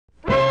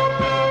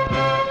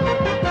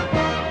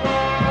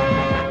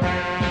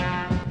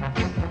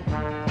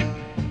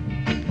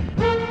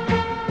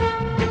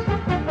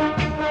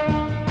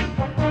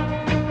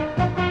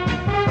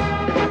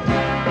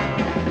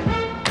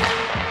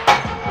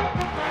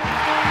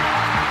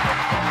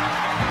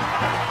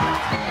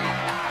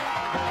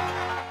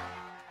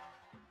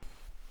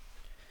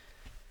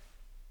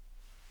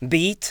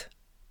Být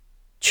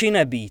či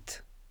nebýt.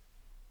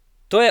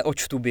 To je,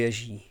 oč tu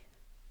běží.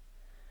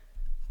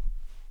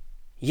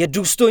 Je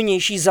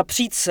důstojnější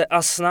zapřít se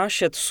a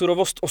snášet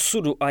surovost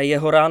osudu a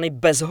jeho rány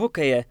bez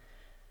hokeje,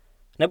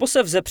 nebo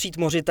se vzepřít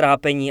moři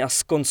trápení a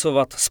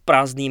skoncovat s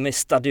prázdnými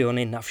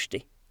stadiony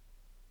navždy.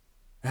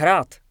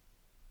 Hrát.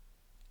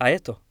 A je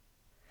to.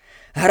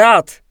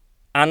 Hrát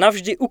a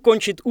navždy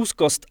ukončit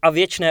úzkost a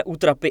věčné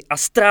útrapy a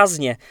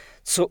strázně,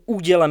 co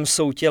údělem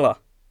jsou těla.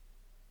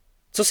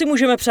 Co si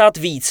můžeme přát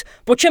víc,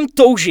 po čem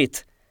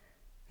toužit,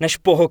 než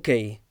po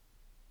hokeji?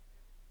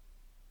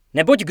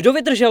 Neboť kdo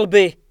vydržel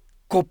by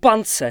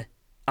kopance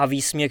a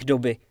výsměch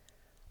doby,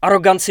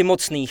 aroganci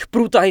mocných,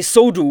 průtahy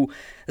soudů,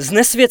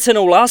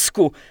 znesvěcenou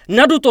lásku,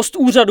 nadutost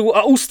úřadů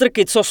a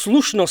ústrky, co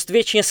slušnost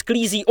věčně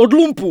sklízí od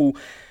lumpů,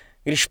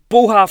 když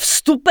pouhá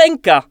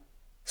vstupenka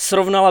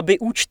srovnala by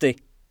účty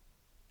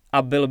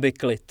a byl by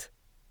klid.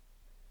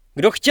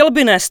 Kdo chtěl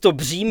by nést to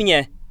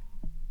břímě,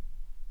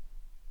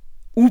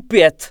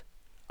 úpět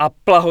a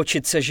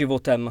plahočit se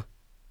životem?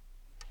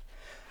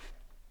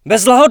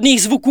 Bez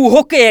lahodných zvuků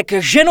hokejek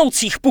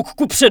ženoucích puk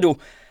kupředu,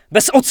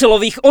 bez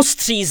ocelových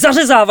ostří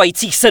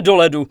zařezávajících se do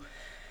ledu.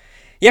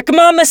 Jak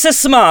máme se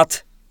smát,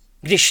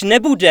 když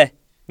nebude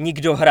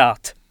nikdo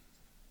hrát?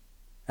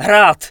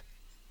 Hrát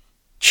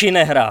či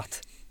nehrát?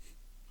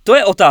 To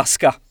je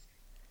otázka.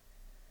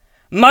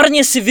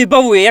 Marně si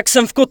vybavuji, jak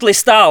jsem v kotli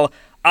stál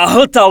a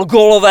hltal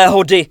gólové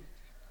hody.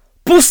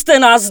 Pusťte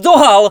nás do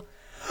hal!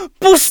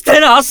 Pusťte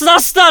nás na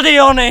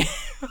stadiony!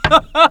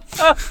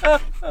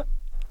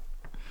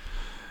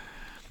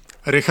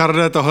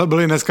 Richarde, tohle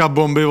byly dneska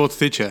bomby od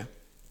Tyče.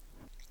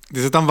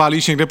 Ty se tam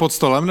válíš někde pod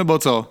stolem, nebo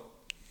co?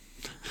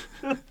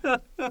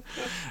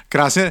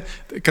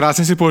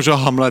 Krásně si použil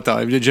Hamleta.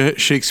 Je vidět, že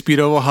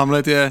Shakespeareovo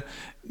Hamlet je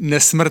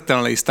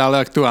nesmrtelný, stále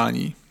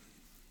aktuální.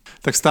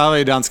 Tak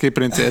stávej, dánský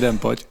princi, jeden,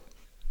 pojď.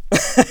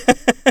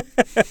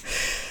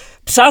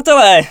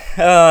 Přátelé,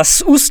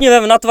 s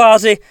úsměvem na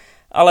tváři,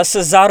 ale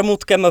se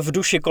zármutkem v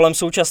duši kolem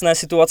současné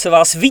situace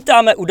vás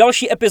vítáme u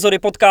další epizody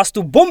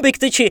podcastu Bomby k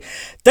tyči,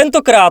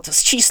 tentokrát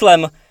s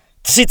číslem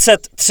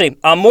 33.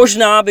 A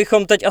možná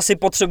bychom teď asi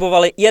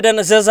potřebovali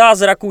jeden ze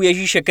zázraků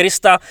Ježíše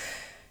Krista,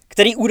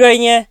 který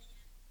údajně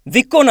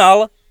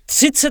vykonal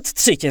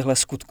 33 těchto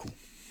skutků.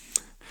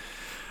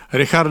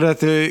 Richarde,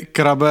 ty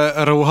krabe,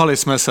 rouhali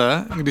jsme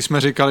se, když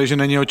jsme říkali, že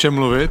není o čem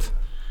mluvit.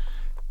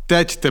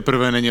 Teď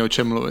teprve není o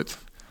čem mluvit.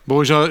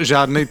 Bohužel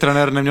žádný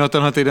trenér neměl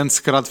tenhle týden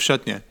zkrat v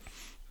šatně.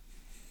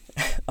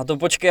 A to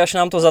počkej, až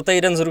nám to za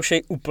týden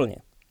zrušej úplně.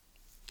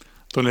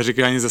 To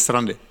neříkej ani ze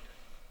srandy.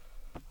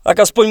 Tak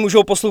aspoň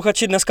můžou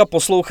posluchači dneska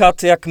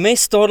poslouchat, jak my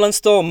z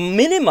toho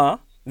minima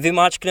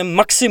vymáčkneme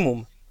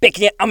maximum.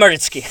 Pěkně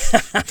americky.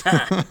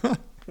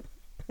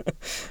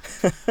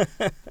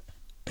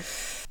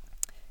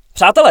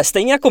 Přátelé,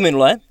 stejně jako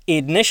minule,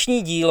 i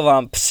dnešní díl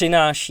vám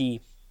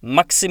přináší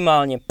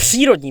maximálně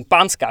přírodní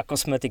pánská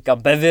kosmetika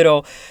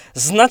Beviro,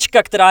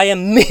 značka, která je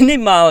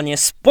minimálně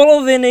z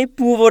poloviny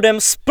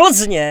původem z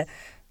Plzně,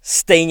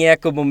 stejně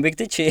jako Bomby k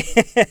tyči.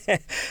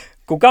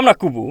 Koukám na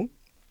Kubu,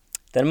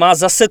 ten má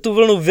zase tu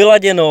vlnu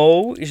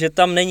vyladěnou, že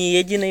tam není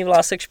jediný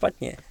vlásek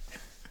špatně.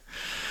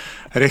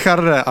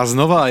 Richarde, a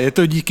znova je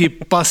to díky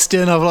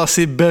pastě na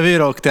vlasy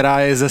Beviro, která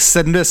je ze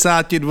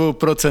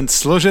 72%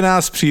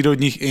 složená z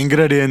přírodních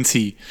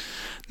ingrediencí.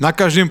 Na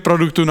každém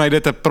produktu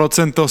najdete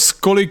procento, z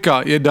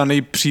kolika je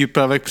daný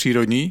přípravek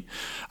přírodní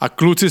a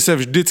kluci se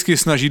vždycky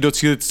snaží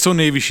docílit co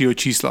nejvyššího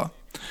čísla.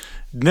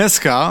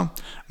 Dneska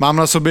mám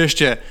na sobě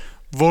ještě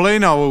volej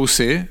na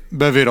vousy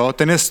Beviro,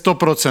 ten je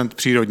 100%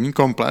 přírodní,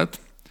 komplet.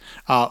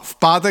 A v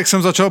pátek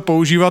jsem začal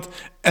používat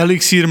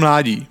elixír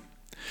mládí.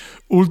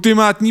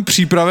 Ultimátní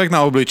přípravek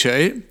na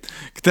obličej,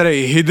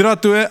 který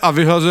hydratuje a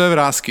vyhlazuje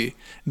vrásky.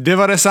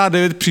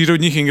 99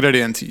 přírodních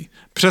ingrediencí.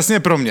 Přesně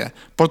pro mě,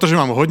 protože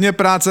mám hodně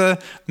práce,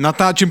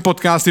 natáčím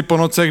podcasty po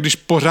nocech, když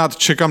pořád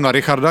čekám na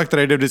Richarda,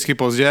 který jde vždycky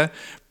pozdě.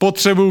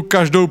 Potřebuju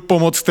každou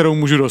pomoc, kterou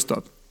můžu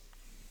dostat.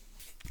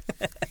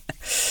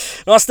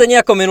 No a stejně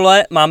jako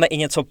minule máme i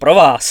něco pro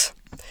vás.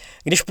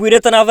 Když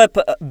půjdete na web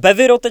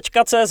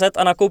beviro.cz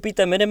a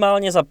nakoupíte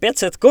minimálně za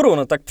 500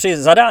 korun, tak při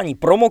zadání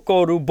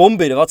promokódu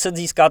BOMBY20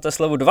 získáte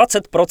slevu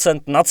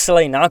 20% na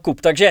celý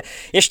nákup. Takže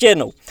ještě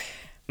jednou.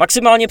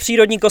 Maximálně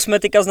přírodní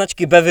kosmetika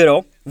značky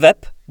Beviro,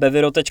 web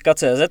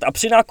beviro.cz a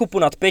při nákupu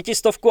nad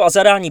 500 a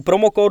zadání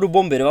promokódu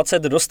BOMBY20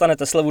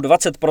 dostanete slevu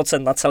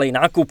 20% na celý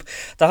nákup.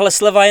 Tahle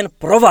sleva jen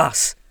pro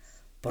vás,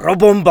 pro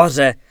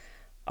bombaře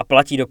a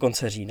platí do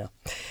konce října.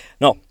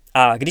 No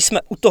a když jsme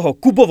u toho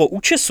Kubovo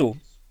účesu,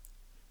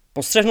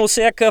 postřehnul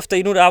si, jak v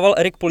týdnu dával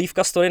Erik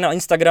Polívka story na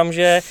Instagram,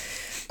 že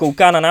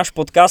kouká na náš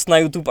podcast na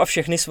YouTube a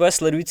všechny svoje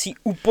sledující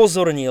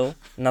upozornil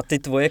na ty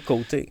tvoje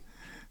kouty.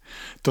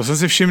 To jsem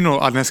si všimnul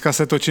a dneska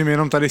se točím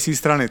jenom tady z té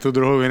strany, tu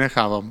druhou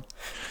vynechávám.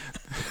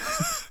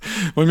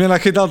 On mě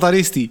nachytal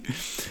tady z té.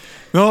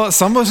 No,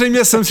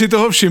 samozřejmě jsem si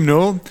toho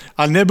všimnul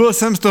a nebyl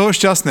jsem z toho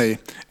šťastný.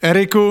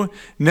 Eriku,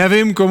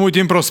 nevím, komu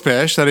tím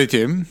prospěš, tady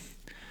tím,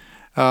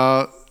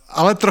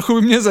 Ale trochu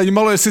by mě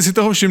zajímalo, jestli si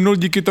toho všimnul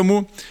díky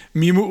tomu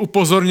mýmu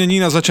upozornění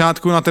na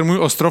začátku na ten můj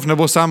ostrov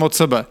nebo sám od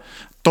sebe.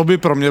 To by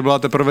pro mě byla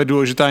teprve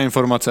důležitá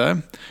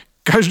informace.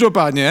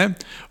 Každopádně,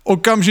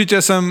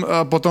 okamžitě jsem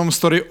potom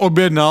story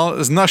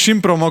objednal s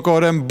naším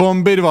promokódem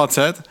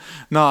BOMBY20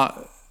 na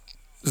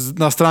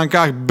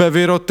stránkách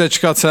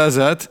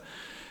beviro.cz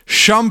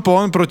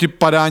šampon proti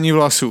padání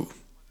vlasů.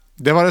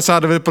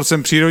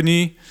 99%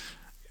 přírodní,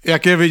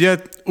 jak je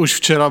vidět, už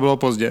včera bylo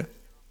pozdě.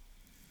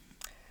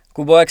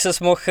 Kubo, jak ses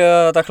mohl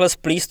takhle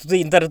splíst ty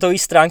internetové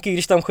stránky,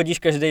 když tam chodíš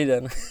každý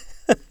den?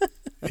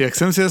 Jak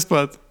jsem si je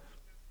splet?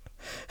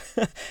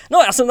 No,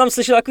 já jsem tam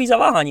slyšel takový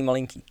zaváhání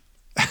malinký.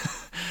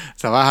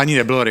 Zaváhání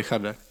nebylo,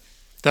 Richarde.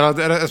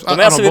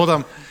 Ano, bylo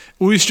tam.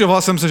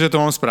 Ujišťoval jsem se, že to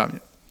mám správně.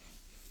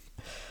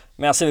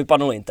 Mi asi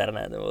vypadnul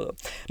internet.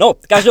 No,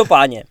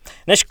 každopádně,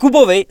 než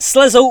Kubovi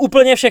slezou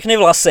úplně všechny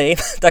vlasy,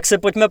 tak se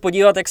pojďme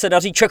podívat, jak se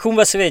daří Čechům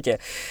ve světě.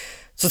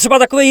 Co třeba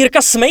takový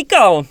Jirka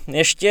Smejkal,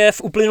 ještě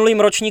v uplynulém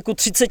ročníku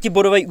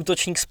 30-bodový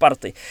útočník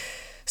Sparty.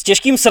 S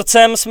těžkým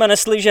srdcem jsme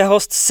nesli, že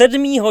host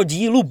 7.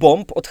 dílu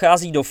Bomb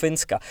odchází do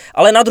Finska,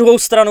 ale na druhou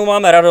stranu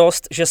máme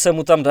radost, že se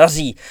mu tam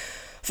daří.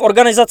 V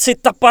organizaci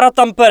Tappara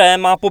Tampere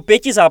má po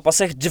 5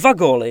 zápasech 2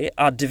 góly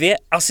a 2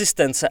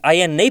 asistence a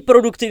je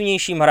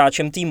nejproduktivnějším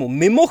hráčem týmu.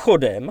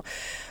 Mimochodem,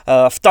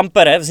 v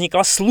Tampere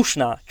vznikla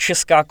slušná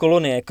česká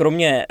kolonie.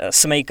 Kromě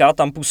Smejka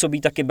tam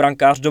působí taky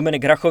brankář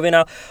Dominik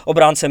Hrachovina,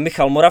 obránce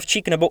Michal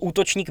Moravčík nebo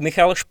útočník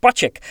Michal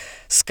Špaček.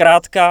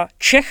 Zkrátka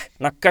Čech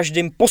na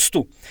každém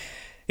postu.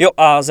 Jo,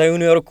 a za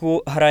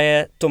juniorku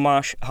hraje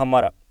Tomáš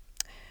Hamara.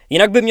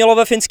 Jinak by mělo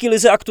ve finské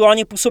lize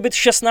aktuálně působit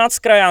 16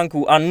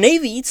 krajánků a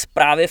nejvíc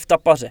právě v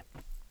Tapaře.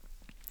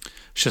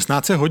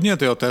 16 je hodně,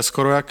 tyjo. To je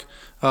skoro jak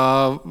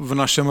v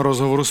našem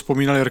rozhovoru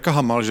vzpomínal Jirka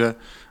Hamal, že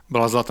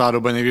byla zlatá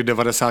doba někdy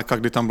 90,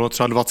 kdy tam bylo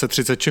třeba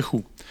 20-30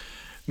 Čechů.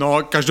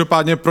 No,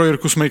 každopádně pro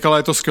Jirku Smejkala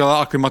je to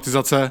skvělá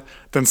aklimatizace,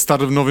 ten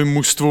start v novém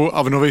mužstvu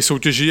a v nové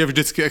soutěži je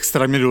vždycky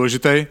extrémně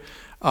důležitý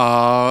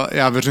a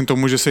já věřím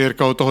tomu, že se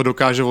Jirka od toho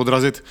dokáže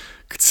odrazit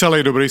k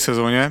celé dobré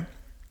sezóně.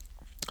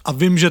 A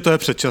vím, že to je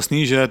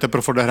předčasný, že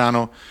teprve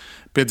odehráno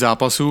 5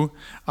 zápasů,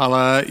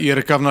 ale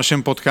Jirka v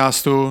našem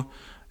podcastu,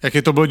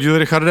 jaký to byl díl,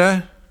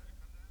 Richarde?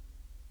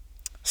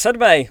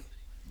 7.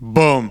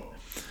 Boom.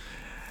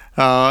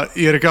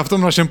 Jirka v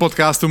tom našem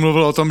podcastu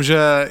mluvil o tom,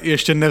 že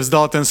ještě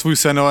nevzdal ten svůj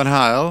sen o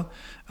NHL.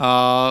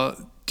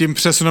 Tím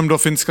přesunem do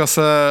Finska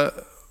se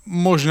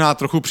možná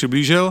trochu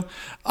přiblížil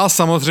a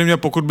samozřejmě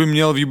pokud by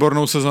měl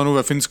výbornou sezonu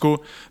ve Finsku,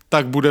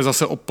 tak bude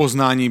zase o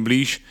poznání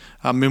blíž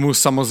a my mu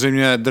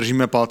samozřejmě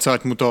držíme palce,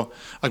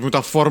 ať mu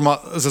ta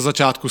forma ze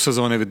začátku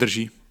sezóny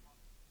vydrží.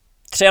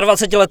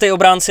 23-letý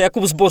obránce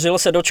Jakub Zbořil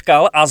se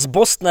dočkal a s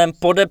Bostonem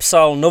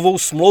podepsal novou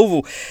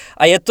smlouvu.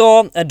 A je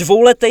to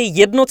 2letý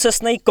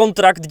jednocestný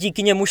kontrakt,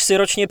 díky němuž si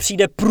ročně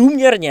přijde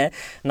průměrně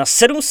na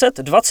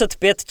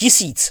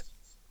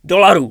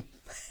 $725,000.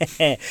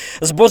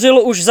 Zbořil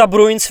už za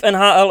Bruins v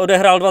NHL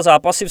odehrál 2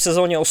 zápasy v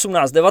sezóně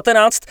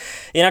 18-19,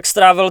 jinak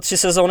strávil 3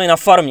 sezóny na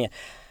farmě.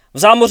 V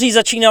zámoří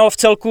začínal v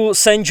celku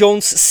St.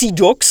 John's Sea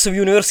Dogs v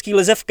juniorské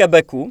lize v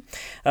Quebecu,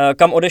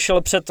 kam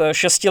odešel před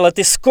 6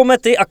 lety z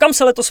Komety a kam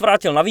se letos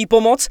vrátil na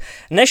výpomoc,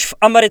 než v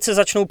Americe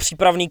začnou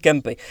přípravný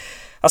kempy.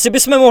 Asi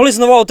bychom mohli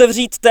znova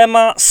otevřít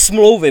téma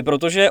smlouvy,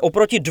 protože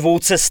oproti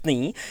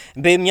dvoucestný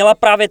by měla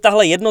právě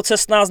tahle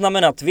jednocestná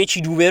znamenat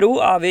větší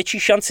důvěru a větší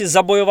šanci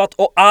zabojovat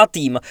o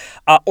A-tým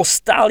a o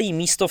stálý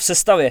místo v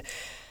sestavě.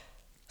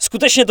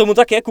 Skutečně tomu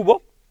tak je, Kubo?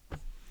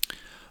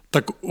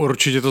 Tak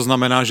určitě to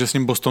znamená, že s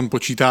ním Boston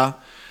počítá.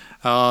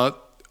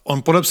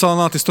 On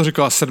podepsal ty jsi to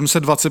říkal,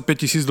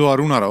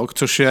 $725,000 na rok,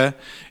 což je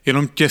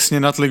jenom těsně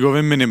nad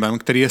ligovým minimem,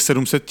 který je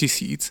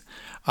 700,000.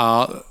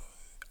 A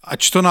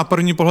ač to na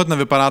první pohled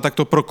nevypadá, tak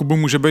to pro Kubu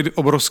může být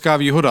obrovská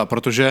výhoda,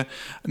 protože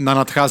na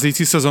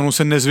nadcházející sezonu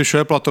se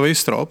nezvyšuje platový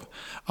strop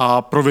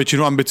a pro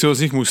většinu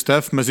ambiciozních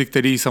mužstev, mezi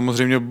který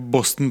samozřejmě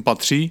Boston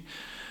patří,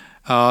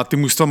 ty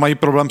mužstva mají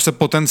problém se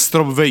po ten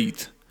strop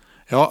vejít.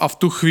 Jo, a v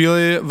tu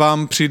chvíli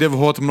vám přijde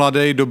vhod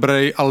mladý,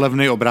 dobrý a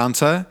levný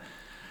obránce.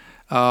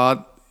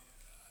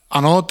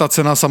 Ano, ta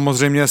cena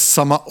samozřejmě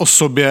sama o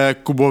sobě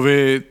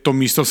Kubovi to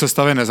místo v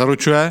sestavě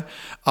nezaručuje,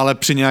 ale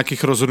při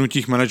nějakých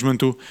rozhodnutích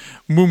managementu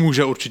mu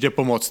může určitě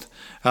pomoct.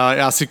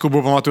 Já si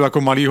Kubu pamatuju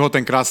jako malýho,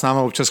 tenkrát s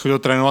náma občas chodil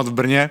trénovat v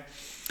Brně.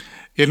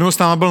 Jednou s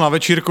náma byl na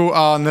večírku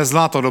a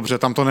nezná to dobře,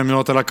 tam to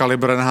nemělo teda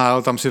kalibr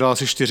NHL, tam si dal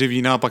asi 4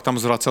 vína a pak tam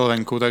zvracel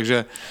venku,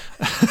 takže...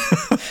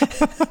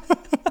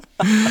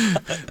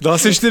 Dal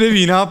si 4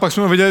 vína, pak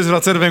jsme ho viděli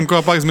zvracet venku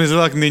a pak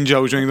zmizel jak ninja,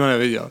 už nikdo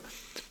neviděl.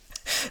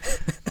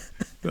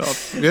 No,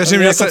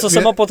 věřím, že co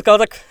jsem ho potkal,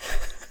 tak...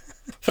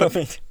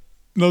 Promiň.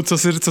 No, co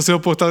si ho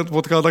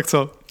potkal, tak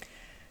co?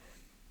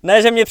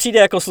 Ne, že mně přijde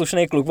jako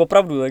slušný kluk,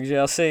 opravdu, takže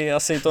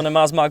asi to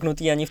nemá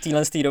zmáknutý ani v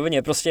téhle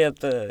rovině, prostě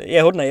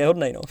je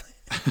hodnej, no.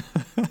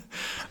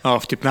 No,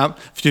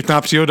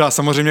 vtipná příhoda,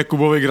 samozřejmě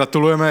Kubovi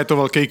gratulujeme, je to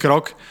velký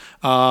krok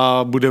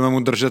a budeme mu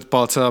držet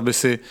palce, aby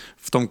si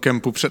v tom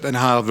kempu před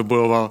NHL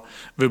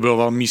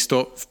vybojoval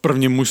místo v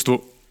prvním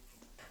mužstvu.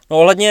 No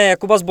ohledně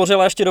Jakuba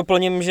Zbořila ještě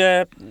doplním,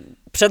 že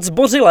Před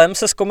Zbořilem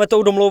se s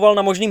Kometou domlouval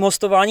na možným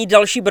hostování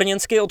další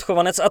brněnský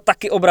odchovanec a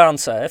taky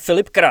obránce,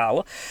 Filip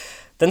Král.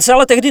 Ten se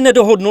ale tehdy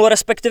nedohodnul,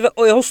 respektive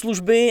o jeho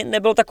služby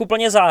nebyl tak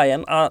úplně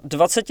zájem a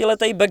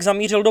 20letý bek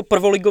zamířil do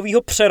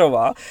prvoligového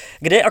Přerova,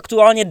 kde je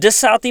aktuálně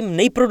 10.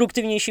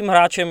 nejproduktivnějším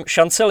hráčem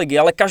šance ligy,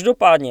 ale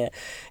každopádně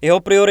jeho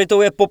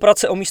prioritou je poprat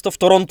se o místo v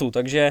Torontu,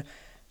 takže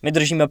my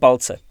držíme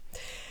palce.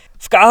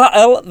 V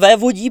KHL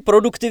vévodí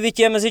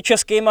produktivitě mezi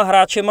českýma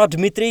hráčema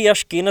Dmitrij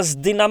Jaškin z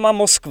Dynama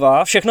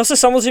Moskva. Všechno se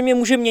samozřejmě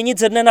může měnit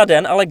ze dne na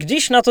den, ale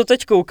když na to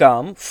teď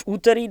koukám, v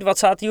úterý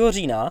 20.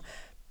 října,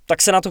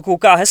 tak se na to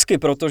kouká hezky,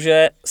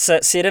 protože se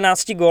s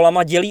 11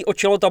 gólama dělí o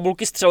čelo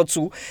tabulky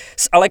střelců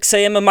s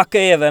Alexejem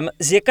Makejevem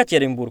z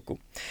Jekatěrinburku.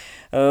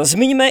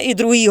 Zmiňme i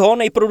druhýho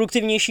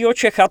nejproduktivnějšího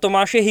Čecha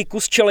Tomáše Hiku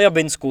z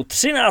Čeljabinsku.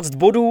 13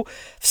 bodů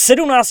v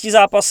 17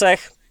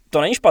 zápasech,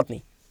 to není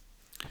špatný.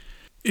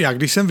 Já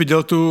když jsem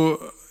viděl tu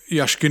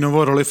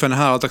Jaškinovo roli v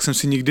NHL, tak jsem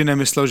si nikdy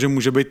nemyslel, že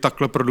může být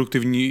takhle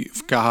produktivní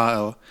v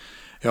KHL.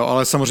 Jo,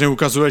 ale samozřejmě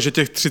ukazuje, že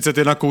těch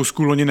 31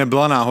 kousků loni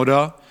nebyla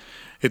náhoda.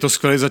 Je to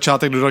skvělý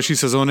začátek do další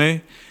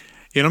sezóny.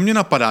 Jenom mě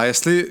napadá,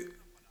 jestli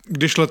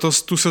když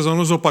letos tu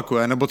sezónu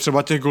zopakuje, nebo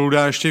třeba těch gólů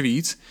dá ještě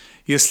víc,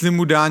 jestli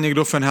mu dá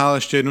někdo v NHL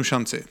ještě jednu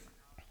šanci.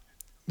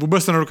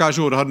 Vůbec to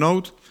nedokážu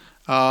odhadnout,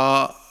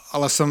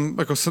 ale jsem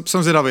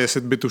zvědavý,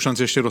 jestli by tu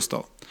šanci ještě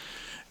dostal.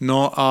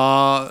 No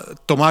a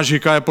Tomáš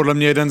Hika je podle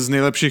mě jeden z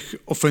nejlepších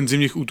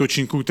ofenzivních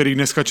útočníků, který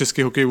dneska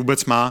český hokej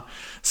vůbec má.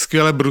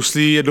 Skvěle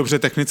bruslí, je dobře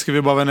technicky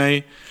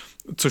vybavený,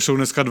 což jsou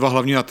dneska dva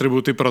hlavní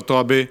atributy pro to,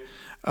 aby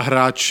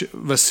hráč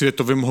ve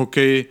světovém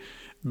hokeji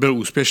byl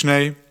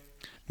úspěšný.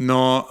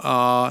 No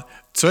a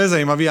co je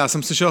zajímavé, já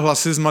jsem slyšel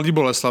hlasy z Mladé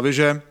Boleslavi,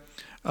 že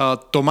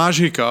Tomáš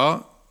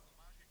Hika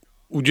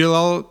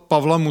udělal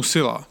Pavla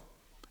Musila.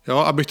 Jo,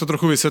 abych to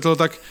trochu vysvětlil,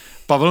 tak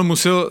Pavel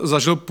Musil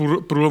zažil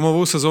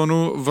průlomovou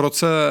sezónu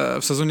v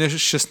sezóně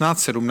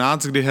 16-17,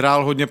 kdy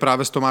hrál hodně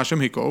právě s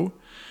Tomášem Hikou.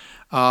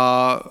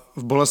 A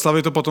v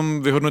Boleslavi to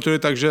potom vyhodnotili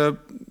tak, že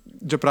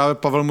právě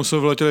Pavel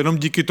Musil vyletěl jenom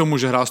díky tomu,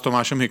 že hrál s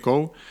Tomášem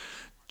Hikou,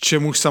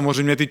 čemuž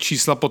samozřejmě ty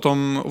čísla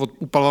potom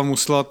u Pavla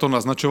Musila to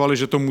naznačovali,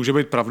 že to může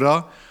být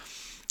pravda.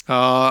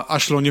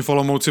 Až loni v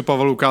Olomouci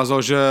Pavel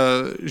ukázal,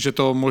 že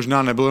to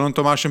možná nebylo jenom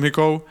Tomášem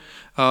Hikou,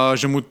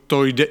 že mu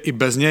to jde i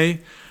bez něj.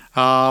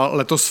 A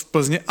letos v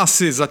Plzni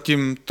asi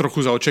zatím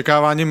trochu za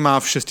očekáváním, má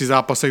v 6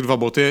 zápasech 2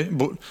 boty.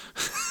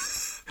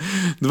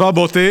 2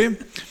 boty.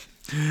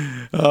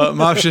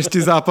 Má v 6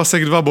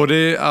 zápasech 2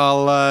 body,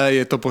 ale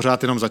je to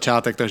pořád jenom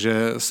začátek,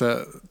 takže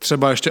se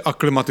třeba ještě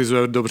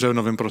aklimatizuje dobře v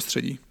novém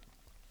prostředí.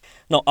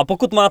 No a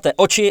pokud máte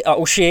oči a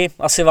uši,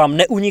 asi vám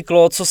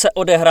neuniklo, co se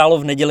odehrálo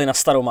v neděli na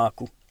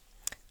Staromáku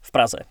v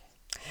Praze.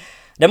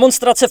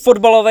 Demonstrace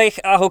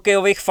fotbalových a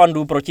hokejových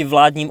fandů proti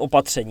vládním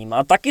opatřením.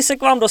 A taky se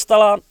k vám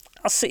dostala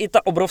asi i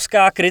ta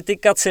obrovská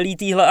kritika celé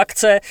téhle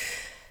akce.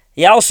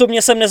 Já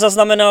osobně jsem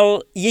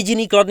nezaznamenal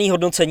jediný kladný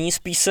hodnocení,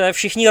 spíš se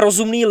všichni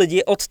rozumní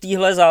lidi od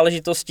téhle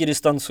záležitosti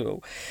distancujou.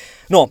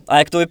 No a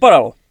jak to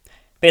vypadalo?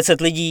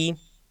 500 lidí,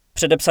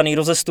 předepsaný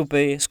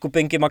rozestupy,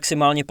 skupinky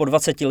maximálně po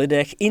 20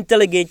 lidech,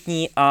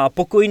 inteligentní a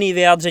pokojný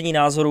vyjádření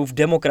názorů v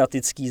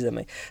demokratické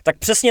zemi. Tak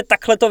přesně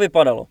takhle to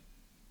vypadalo.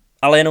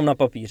 Ale jenom na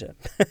papíře.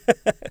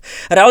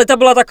 Realita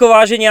byla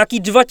taková, že nějaký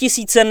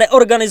 2000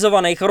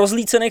 neorganizovaných,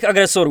 rozlícených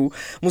agresorů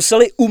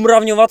museli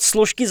umravňovat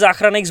složky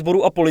záchranných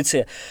sborů a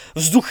policie.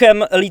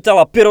 Vzduchem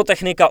lítala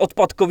pyrotechnika,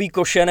 odpadkový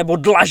koše nebo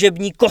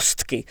dlažební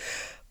kostky.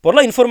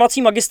 Podle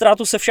informací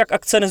magistrátu se však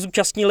akce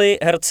nezúčastnili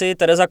herci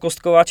Tereza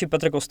Kostková či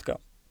Petr Kostka.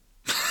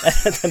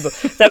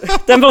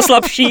 ten byl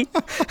slabší.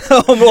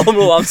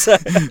 Omlouvám se.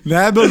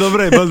 Ne, byl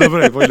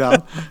dobrý, pojď dál.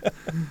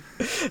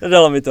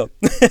 Dalo mi to.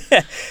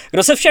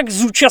 Kdo se však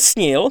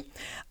zúčastnil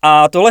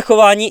a tohle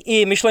chování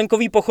i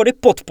myšlenkový pochody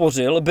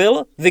podpořil,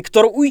 byl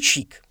Viktor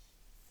Ujčík,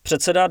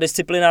 předseda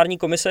disciplinární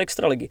komise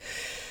Extraligy.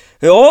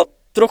 Jo,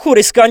 trochu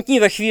riskantní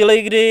ve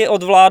chvíli, kdy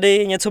od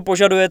vlády něco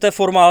požadujete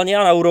formálně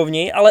a na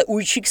úrovni, ale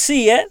Ujčík si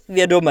je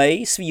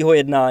vědomý svýho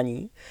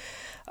jednání.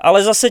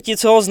 Ale zase ti,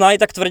 co ho znají,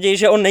 tak tvrdí,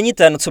 že on není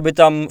ten, co by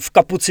tam v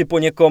kapuci po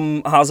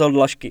někom házel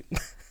dlažky.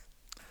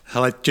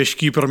 Hele,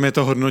 těžký pro mě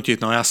to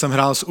hodnotit. No, já jsem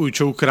hrál s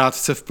Ujčou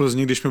krátce v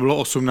Plzni, když mi bylo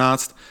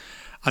 18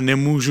 a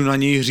nemůžu na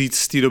něj říct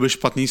z té doby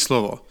špatný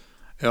slovo.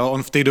 Jo,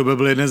 on v té době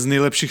byl jeden z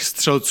nejlepších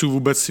střelců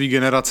vůbec své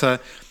generace.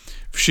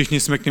 Všichni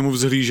jsme k němu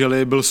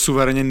vzhlíželi, byl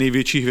suverénně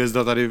největší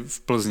hvězda tady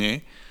v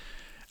Plzni.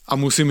 A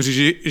musím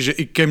říct, že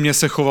i ke mně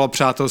se choval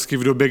přátelsky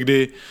v době,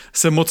 kdy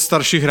se moc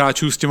starších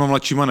hráčů s těma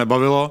mladšíma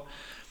nebavilo.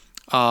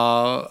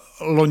 A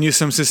loni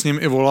jsem si s ním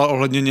i volal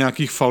ohledně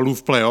nějakých faulů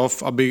v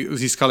playoff, aby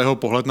získal jeho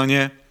pohled na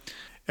ně.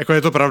 Jako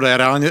je to pravda,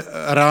 já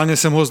reálně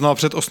jsem ho znal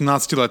před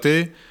 18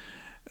 lety,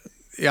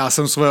 já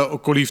jsem svoje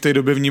okolí v té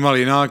době vnímal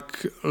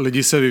jinak,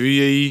 lidi se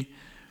vyvíjejí.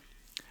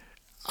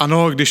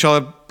 Ano, když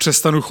ale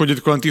přestanu chodit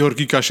kolem té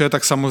horký kaše,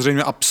 tak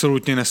samozřejmě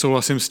absolutně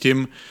nesouhlasím s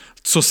tím,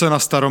 co se na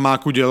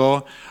Staromáku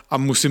dělo a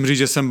musím říct,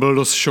 že jsem byl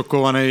dost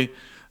šokovaný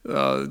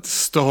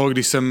z toho,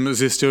 když jsem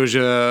zjistil,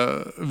 že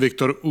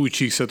Viktor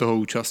Ujčík se toho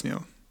účastnil.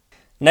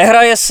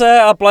 Nehraje se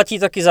a platí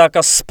taky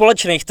zákaz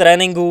společných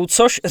tréninků,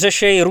 což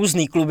řeší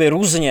různý kluby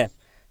různě.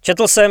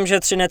 Četl jsem, že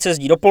Třinec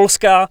jezdí do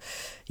Polska,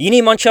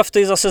 jiný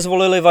manšafty zase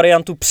zvolili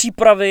variantu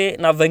přípravy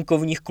na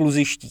venkovních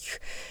kluzištích.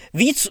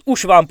 Víc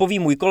už vám poví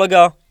můj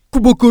kolega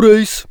Kuba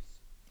Korejs.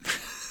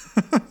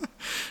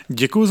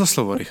 Děkuju za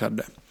slovo,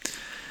 Richarde.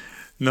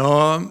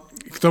 No,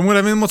 k tomu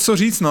nevím moc co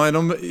říct, no,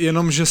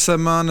 jenom že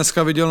jsem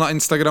dneska viděl na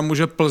Instagramu,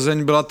 že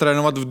Plzeň byla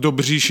trénovat v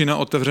Dobříši na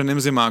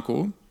otevřeném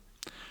zimáku.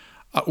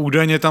 A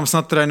údajně tam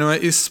snad trénuje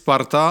i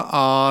Sparta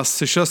a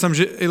slyšel jsem,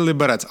 že i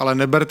Liberec, ale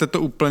neberte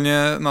to úplně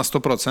na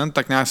 100%,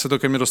 tak nějak se to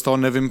ke mně dostalo,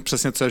 nevím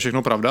přesně, co je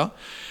všechno pravda.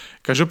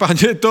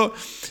 Každopádně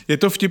je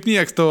to vtipný,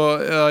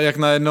 jak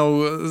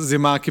najednou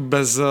zimáky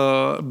bez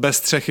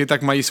střechy,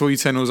 tak mají svoji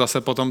cenu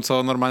zase po tom,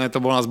 co normálně to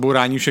bylo na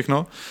zbourání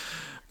všechno.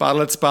 Pár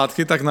let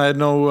zpátky, tak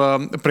najednou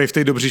prej v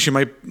té Dobříši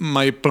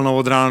mají plno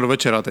od rána do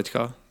večera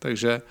teďka,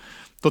 takže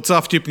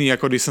docela vtipný,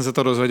 jako když jsem se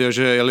to dozvěděl,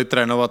 že jeli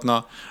trénovat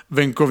na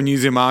venkovní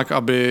zimák,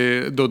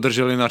 aby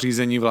dodrželi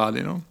nařízení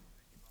vlády. No.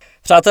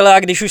 Přátelé, a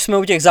když už jsme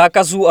u těch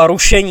zákazů a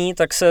rušení,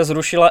 tak se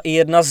zrušila i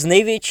jedna z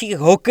největších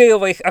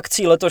hokejových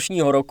akcí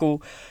letošního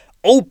roku,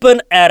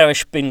 Open Air ve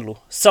Špindlu.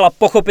 Zcela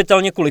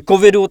pochopitelně kvůli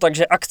covidu,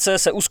 takže akce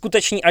se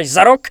uskuteční až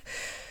za rok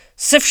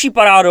se vší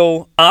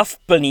parádou a v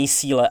plný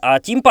síle. A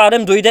tím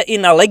pádem dojde i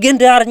na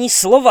legendární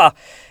slova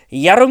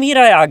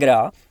Jaromíra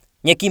Jágra,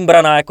 někým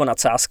braná jako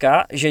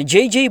nadsázka, že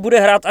JJ bude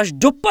hrát až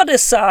do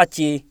 50.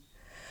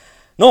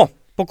 No,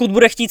 pokud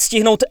bude chtít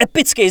stihnout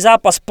epický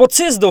zápas pod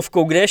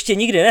sjezdovkou, kde ještě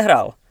nikdy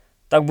nehrál,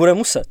 tak bude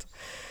muset.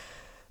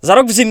 Za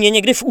rok v zimě,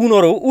 někdy v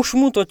únoru, už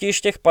mu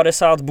totiž těch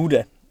 50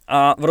 bude.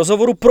 A v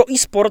rozhovoru pro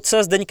eSport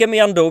se s Deňkem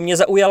Jandou mě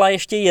zaujala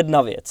ještě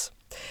jedna věc.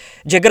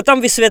 Jagger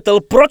tam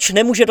vysvětlil, proč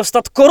nemůže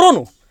dostat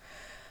koronu.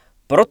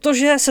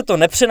 Protože se to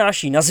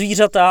nepřenáší na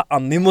zvířata a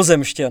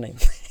mimozemšťany.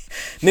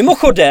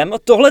 Mimochodem,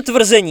 tohle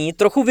tvrzení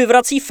trochu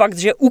vyvrací fakt,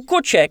 že u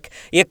koček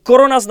je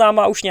korona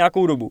známá už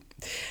nějakou dobu.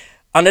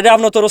 A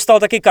nedávno to dostal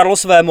taky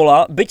Carlos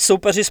Vémola, byť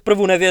soupeři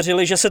zprvu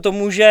nevěřili, že se to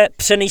může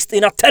přenést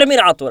i na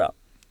Terminátora.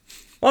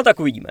 No tak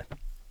uvidíme.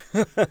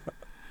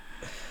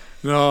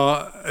 No,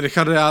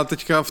 Richarde, já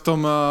teďka v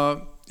tom,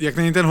 jak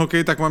není ten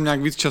hokej, tak mám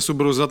nějak víc času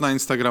brouzat na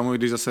Instagramu, i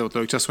když zase o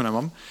tolik času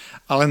nemám.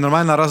 Ale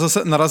normálně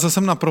narazil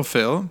jsem na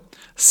profil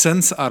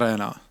Sense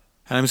Arena.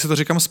 Já nevím, jestli to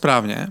říkám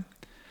správně.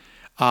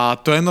 A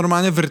to je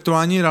normálně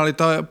virtuální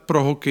realita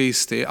pro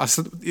hokejisty.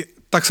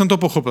 Tak jsem to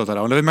pochopil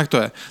teda, nevím, jak to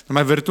je.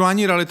 Normálně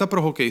virtuální realita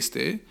pro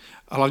hokejisty,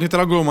 a hlavně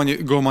teda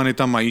golmany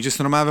tam mají, že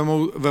se normálně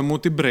vemou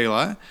ty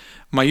brejle,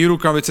 mají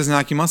rukavice s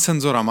nějakýma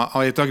senzorama,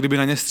 ale je to, jak kdyby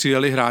na ně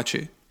stříleli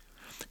hráči.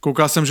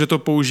 Koukal jsem, že to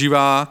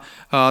používá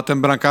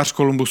ten brankář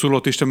Kolumbusu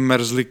Lotyš, ten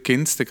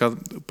Merzlikins, teďka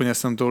úplně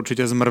jsem to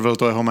určitě zmrvil,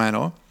 to jeho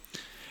jméno.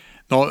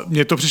 No,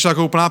 mně to přišla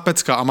jako úplná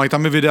pecka a mají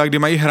tam i videa, kdy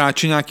mají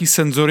hráči nějaký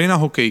senzory na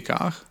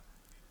hokejkách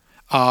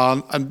a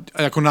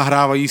jako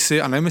nahrávají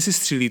si, a nevím, jestli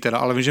střílí teda,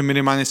 ale vím, že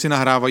minimálně si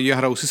nahrávají a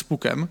hrajou si s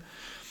pukem.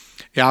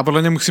 Já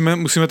podle mě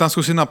musíme tam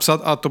zkusit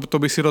napsat a to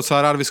bych si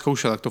docela rád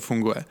vyzkoušel, jak to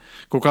funguje.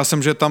 Koukal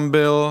jsem, že tam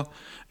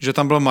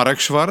byl Marek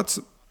Švarc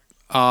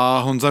a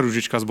Honza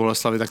Růžička z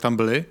Boleslavy, tak tam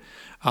byli.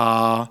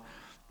 A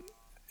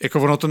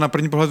jako ono to na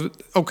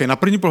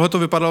první pohled to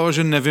vypadalo,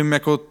 že nevím,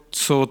 jako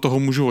co toho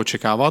můžu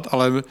očekávat,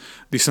 ale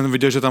když jsem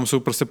viděl, že tam jsou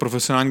prostě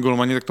profesionální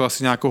golmani, tak to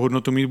asi nějakou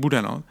hodnotu mít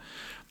bude, no.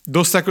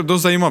 Dost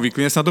zajímavý,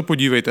 klidně se na to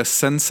podívejte,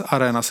 Sense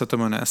Arena se to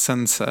jmenuje,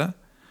 Sense,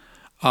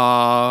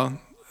 a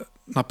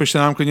napište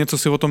nám klidně, co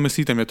si o tom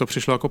myslíte, mně to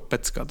přišlo jako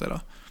pecka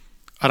teda.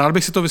 A rád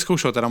bych si to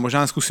vyzkoušel, teda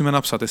možná zkusíme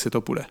napsat, jestli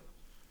to půjde.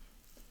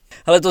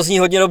 Ale to zní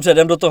hodně dobře,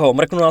 jdem do toho,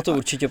 mrknu na to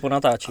určitě po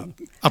natáčení.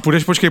 A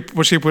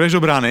půjdeš do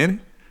brány,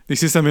 když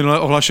jsi se minule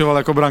ohlašoval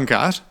jako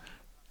brankář?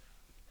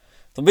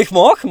 To bych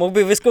mohl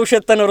bych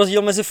vyzkoušet ten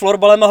rozdíl mezi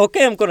florbalem a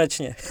hokejem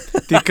konečně.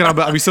 Ty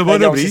krabe, a víš, co bylo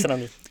dobrý?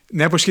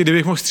 Ne, počkej,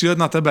 kdybych mohl střílet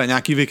na tebe,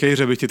 nějaký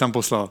vykejře bych ti tam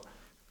poslal.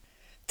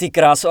 Ty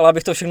krásu, ale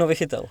abych to všechno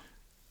vychytal.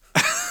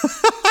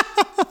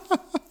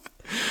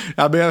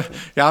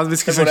 Já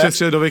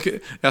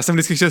jsem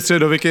vždycky chtěl střílet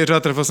do vykejře a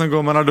trefil jsem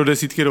golmana do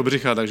 10 do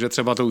břicha, takže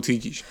třeba to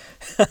ucítíš.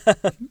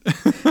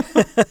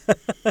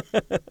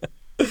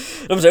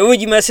 Dobře,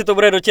 uvidíme, jestli to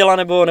bude do těla,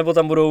 nebo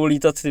tam budou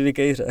lítat ty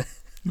vykejře.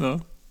 No.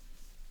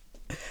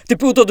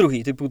 Typuju to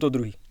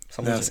druhý,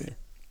 samozřejmě.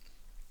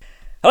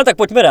 Hele, tak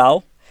pojďme dál.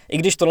 I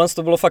když tohle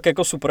to bylo fakt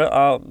jako super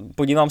a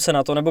podívám se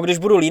na to, nebo když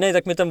budu línej,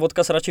 tak mi ten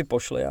odkaz radši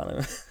pošli, já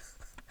nevím.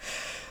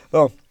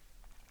 No.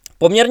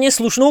 Poměrně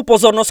slušnou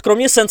pozornost,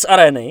 kromě Sense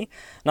Areny,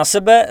 na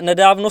sebe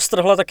nedávno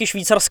strhla taky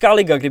švýcarská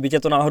liga, kdyby tě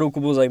to náhodou,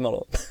 Kubo,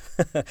 zajímalo.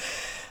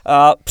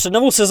 A před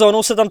novou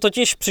sezónou se tam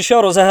totiž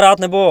přišel rozehrát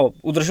nebo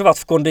udržovat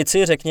v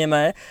kondici,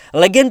 řekněme,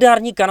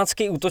 legendární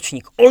kanadský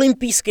útočník,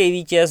 olympijský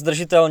vítěz,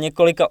 držitel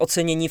několika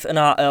ocenění v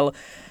NHL,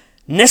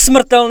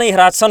 nesmrtelný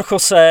hráč San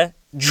Jose,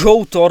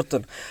 Joe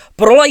Thornton.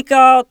 Pro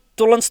laika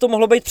tohle to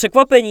mohlo být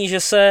překvapení, že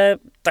se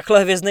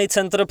takhle hvězdný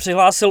centr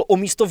přihlásil o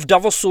místo v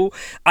Davosu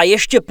a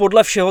ještě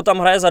podle všeho tam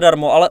hraje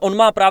zadarmo, ale on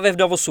má právě v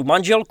Davosu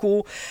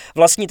manželku,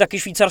 vlastní taky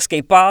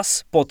švýcarský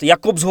pás, pod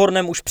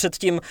Jakobshornem už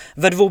předtím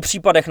ve 2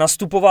 případech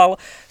nastupoval.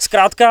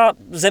 Zkrátka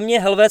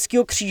země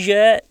Helvétského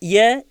kříže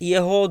je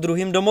jeho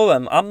druhým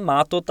domovem a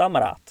má to tam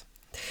rád.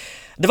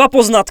 2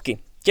 poznatky.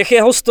 Těch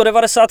jeho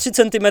 193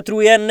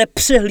 cm je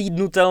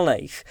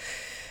nepřehlídnutelných.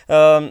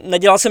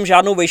 Nedělal jsem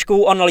žádnou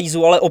vejškovou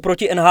analýzu, ale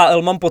oproti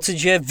NHL mám pocit,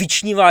 že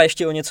vyčnívá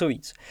ještě o něco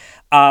víc.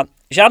 A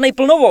žádnej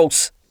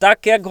plnovous,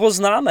 tak jak ho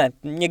známe.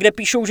 Někde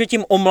píšou, že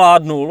tím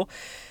omládnul.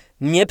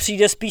 Mně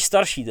přijde spíš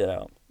starší teda.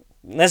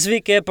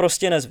 Nezvyk je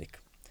prostě nezvyk.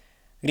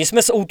 Když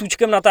jsme s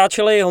Outučkem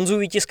natáčeli Honzu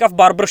Vítiska v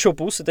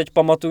barbershopu, si teď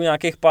pamatuju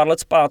nějakých pár let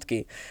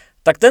zpátky,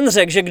 tak ten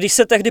řekl, že když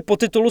se tehdy po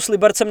titulu s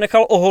Libercem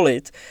nechal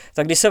oholit,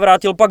 tak když se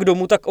vrátil pak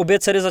domů, tak obě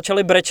dcery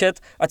začaly brečet,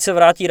 ať se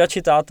vrátí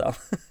radši táta.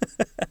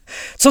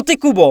 Co ty,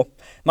 Kubo?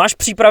 Máš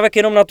přípravek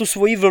jenom na tu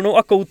svoji vlnu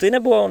a kouty,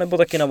 nebo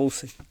taky na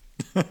vousy?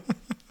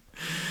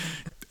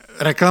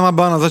 Reklama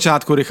byla na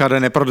začátku, Richarde,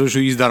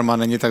 neprodlužují zdarma,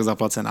 není tak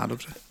zaplacená,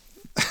 dobře.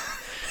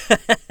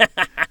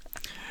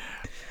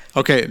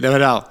 OK, jdeme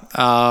dál.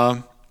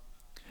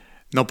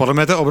 No podle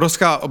mě to je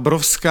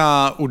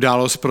obrovská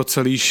událost pro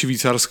celý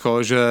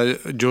Švýcarsko, že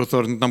Joe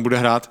Thornton tam bude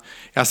hrát.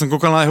 Já jsem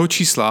koukal na jeho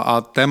čísla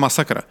a to je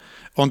masakr.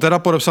 On teda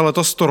podepsal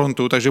letos z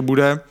Torontu, takže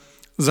bude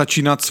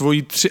začínat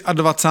svoji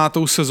 23.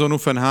 sezonu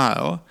v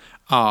NHL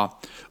a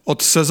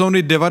od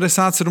sezony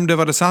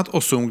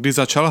 97-98, kdy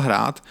začal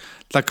hrát,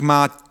 tak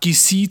má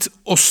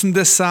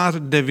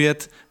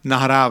 1089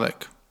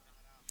 nahrávek.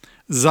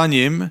 Za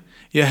ním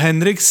je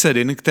Henrik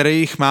Sedin, který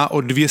jich má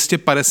o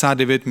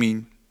 259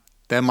 míň.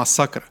 To je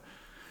masakr.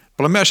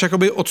 Podle mě až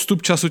jakoby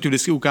odstup času ti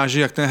vždycky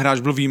ukáže, jak ten hráč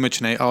byl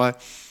výjimečný, ale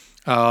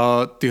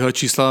tyhle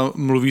čísla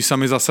mluví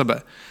sami za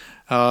sebe.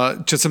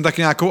 Četl jsem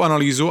taky nějakou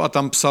analýzu a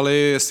tam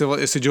psali,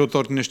 jestli Joe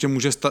Thornton ještě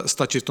může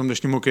stačit v tom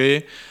dnešním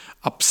hokeji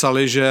a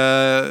psali, že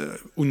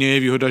u něj je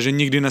výhoda, že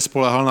nikdy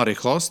nespoléhal na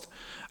rychlost,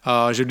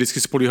 že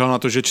vždycky spolíhal na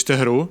to, že čte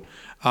hru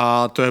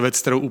a to je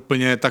věc, kterou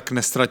úplně tak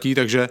nestratí,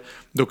 takže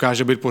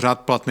dokáže být pořád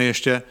platný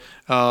ještě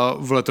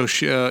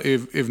i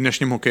v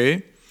dnešním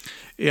hokeji.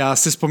 Já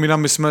si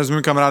vzpomínám, my jsme s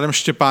mým kamarádem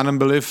Štěpánem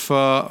byli v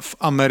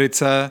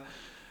Americe,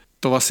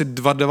 to asi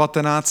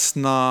 2019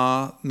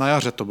 na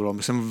jaře to bylo,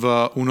 myslím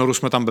v únoru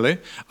jsme tam byli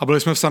a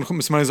byli jsme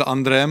my jsme jeli za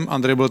Andrejem,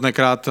 Andrej byl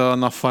tenkrát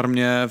na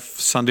farmě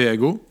v San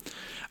Diegu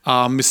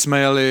a my jsme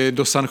jeli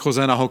do San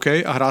Jose na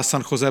hokej a hrál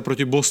San Jose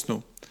proti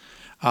Bostonu.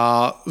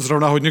 A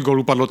zrovna hodně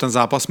gólů padlo ten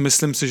zápas,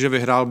 myslím si, že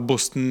vyhrál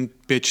Boston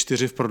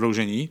 5-4 v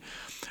prodloužení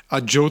a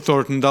Joe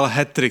Thornton dal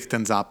hat-trick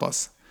ten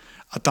zápas.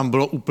 A tam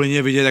bylo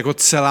úplně vidět jako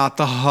celá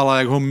ta hala,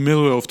 jak ho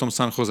milujou v tom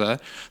San Jose.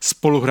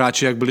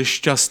 Spoluhráči, jak byli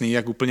šťastní,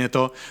 jak úplně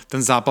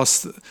ten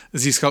zápas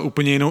získal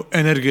úplně jinou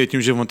energii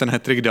tím, že on ten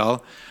hat-trick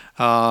dal.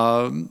 A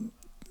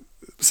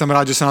jsem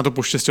rád, že se na to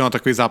poštěstilo na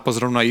takový zápas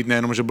zrovna jít,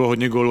 nejenom, že bylo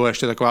hodně gólů a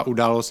ještě taková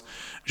událost,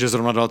 že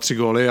zrovna dal 3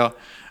 góly a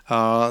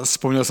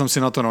vzpomněl jsem si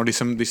na to,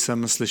 když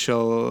jsem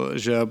slyšel,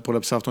 že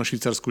podepsal v tom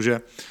Švýcarsku,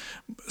 že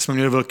jsme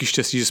měli velký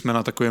štěstí, že jsme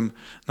na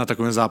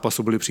takovém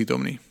zápasu byli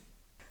přítomní.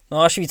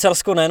 No a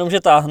Švýcarsko nejenom,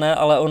 že táhne,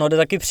 ale ono jde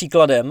taky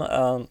příkladem.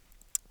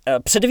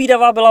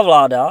 Předvídavá byla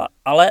vláda,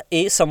 ale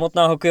i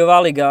samotná hokejová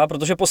liga,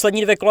 protože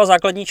poslední 2 kola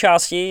základní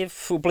části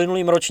v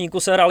uplynulém ročníku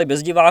se hrály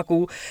bez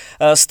diváků.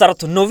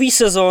 Start nový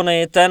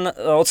sezóny, ten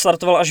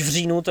odstartoval až v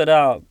říjnu,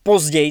 teda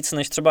pozdějc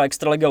než třeba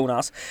Extraliga u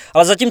nás.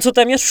 Ale zatímco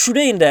téměř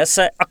všude jinde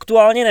se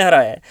aktuálně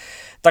nehraje,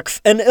 tak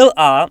v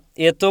NLA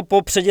je to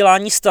po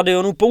předělání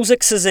stadionu pouze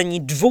k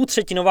sezení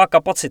 2/3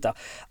 kapacita.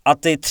 A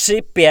ty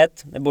 3, 5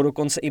 nebo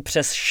dokonce i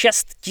přes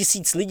 6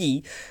 tisíc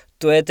lidí,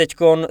 to je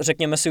teďkon,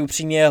 řekněme si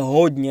upřímně,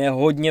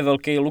 hodně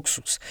velký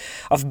luxus.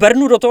 A v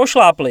Bernu do toho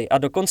šlápli a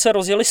dokonce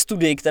rozjeli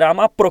studii, která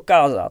má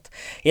prokázat,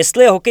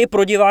 jestli je hokej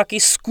pro diváky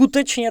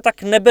skutečně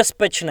tak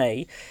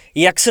nebezpečný,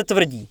 jak se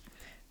tvrdí.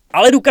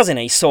 Ale důkazy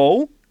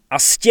nejsou a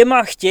s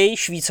těma chtějí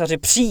Švýcaři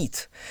přijít.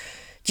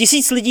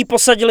 1000 lidí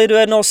posadili do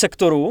jednoho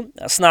sektoru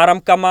s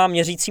náramkama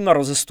měřícíma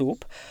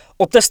rozestup,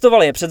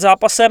 otestovali je před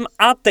zápasem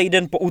a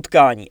týden po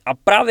utkání. A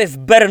právě v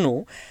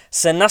Bernu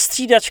se na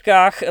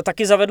střídačkách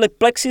taky zavedly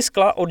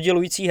plexiskla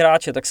oddělující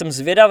hráče, tak jsem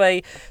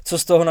zvědavej, co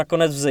z toho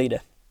nakonec vzejde.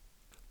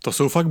 To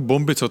jsou fakt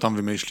bomby, co tam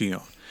vymýšlí, no.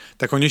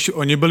 Tak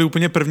oni byli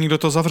úplně první, kdo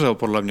to zavřel,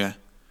 podle mě.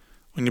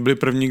 Oni byli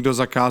první, kdo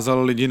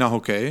zakázal lidi na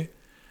hokej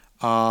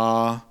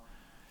a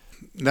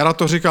nerad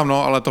to říkám,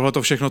 no, ale tohle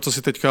to všechno, co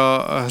si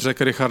teďka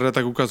řekl Richarde,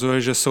 tak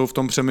ukazuje, že jsou v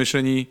tom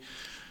přemýšlení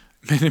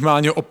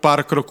minimálně o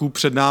pár kroků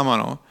před náma,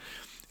 no.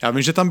 Já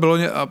vím, že tam bylo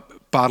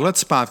pár let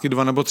zpátky,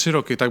 2 nebo 3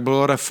 roky, tak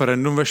bylo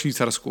referendum ve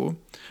Švýcarsku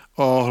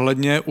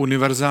ohledně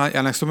univerzální,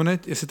 já nechci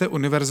jmenovat, jestli to je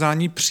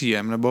univerzální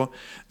příjem, nebo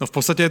no v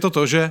podstatě je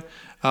to, že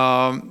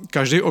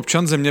každý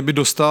občan země by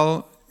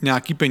dostal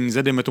nějaký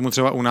peníze, dejme tomu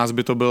třeba u nás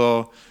by to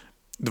bylo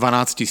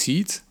 12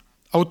 000,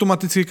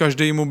 automaticky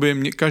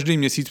každý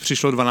měsíc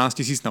přišlo 12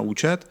 000 na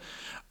účet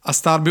a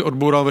stát by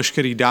odboural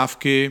veškeré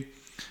dávky,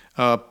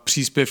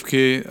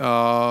 příspěvky,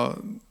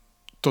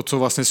 to, co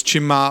vlastně s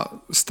čím má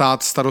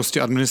stát starosti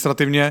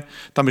administrativně.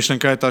 Ta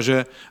myšlenka je ta,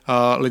 že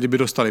lidi by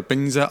dostali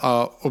peníze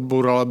a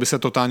odbourala by se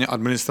totálně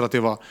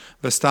administrativa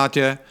ve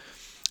státě.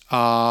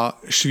 A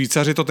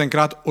Švýcaři to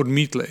tenkrát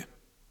odmítli.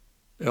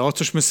 Jo,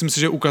 což myslím si,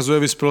 že ukazuje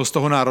vyspělost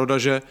toho národa,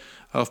 že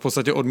v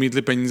podstatě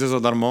odmítli peníze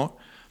zadarmo.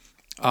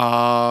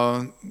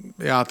 A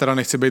já teda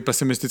nechci být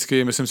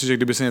pesimistický, myslím si, že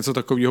kdyby se něco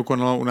takového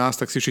konalo u nás,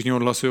 tak si všichni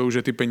odhlasují,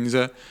 že ty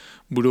peníze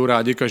budou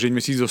rádi každý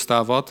měsíc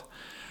dostávat.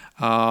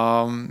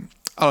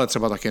 Ale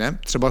třeba taky ne,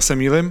 třeba se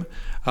mýlim.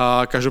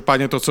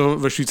 Každopádně to, co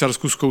ve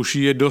Švýcarsku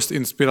zkouší, je dost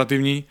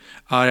inspirativní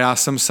a já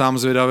jsem sám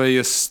zvědavý,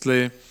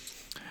 jestli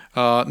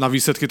na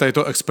výsledky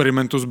tadyto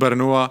experimentu z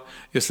Bernu a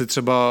jestli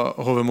třeba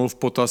ho vemou v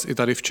potaz i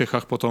tady v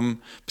Čechách potom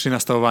při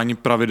nastavování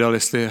pravidel,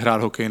 jestli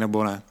hrát hokej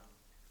nebo ne.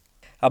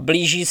 A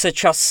blíží se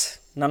čas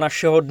na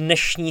našeho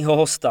dnešního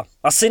hosta.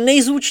 Asi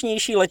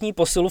nejzvučnější letní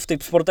posilu v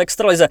Tipsport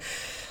Extralize.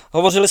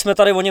 Hovořili jsme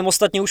tady o něm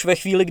ostatně už ve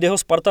chvíli, kdy ho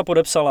Sparta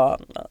podepsala.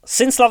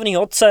 Syn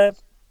slavného otce,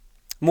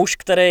 muž,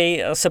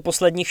 který se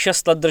posledních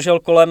 6 let držel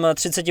kolem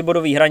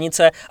 30-bodové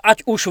hranice,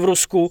 ať už v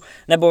Rusku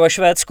nebo ve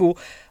Švédsku,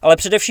 ale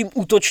především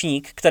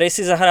útočník, který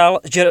si zahrál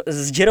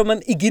s Jaromem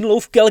Iginlou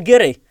v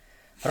Calgary.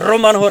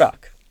 Roman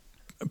Horák.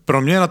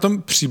 Pro mě na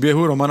tom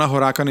příběhu Romana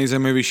Horáka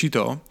nejzajímavější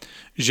to,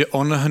 že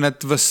on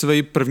hned ve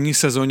své první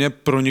sezóně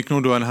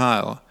proniknul do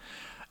NHL.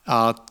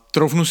 A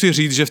troufnu si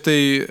říct, že v té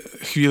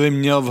chvíli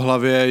měl v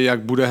hlavě,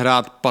 jak bude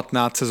hrát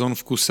 15 sezon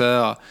v kuse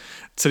a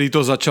celý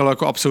to začalo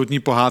jako absolutní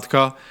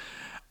pohádka.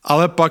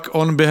 Ale pak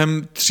on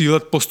během 3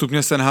 let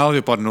postupně z NHL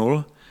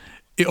vypadnul.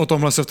 I o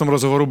tomhle se v tom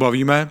rozhovoru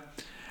bavíme.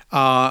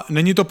 A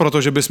není to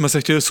proto, že bychom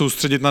se chtěli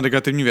soustředit na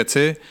negativní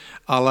věci,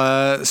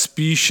 ale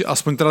spíš,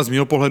 aspoň teda z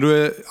mého pohledu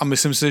je, a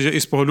myslím si, že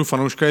i z pohledu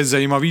fanouška je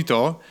zajímavý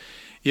to,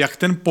 jak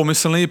ten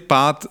pomyslný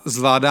pád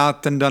zvládá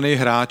ten daný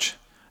hráč,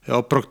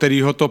 jo, pro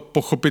kterýho to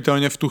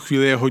pochopitelně v tu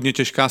chvíli je hodně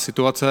těžká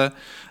situace,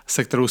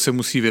 se kterou se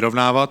musí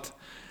vyrovnávat.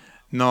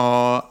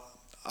 No,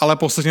 ale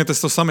poslechněte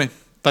si to sami.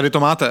 Tady to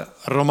máte.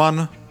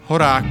 Roman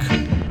Horák.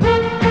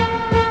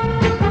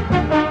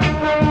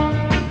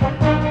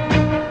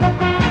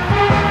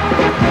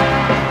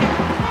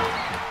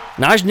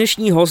 Náš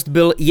dnešní host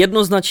byl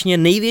jednoznačně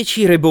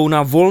největší rybou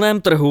na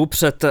volném trhu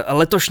před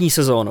letošní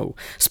sezónou.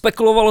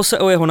 Spekulovalo se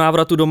o jeho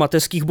návratu do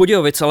Mateřských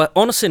Budějovic, ale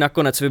on si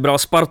nakonec vybral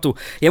Spartu.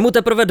 Je mu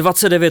teprve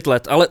 29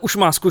 let, ale už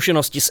má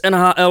zkušenosti z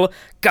NHL,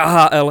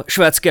 KHL,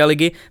 švédské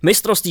ligy,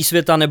 mistrovství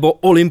světa nebo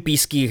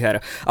olympijských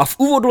her. A v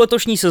úvodu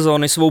letošní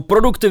sezóny svou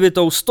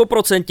produktivitou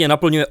 100%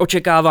 naplňuje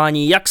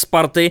očekávání jak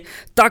Sparty,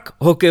 tak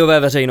hokejové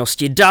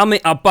veřejnosti.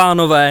 Dámy a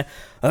pánové,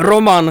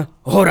 Roman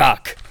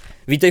Horák.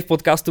 Vítej v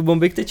podcastu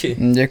Bomby k tyči.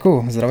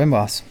 Děkuju, zdravím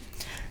vás.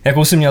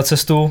 Jakou jsi měl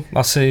cestu?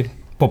 Asi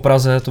po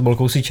Praze, to byl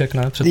kousíček,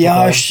 ne?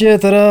 Já ještě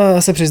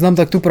teda se přiznám,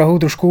 tak tu Prahu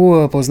trošku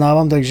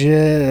poznávám,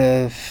 takže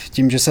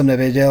tím, že jsem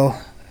nevěděl,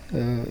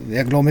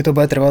 jak dlouho mi to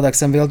bude trvat, tak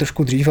jsem vyjel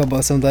trošku dřív a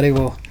byl jsem tady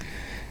o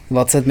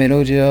 20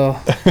 minut jo,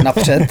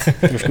 napřed.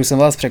 Trošku jsem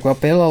vás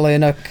překvapil, ale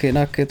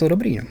jinak je to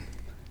dobrý. Ne?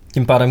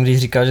 Tím pádem, když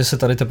říkáš, že se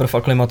tady teprve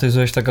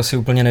aklimatizuješ, tak asi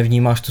úplně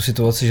nevnímáš tu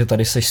situaci, že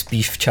tady seš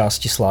spíš v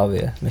části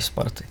Slavie než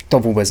Sparty. To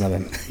vůbec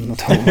nevím. No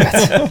to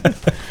vůbec.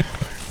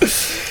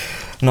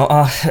 No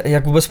a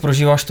jak vůbec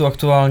prožíváš tu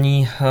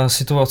aktuální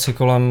situaci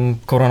kolem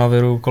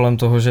koronaviru, kolem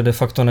toho, že de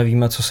facto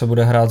nevíme, co se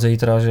bude hrát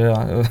zítra, že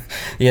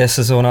je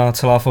sezóna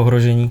celá v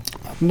ohrožení?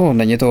 No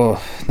není to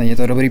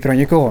dobrý pro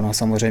nikoho, no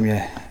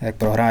samozřejmě, jak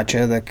pro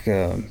hráče, tak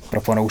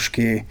pro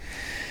fanoušky,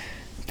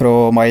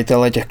 pro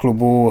majitele těch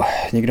klubů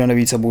nikdo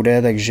neví, co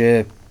bude,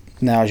 takže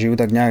já žiju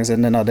tak nějak ze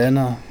dne na den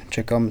a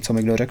čekám, co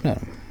mi kdo řekne.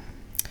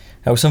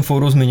 Já už jsem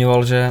fóru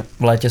zmiňoval, že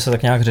v létě se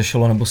tak nějak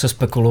řešilo nebo se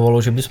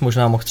spekulovalo, že bys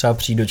možná mohl třeba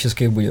přijít do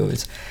Českých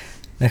Budějovic.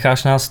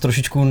 Necháš nás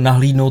trošičku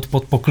nahlídnout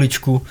pod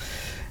pokličku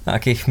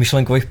nějakých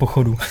myšlenkových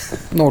pochodů?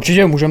 No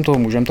určitě můžem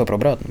to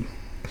probrat.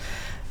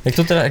 Jak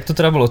to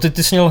teda bylo?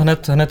 Ty jsi měl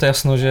hned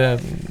jasno, že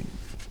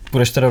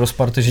budeš teda do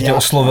Sparty, že tě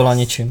oslovila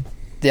něčím.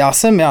 Já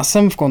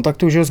jsem v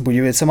kontaktu že s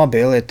Budějovicema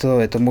byl,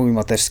 je to můj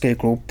mateřský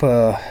klub.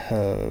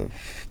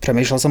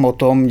 Přemýšlel jsem o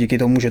tom, díky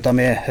tomu, že tam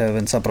je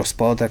Venca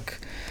Prospal,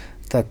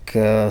 tak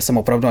jsem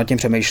opravdu nad tím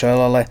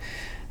přemýšlel,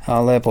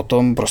 ale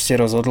potom prostě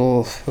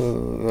rozhodlo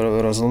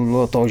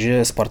to,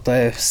 že Sparta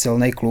je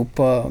silný klub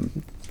a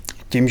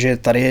tím, že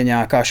tady je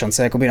nějaká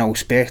šance jakoby na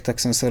úspěch, tak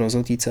jsem se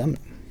rozhodl jít sem.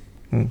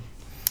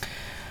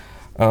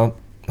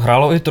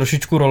 Hrálo i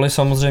trošičku roli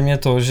samozřejmě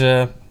to,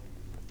 že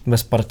ve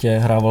Spartě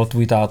hrával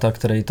tvůj táta,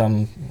 který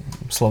tam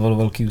slavil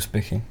velký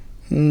úspěchy.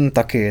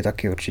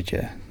 Taky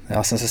určitě.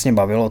 Já jsem se s ním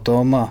bavil o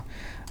tom a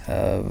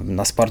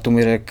na Spartu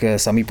mi řekl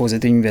samý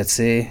pozitivní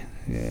věci.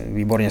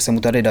 Výborně se mu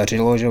tady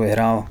dařilo, že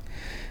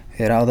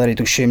vyhrál tady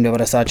tuším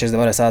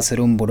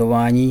 96-97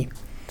 bodování.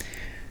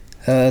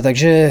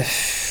 Takže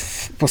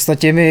v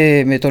podstatě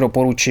mi to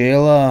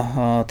doporučil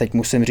a teď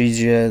musím říct,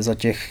 že za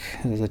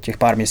těch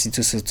pár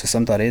měsíců, co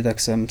jsem tady, tak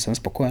jsem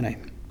spokojený.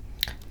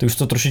 Ty už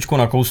to trošičku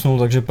nakousnul,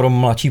 takže pro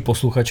mladší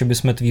posluchače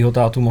bychom tvýho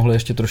tátu mohli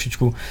ještě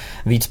trošičku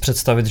víc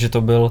představit, že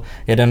to byl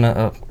jeden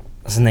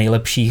z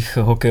nejlepších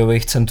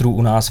hokejových centrů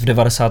u nás v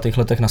 90.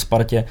 letech na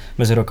Spartě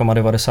mezi rokama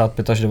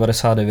 95 až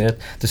 99.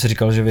 Ty jsi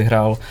říkal, že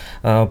vyhrál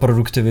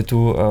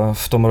produktivitu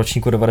v tom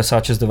ročníku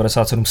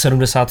 96-97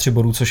 73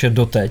 bodů, což je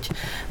doteď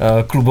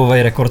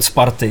klubový rekord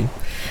Sparty.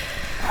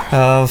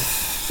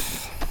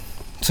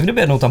 Co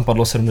kdyby jednou tam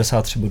padlo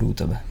 73 bodů u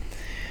tebe?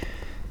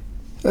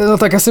 No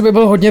tak asi by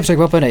byl hodně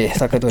překvapený,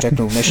 takhle to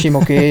řeknu. V dnešním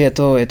hokeji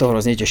je to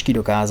hrozně těžký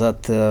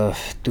dokázat.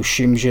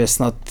 Tuším, že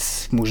snad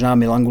možná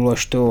Milan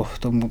Gulaš to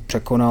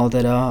překonal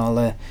teda,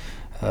 ale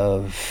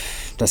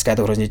dneska je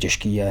to hrozně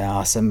těžký a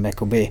já jsem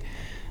jakoby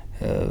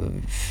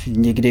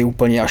nikdy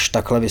úplně až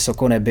takhle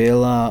vysoko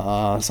nebyl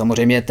a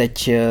samozřejmě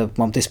teď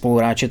mám ty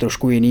spoluhráče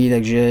trošku jiný,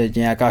 takže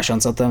nějaká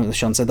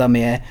šance tam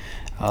je,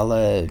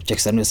 ale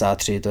těch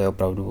 73 to je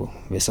opravdu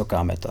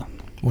vysoká meta.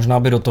 Možná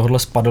by do tohohle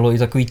spadlo i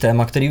takový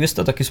téma, který vy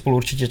jste taky spolu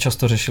určitě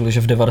často řešili,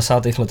 že v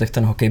 90. letech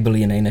ten hokej byl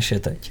jiný, než je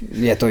teď.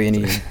 Je to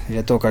jiný.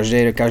 Je to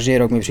každý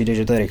rok mi přijde,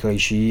 že to je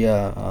rychlejší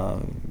a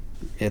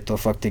je to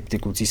fakt, ty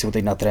kluci jsou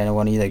teď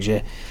natrénovaný,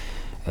 takže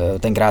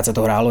tenkrát se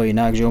to hrálo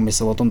jinak, že jo, my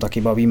se o tom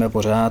taky bavíme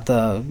pořád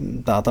a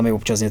táta mi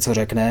občas něco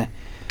řekne.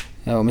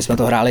 Jo, my jsme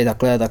to hráli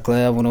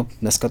takhle a ono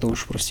dneska to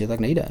už prostě tak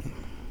nejde.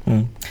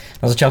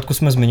 Na začátku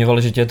jsme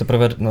zmiňovali, že tě je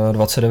teprve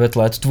 29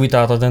 let. Tvůj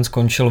táta ten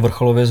skončil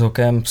vrcholově s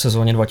hokejem v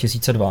sezóně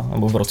 2002,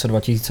 nebo v roce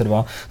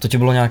 2002. To ti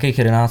bylo nějakých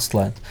 11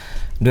 let.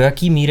 Do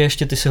jaký míry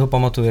ještě ty si ho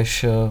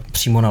pamatuješ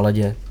přímo na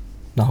ledě,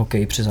 na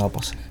hokeji při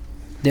zápasech?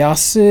 Já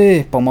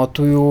si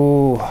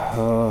pamatuju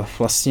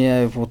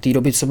vlastně od té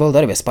doby, co byl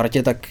tady ve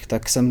Spartě,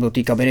 tak jsem do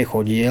té kabiny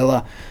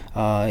chodil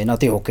a i na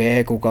ty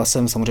hokeje koukal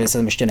jsem, samozřejmě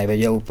jsem ještě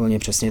nevěděl úplně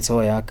přesně co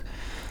a jak,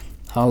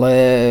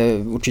 ale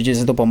určitě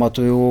si to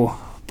pamatuju.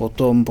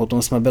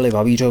 Potom jsme byli v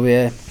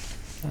Havířově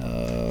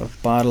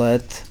pár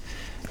let,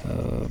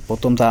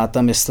 potom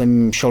táta,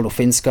 myslím, šel do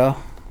Finska,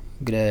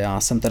 kde já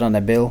jsem teda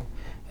nebyl.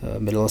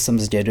 Bydlel jsem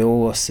s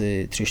dědou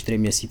asi 3-4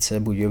 měsíce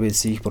v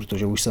Budějovicích,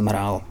 protože už jsem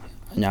hrál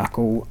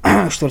nějakou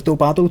 4.,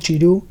 5.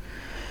 třídu.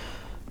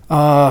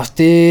 A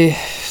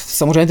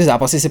samozřejmě ty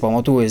zápasy si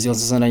pamatuju, jezdil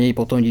jsem se na něj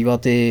potom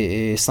dívat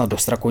i snad do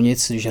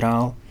Strakonic, když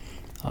hrál.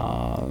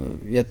 A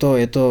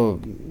je to,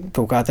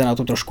 koukáte na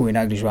to trošku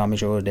jinak, když vám je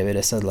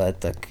 90 let,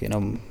 tak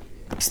jenom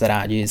jste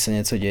rádi, se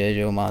něco děje, že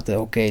jo, máte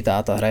hokej,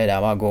 táta hraje,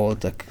 dává gól,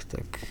 tak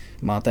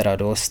máte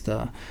radost,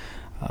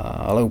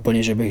 ale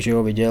úplně, že bych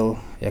viděl,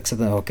 jak se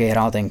ten hokej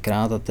hrál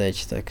tenkrát a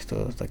teď, tak to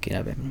taky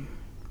nevím.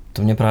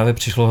 To mě právě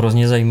přišlo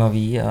hrozně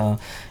zajímavý a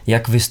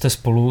jak vy jste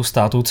spolu s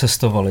tátou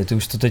cestovali, ty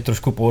už to teď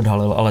trošku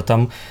poodhalil, ale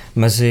tam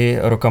mezi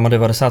rokama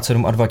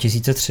 97 a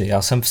 2003,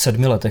 já jsem v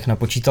 7 letech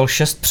napočítal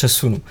 6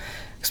 přesunů.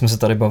 Jak jsme se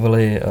tady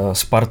bavili,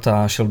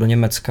 Sparta, šel do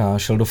Německa,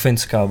 šel do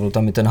Finska, byl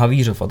tam i ten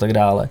Havířov a tak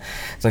dále.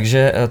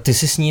 Takže ty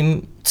jsi s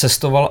ním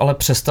cestoval, ale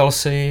přestal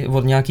si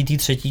od nějaký té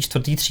 3.,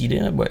 4. třídy,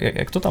 nebo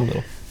jak to tam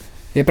bylo?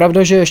 Je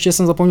pravda, že ještě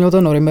jsem zapomněl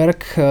ten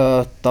Norimberk,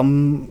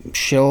 tam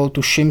šel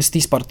tuším z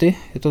té Sparty,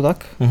 je to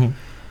tak? Mm-hmm.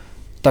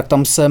 Tak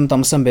tam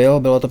jsem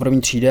byla to 1.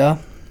 třída,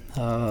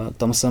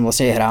 tam jsem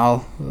vlastně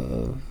hrál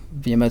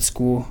v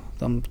Německu,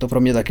 tam to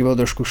pro mě taky byl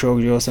trošku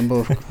šok, že jo, jsem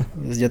byl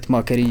s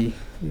dětma, který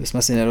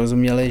jsme si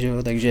nerozuměli, že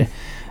jo, takže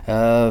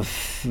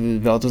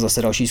byla to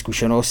zase další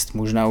zkušenost,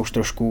 možná už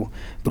trošku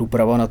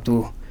průprava na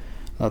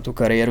tu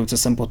kariéru, co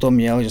jsem potom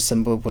měl, že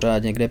jsem byl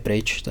pořád někde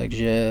pryč,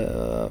 takže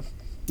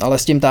ale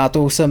s tím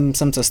tátou jsem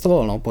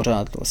cestoval, no,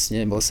 pořád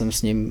vlastně, byl jsem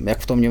s ním jak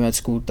v tom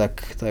Německu,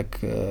 tak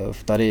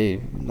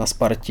tady na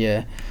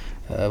Spartě,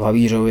 v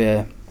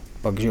Havířově,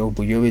 pak že v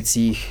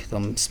Budějovicích,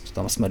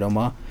 tam jsme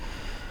doma.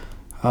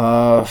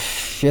 A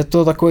je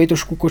to takový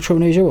trošku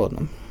kočovný život.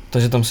 No.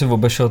 Takže tam si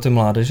obešel ty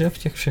mládeže v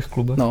těch všech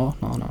klubech? No,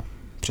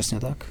 přesně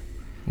tak.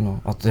 No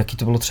a jaký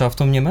to bylo třeba v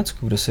tom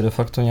Německu, kde si de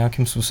facto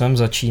nějakým způsobem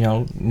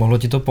začínal? Mohlo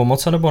ti to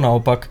pomoct, nebo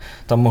naopak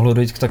tam mohlo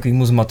dojít k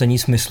takovému zmatení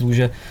smyslu,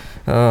 že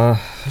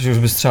už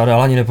bys třeba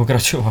dál ani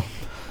nepokračoval?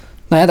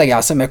 Ne, tak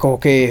já jsem jako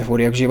hokej od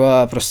jak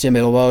živa prostě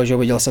miloval, že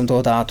viděl jsem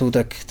toho tátu,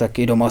 tak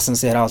i doma jsem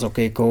si hrál s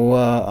hokejkou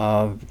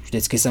a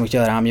vždycky jsem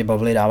chtěl hrát, mě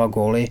bavili, dávat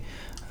góly.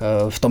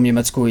 V tom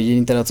Německu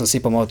jediný teda, co si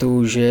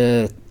pamatuju,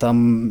 že tam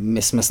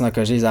my jsme se na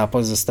každý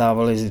zápas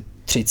zastávali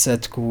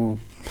 30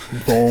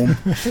 boom,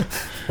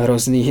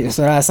 hrozný,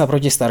 jsme hráli snad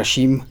proti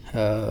starším,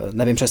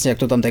 nevím přesně, jak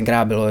to tam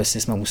tenkrát bylo,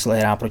 jestli jsme museli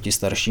hrát proti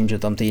starším, že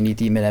tam ty jiný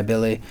týmy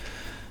nebyly,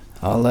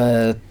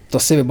 ale to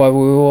si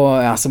vybavuju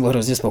a já jsem byl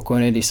hrozně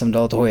spokojený, když jsem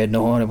dal toho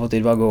jednoho nebo ty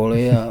 2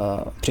 góly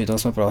a přitom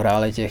jsme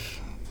prohráli těch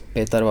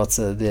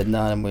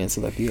 25-1 nebo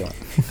něco takového.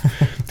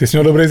 Ty jsi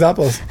měl dobrý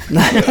zápas.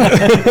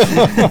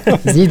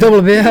 Zní to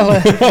blbě,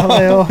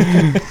 ale jo.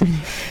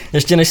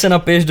 Ještě než se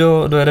napiješ,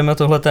 dojedeme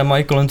tohle téma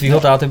i kolem tvýho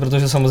táty,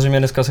 protože samozřejmě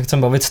dneska se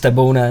chcem bavit s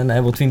tebou,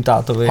 ne o tvým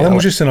tátovi. Ale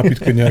můžeš se napít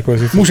klidně jako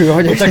jestli. Můžu,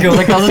 jo, děkuji. Tak jo,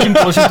 tak já zatím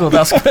položím tu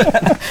otázku.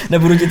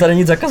 Nebudu ti tady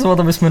nic zakazovat,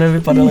 aby jsme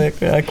nevypadali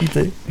jako nějaký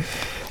ty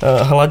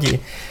hladi.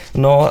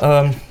 No,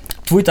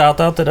 tvůj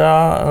táta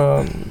teda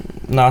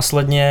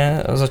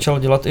následně začal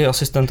dělat i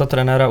asistenta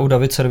trenéra u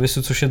David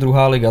Servisu, což je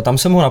druhá liga. Tam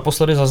jsem ho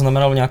naposledy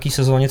zaznamenal v nějaký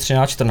sezóně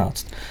 13-14.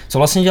 Co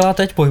vlastně dělá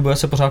teď? Pohybuje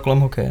se pořád kolem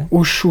hokeje?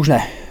 Už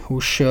ne.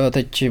 Už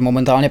teď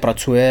momentálně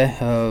pracuje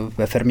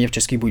ve firmě v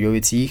Českých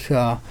Budějovicích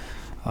a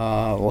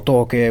o to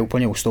hokeje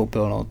úplně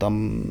ustoupil. No.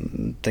 Tam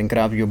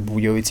tenkrát v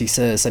Budějovicích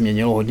se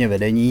měnilo hodně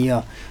vedení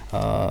a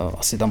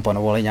asi tam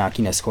panovaly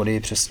nějaké neshody,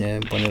 přesně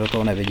úplně do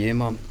toho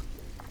nevidím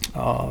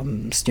a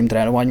s tím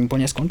trénováním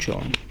úplně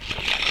skončil.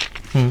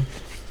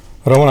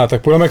 Romane,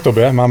 tak půjdeme k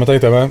tobě, máme tady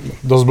tebe,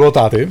 dost bylo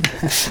táty.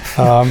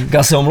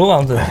 Já se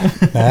omlouvám teda.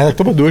 Ne, tak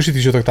to bylo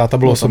důležitý, že tak táta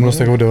bylo osobnost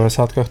jako v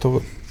 90kách,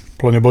 to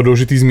pro ně bylo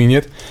důležitý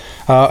zmínit.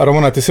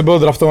 Romane, ty jsi byl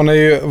draftovaný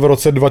v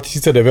roce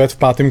 2009 v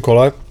 5.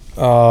 kole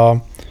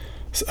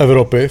z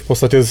Evropy, v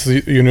podstatě z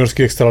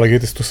juniorské extraligy,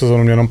 ty jsi tu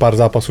sezónu měl jenom pár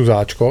zápasů za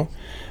Ačko.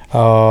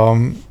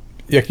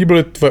 Jaký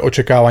byly tvoje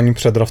očekávání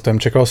před draftem?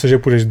 Čekal jsi, že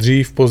půjdeš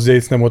dřív,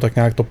 později, nebo tak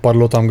nějak to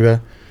padlo tam, kde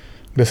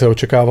se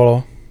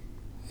očekávalo?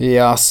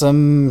 Já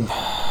jsem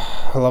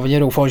hlavně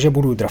doufal, že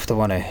budu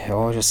draftovaný,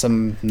 jo? Že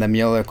jsem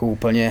neměl jako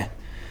úplně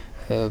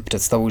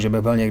představu, že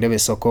by byl někde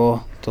vysoko,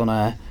 to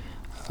ne.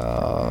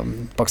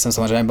 Pak jsem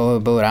samozřejmě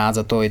byl rád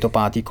za to, i to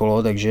 5.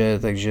 kolo,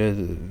 takže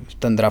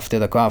ten draft je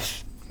taková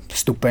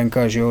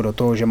vstupenka, že jo, do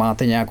toho, že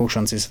máte nějakou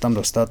šanci se tam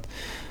dostat.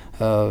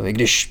 I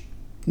když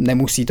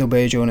nemusí to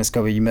být, že jo,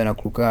 dneska vidíme na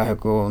klukách,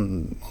 jako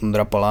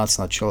Ondra Palác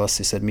načal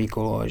asi 7.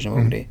 kolo, až nebo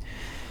kdy.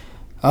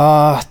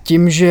 A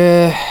tím,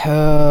 že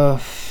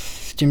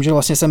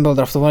vlastně jsem byl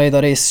draftovaný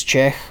tady z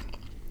Čech,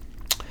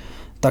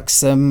 tak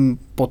jsem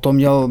potom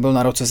byl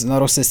na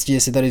rozcestí,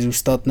 jestli tady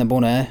zůstat nebo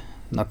ne.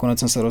 Nakonec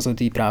jsem se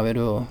rozhodl právě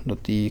do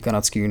té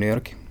kanadské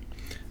juniorky.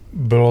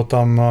 Bylo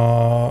tam,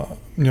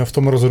 měl v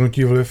tom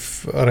rozhodnutí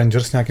vliv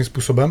Rangers nějakým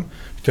způsobem?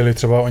 Chtěli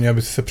třeba oni,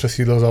 aby se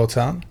přesídlil za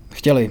oceán?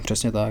 Chtěli,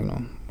 přesně tak. No.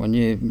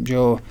 Oni, že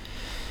jo,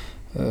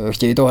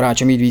 chtěli toho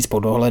hráče mít víc pod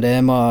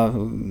dohledem a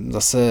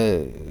zase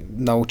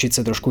naučit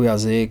se trošku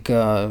jazyk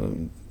a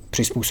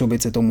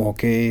přizpůsobit se tomu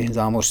hokeji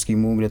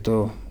zámořskému, kde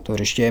to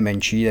hřiště je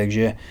menší,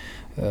 takže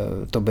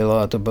to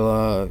byla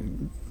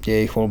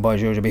jejich volba,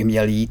 že bych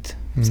měl jít.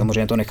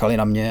 Samozřejmě to nechali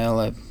na mě,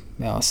 ale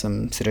já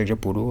jsem si řekl, že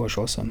půjdu a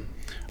šel jsem.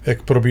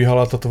 Jak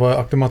probíhala ta tvoje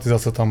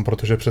aklimatizace tam,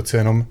 protože přeci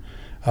jenom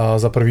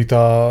za prvý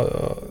ta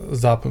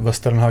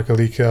Western Hockey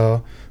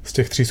League z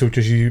těch 3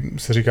 soutěží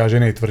se říká, že je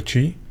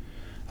nejtvrdší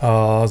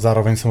a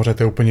zároveň samozřejmě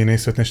to je úplně jiný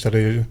svět než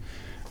tady.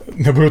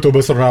 Nebudu to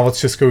vůbec srovnávat s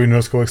českou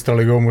juniorskou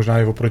extraligou, možná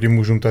i oproti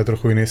mužům, to je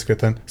trochu jiný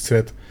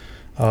svět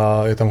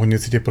a je tam hodně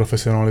cítit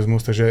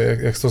profesionalismus, takže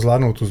jak jsi to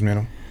zvládnul, tu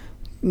změnu?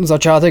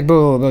 Začátek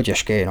byl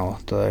těžký, no.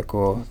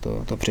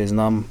 To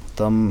přiznám.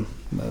 Tam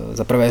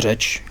za prvé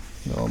řeč.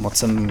 Jo,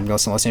 měl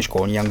jsem vlastně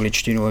školní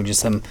angličtinu, takže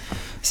jsem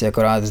si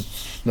akorát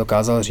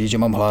dokázal říct, že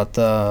mám hlad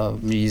a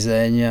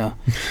žízeň a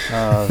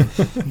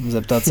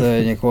zeptat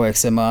se někoho, jak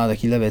se má,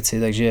 takovéhle věci,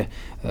 takže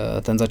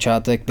ten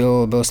začátek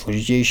byl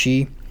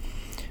složitější.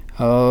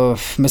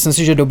 Myslím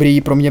si, že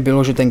dobrý pro mě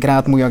bylo, že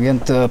tenkrát můj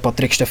agent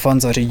Patrik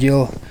Štefan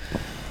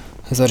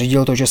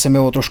zařídil to, že jsem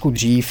jel trošku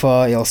dřív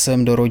a jel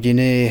jsem do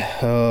rodiny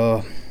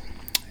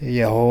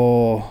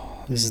jeho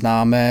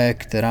známé,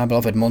 která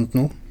byla v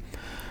Edmontonu.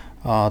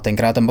 A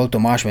tenkrát tam byl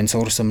Tomáš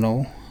Vencour se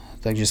mnou,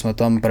 takže jsme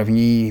tam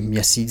první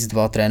měsíc,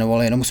 2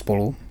 trénovali jenom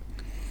spolu,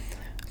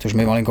 což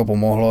mi malinko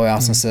pomohlo.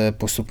 Já jsem se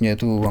postupně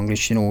tu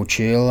angličtinu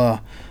učil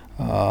a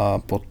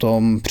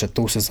potom před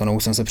tou sezónou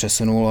jsem se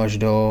přesunul až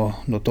do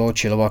toho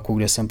Chilliwacku,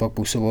 kde jsem pak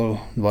působil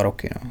 2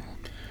 roky. No.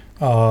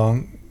 A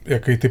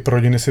jaký typ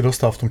rodiny si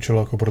dostal v tom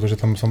Chilliwacku, protože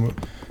tam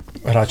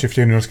hráči v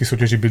těch juniorských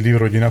soutěžích bydlí v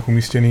rodinách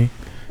umístěný.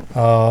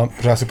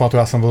 Já si pamatuju,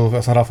 já jsem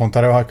hrál v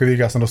Ontario Hockey League,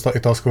 já jsem dostal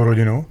italskou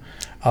rodinu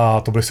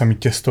a to byly samý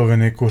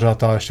těstoviny,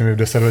 kuřata, ještě mi v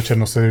 10 večer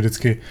nosili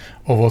vždycky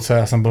ovoce,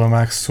 já jsem byl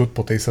jak sud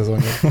po té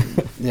sezóně.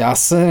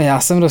 Já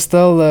jsem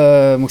dostal,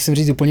 musím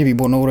říct, úplně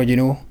výbornou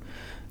rodinu,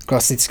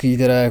 klasický,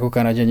 teda jako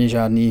Kanaděni,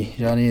 žádný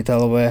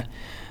Italové,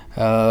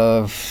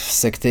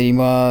 se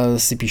kterýma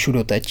si píšu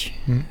doteď.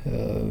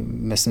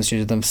 Myslím si,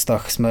 že ten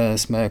vztah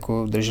jsme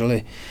jako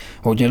drželi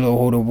hodně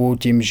dlouhou dobu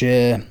tím,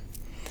 že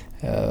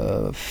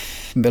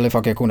byli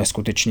fakt jako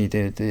neskuteční,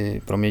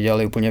 ty pro mě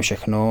dělali úplně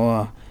všechno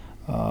a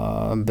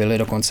byli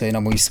dokonce i na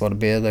mojí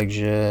svatbě,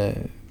 takže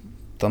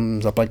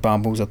tam zaplať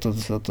pánbůh za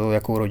to,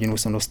 jakou rodinu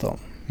jsem dostal.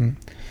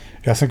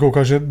 Já jsem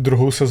koukal, že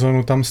druhou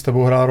sezonu tam s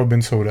tebou hrál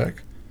Robin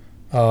Soudek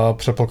a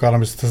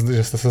předpokládám,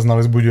 že jste se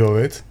znali z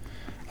Budějovic.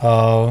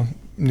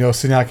 Měl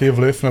jsi nějaký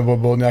vliv nebo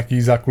bylo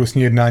nějaký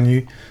zákulisní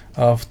jednání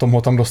v tom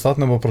ho tam dostat,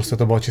 nebo prostě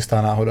to byla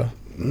čistá náhoda?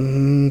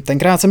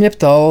 Tenkrát se mě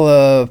ptal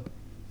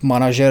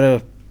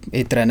manažer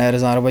i trenér,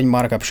 zároveň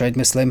Mark Upshite,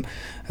 myslím,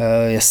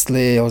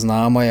 jestli ho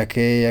znám a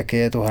jaký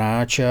je to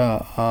hráč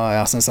a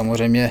já jsem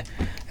samozřejmě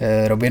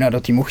Robina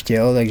do týmu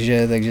chtěl,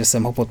 takže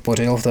jsem ho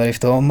podpořil tady v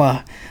tom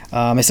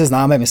a my se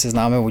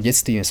známe od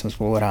dětství, my jsme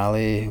spolu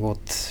hráli od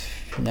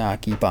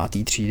nějaký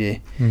 5.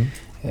 třídy.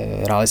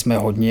 Hráli jsme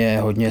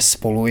hodně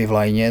spolu i v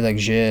lajně,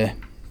 takže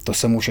to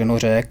jsem mu všechno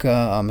řekl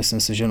a myslím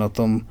si, že na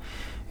tom,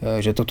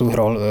 že to tu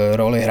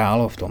roli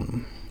hrálo v tom.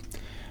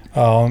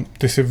 A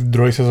ty jsi v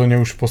druhé sezóně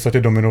už v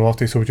podstatě dominoval v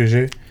té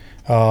soutěži.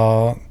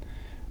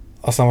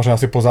 A samozřejmě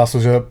asi po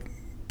zásluze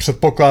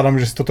předpokládám,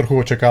 že si to trochu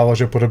očekával,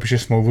 že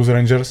podepíšeš smlouvu z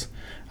Rangers.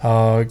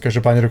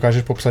 Každopádně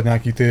dokážeš popsat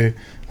nějaký ty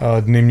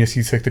dny,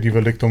 měsíce, které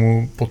vedly k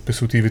tomu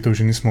podpisu té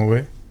vytoužené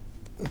smlouvy?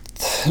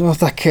 No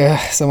tak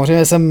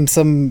samozřejmě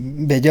jsem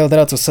věděl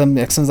teda,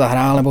 jak jsem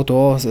zahrál, nebo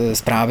to,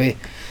 zprávy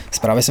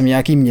jsem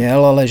nějaký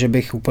měl, ale že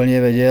bych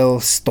úplně věděl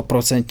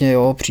 100%,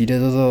 jo, přijde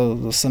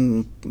to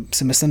jsem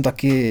si myslím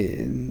taky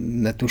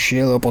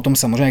netušil, jo, potom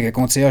samozřejmě ke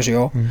konci až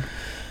jo.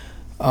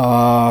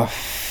 A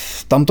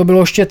tam to bylo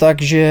ještě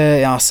tak, že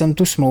já jsem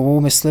tu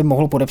smlouvu, myslím,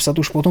 mohl podepsat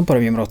už po tom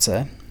prvním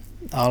roce,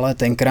 ale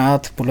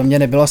tenkrát podle mě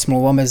nebyla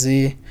smlouva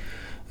mezi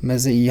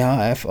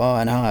IHF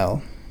a NHL.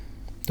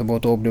 To bylo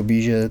to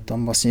období, že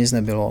tam vlastně nic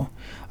nebylo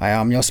a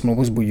já měl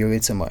smlouvu s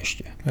Budějovicema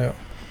ještě. Jo.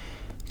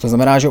 To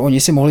znamená, že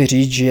oni si mohli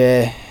říct,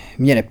 že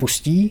mě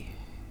nepustí.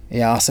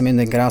 Já jsem jim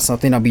tenkrát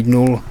snad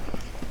nabídnul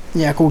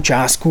nějakou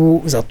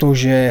částku za to,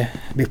 že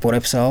bych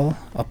podepsal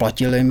a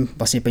platil jim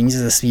vlastně peníze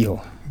ze svýho.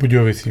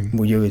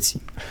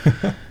 Budějovicím.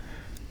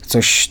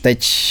 Což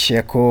teď,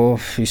 jako,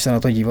 když se na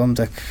to dívám,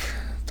 tak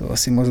to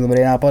asi moc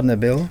dobrý nápad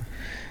nebyl.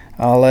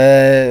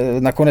 Ale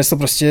nakonec to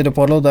prostě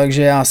dopadlo tak,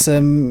 že já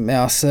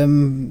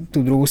jsem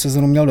tu druhou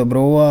sezonu měl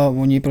dobrou a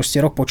oni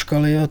prostě rok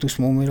počkali a tu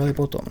smlouvu mi dali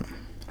potom.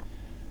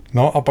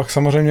 No a pak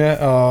samozřejmě,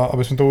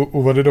 aby jsme to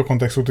uvedli do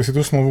kontextu, ty si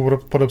tu smlouvu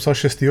podepsal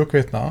 6.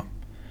 května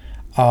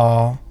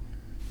a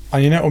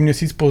ani ne o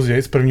měsíc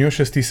později, z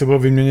 1.6. se byl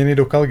vyměněný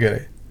do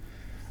Calgary.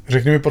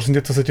 Řekni mi prosím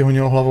tě, co se ti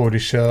honilo hlavou,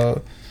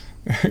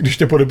 když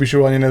tě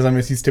podepíšou ani ne za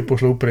měsíc, tě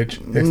pošlou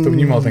pryč. Jak jsi to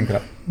vnímal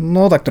tenkrát?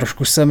 No tak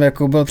trošku jsem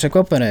jako byl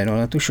překvapený, no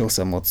netušil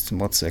jsem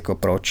moc jako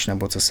proč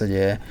nebo co se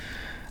děje.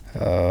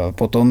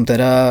 Potom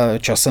teda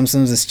časem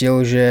jsem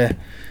zjistil, že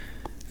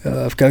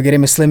v Calgary,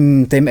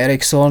 myslím, Tim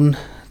Erickson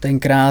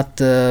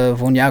tenkrát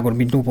on nějak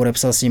odmítnul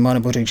podepsat s nima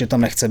nebo řekl, že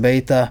tam nechce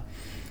být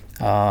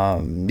a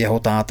jeho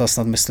táta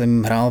snad,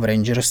 myslím, hrál v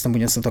Rangers nebo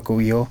něco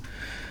takového.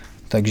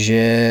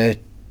 Takže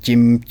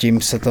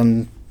tím se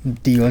ten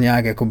deal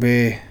nějak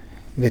jakoby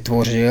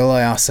vytvořil a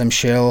já jsem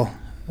šel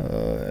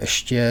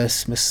ještě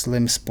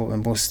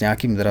s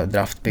nějakým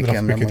draft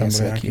pickem nebo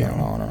něco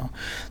takového. No.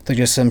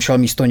 Takže jsem šel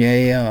místo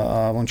něj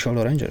a on šel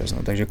do Rangers.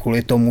 No. Takže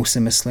kvůli tomu si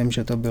myslím,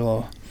 že to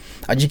bylo.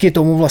 A díky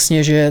tomu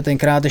vlastně, že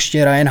tenkrát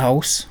ještě Ryan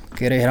House,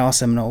 který hrál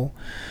se mnou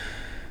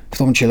v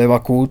tom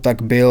Chilivaku,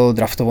 tak byl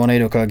draftovaný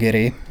do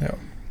Calgary. Jo.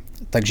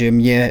 Takže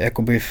mě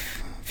jakoby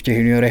v těch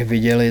juniorech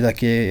viděli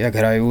taky, jak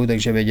hraju,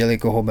 takže věděli,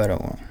 koho berou.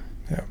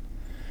 Jo.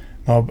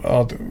 No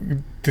a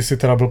ty jsi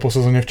teda byl po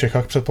sezóně v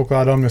Čechách,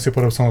 předpokládám, měl si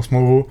podepsanou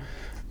smlouvu,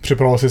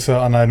 připravil jsi se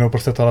a najednou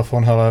prostě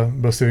telefon, hele,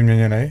 byl jsi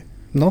vyměněný?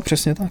 No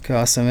přesně tak,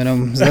 já jsem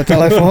jenom za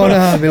telefon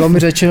a bylo mi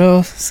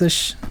řečeno,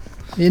 seš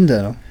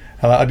jinde, no.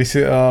 Hele, a když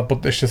si,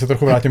 ještě se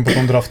trochu vrátím po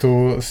tom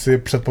draftu, si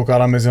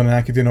předpokládám mezi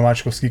nějaký ty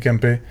nováčkovský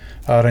kempy,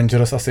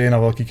 Rangers asi i na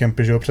velký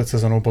kempy, že jo, před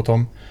sezónou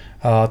potom,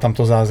 a tam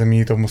to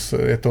zázemí,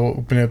 je to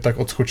úplně tak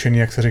odskočený,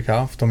 jak se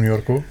říká, v tom New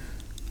Yorku?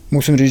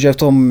 Musím říct, že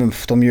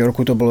v tom New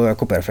Yorku to bylo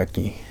jako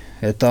perfektní.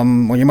 Je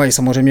tam, oni mají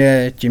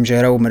samozřejmě tím, že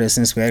hrajou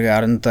Madison Square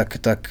Garden,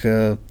 tak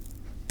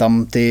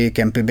tam ty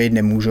kempy být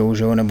nemůžou,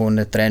 že jo, nebo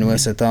netrénuje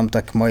se tam,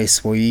 tak mají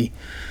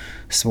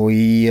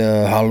svoji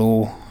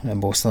halu,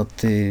 nebo snad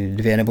ty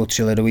 2 nebo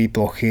 3 ledové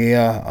plochy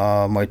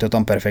a mají to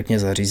tam perfektně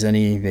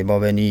zařízený,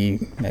 vybavený,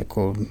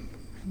 jako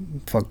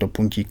fakt do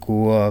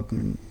puntíku a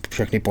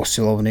všechny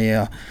posilovny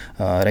a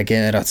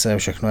regenerace,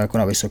 všechno jako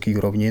na vysoký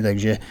úrovni,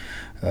 takže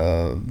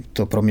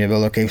to pro mě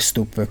byl takový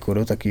vstup jako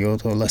do takového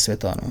tohohle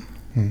světa. No.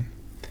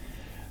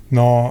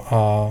 No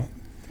a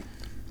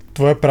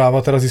tvoje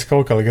práva teda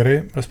získalo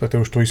Calgary,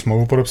 respektive už tvoji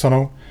smlouvu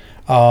podepsanou,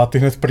 a ty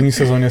hned v první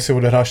sezóně si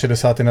odehrál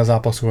 60 na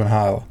zápasu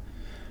NHL.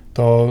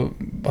 To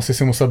asi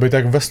si musel být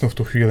jak ve snu v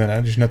tu chvíli, ne?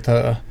 Když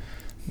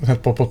hned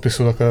po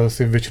podpisu takhle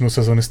si většinu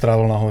sezóny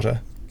strávil nahoře.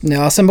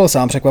 Já jsem byl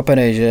sám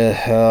překvapený, že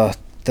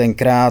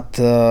tenkrát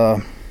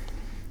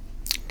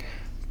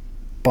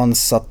pan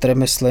Sutter,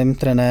 myslím,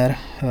 trenér,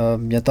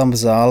 mě tam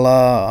vzal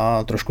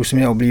a trošku si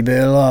mě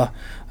oblíbil a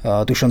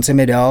tu šanci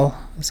mi dal.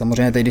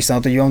 Samozřejmě teď, když se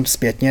na to dívám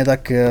zpětně,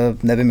 tak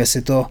nevím,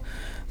 jestli to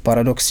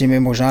paradoxně mi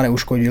možná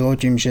neuškodilo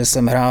tím, že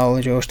jsem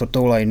hrál, že 4.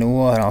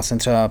 lineu a hrál jsem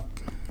třeba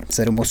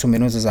 7-8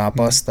 minut za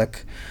zápas,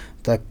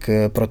 tak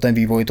pro ten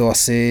vývoj to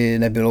asi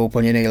nebylo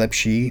úplně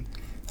nejlepší,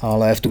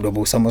 ale v tu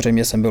dobu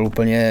samozřejmě jsem byl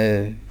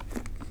úplně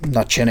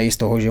nadšený z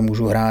toho, že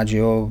můžu hrát, že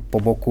jo, po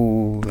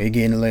boku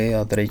Iginly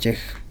a tady těch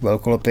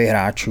velkolepých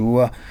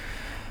hráčů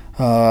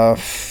a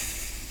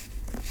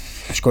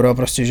škoda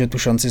prostě, že tu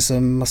šanci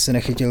jsem asi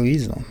nechytil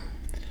víc.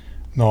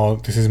 No,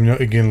 ty jsi zmínil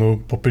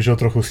Iginlu, popišel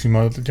trochu s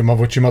těma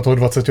očima toho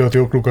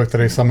 20letého kluka,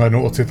 který sám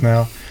najednou ocitne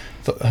a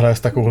hraje s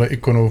takovouhle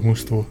ikonou v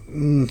mužstvu.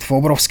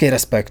 Obrovský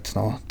respekt,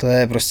 no. To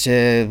je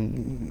prostě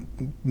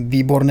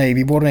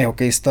výborný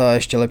hokejista,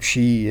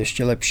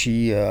 ještě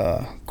lepší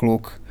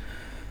kluk.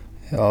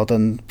 Jo,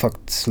 ten fakt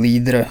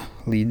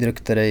lídr,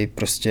 který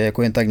prostě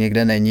jako jen tak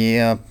někde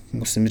není a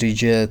musím říct,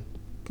 že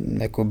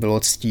jako bylo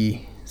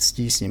ctí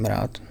s ním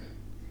hrát.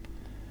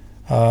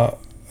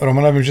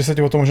 Romane, vím, že se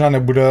ti o tom možná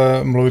nebude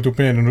mluvit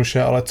úplně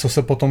jednoduše, ale co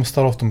se potom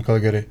stalo v tom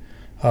Calgary?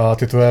 A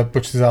ty tvoje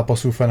počty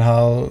zápasů v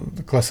NHL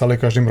klesaly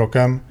každým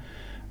rokem.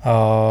 A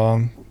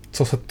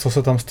co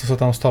se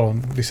tam stalo,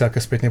 když se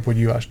také zpětně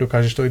podíváš?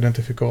 Dokážeš to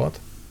identifikovat?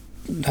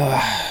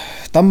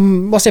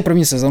 Tam vlastně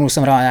první sezonu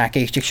jsem hrál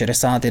nějakých těch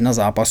 61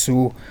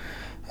 zápasů,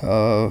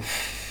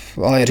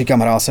 ale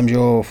říkám, hrál jsem, že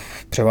jo,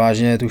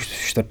 převážně tu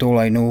čtvrtou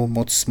lineu,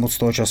 moc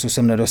toho času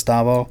jsem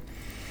nedostával.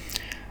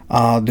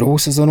 A druhou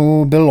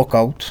sezonu byl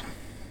lockout,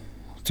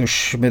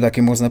 což mi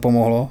taky moc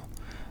nepomohlo.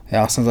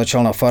 Já jsem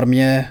začal na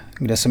farmě,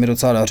 kde se mi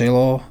docela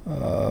dařilo,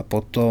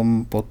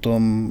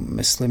 potom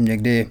myslím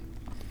někdy,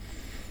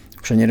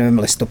 už ani nevím,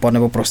 listopad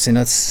nebo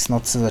prosinec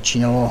snad se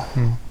začínalo,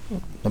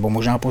 nebo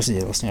možná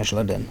později, vlastně až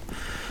leden.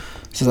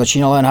 Se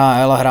začínalo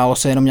NHL a hrálo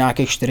se jenom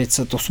nějakých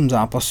 48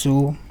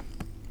 zápasů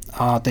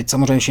a teď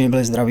samozřejmě všichni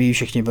byli zdraví,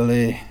 všichni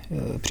byli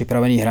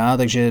připravení hrát,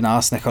 takže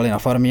nás nechali na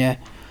farmě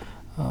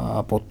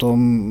a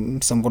potom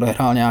jsem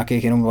odehrál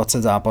nějakých jenom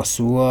 20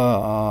 zápasů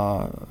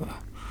a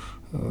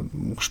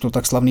už to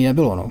tak slavný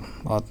nebylo. No.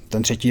 A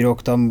ten třetí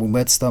rok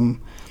tam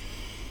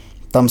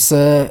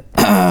se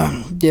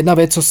jedna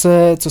věc,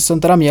 co jsem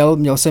teda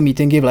měl jsem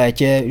meetingy v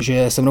létě,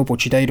 že se mnou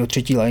počítají do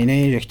třetí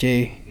liny, že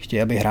chtějí,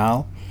 aby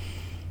hrál.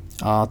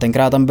 A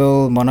tenkrát tam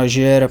byl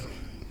manažer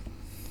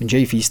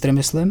Jay Feaster,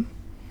 myslím.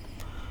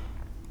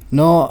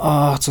 No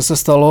a co se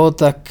stalo,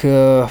 tak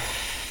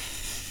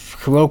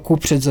chvilku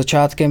před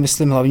začátkem,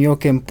 myslím, hlavního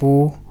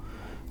kempu,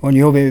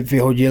 oni ho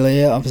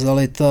vyhodili a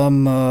vzali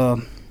tam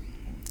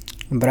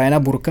Briana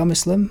Burka,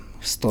 myslím,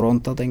 z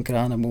Toronto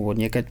tenkrát, nebo od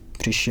někať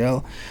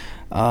přišel.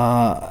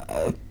 A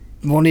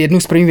on jednu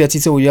z prvních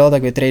věcí, co udělal,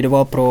 tak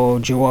vytradoval pro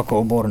Joea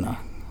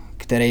Colborna,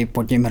 který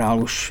pod ním hrál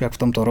už jak v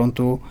tom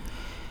Torontu.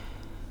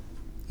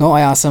 No a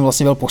já jsem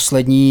vlastně byl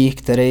poslední,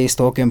 který z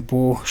toho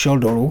kempu šel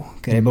dolů,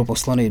 který byl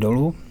poslaný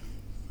dolů.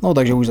 No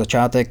takže už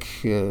začátek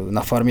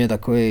na farmě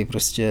takový,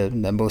 prostě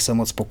nebyl jsem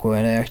moc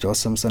spokojený a chtěl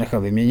jsem se nechat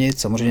vyměnit.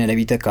 Samozřejmě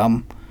nevíte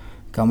kam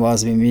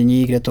vás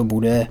vymění, kde to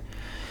bude.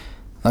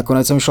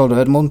 Nakonec jsem šel do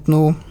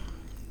Edmontonu,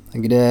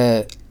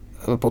 kde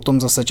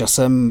potom zase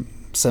časem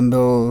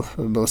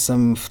byl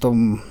jsem v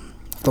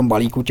tom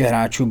balíku těch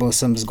hráčů, byl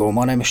jsem s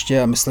golmanem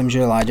ještě a myslím,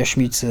 že Láďa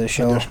Šmíd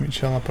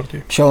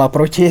šel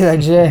naproti,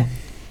 takže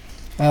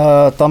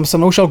tam se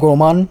mnou šel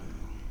golman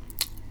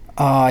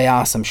a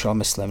já jsem šel,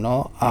 myslím,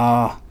 no.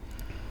 A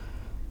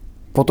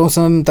potom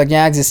jsem tak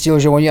nějak zjistil,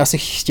 že oni asi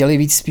chtěli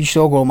víc spíš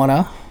toho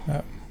golmana.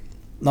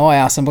 No a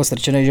já jsem byl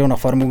strčený, že na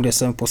farmu, kde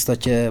jsem v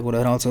podstatě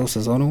odehrál celou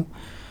sezonu.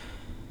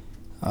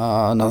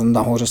 A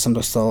nahoře jsem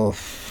dostal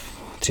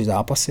 3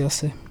 zápasy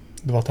asi.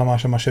 2 tam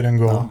máš 1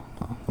 gól. No,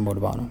 nebo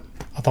 2, no.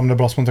 A tam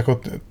nebyl aspoň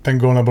ten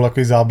gól nebyl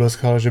takový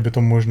záblesk, ale že by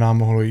to možná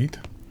mohlo jít?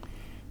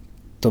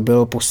 To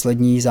byl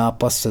poslední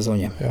zápas v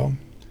sezóně. Jo.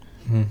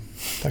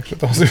 Takže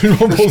to asi už bylo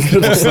pozdě.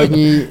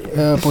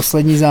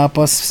 Poslední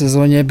zápas v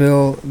sezóně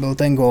byl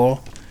ten gól.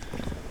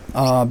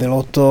 A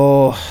bylo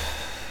to,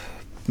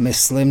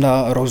 myslím,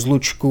 na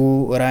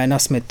rozlučku Ryana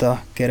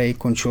Smitha, který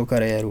končil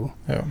kariéru.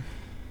 Jo.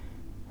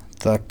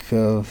 Tak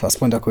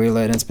aspoň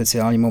takovýhle jeden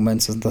speciální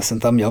moment jsem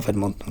tam měl v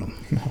Edmontonu.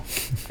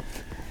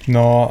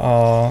 No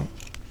a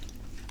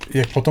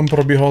jak potom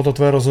probíhalo to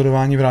tvoje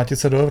rozhodování vrátit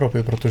se do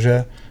Evropy,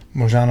 protože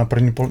možná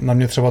na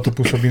mě třeba to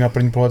působí na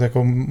první pohled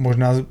jako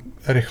možná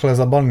rychle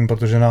zabalný,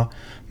 protože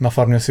na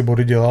farmě si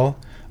body dělal.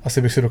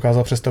 Asi bych si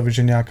dokázal představit,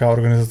 že nějaká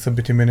organizace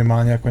by ti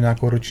minimálně jako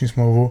nějakou roční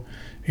smlouvu,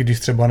 i když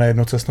třeba na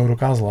jednocestnou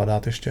dokázala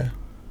dát ještě.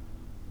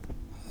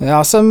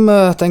 Já jsem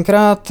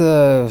tenkrát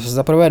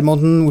za prvé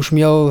Edmonton už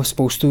měl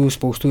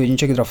spoustu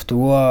jedniček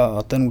draftů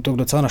a ten útok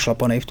docela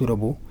našlapaný v tu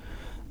dobu.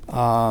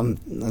 A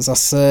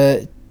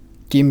zase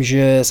tím,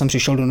 že jsem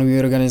přišel do nové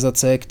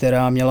organizace,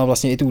 která měla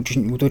vlastně i ty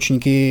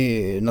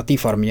útočníky na té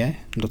farmě,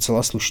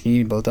 docela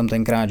slušný, byl tam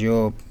tenkrát,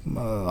 jo,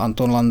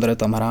 Anton Lander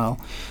tam hrál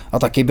a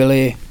taky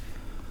byli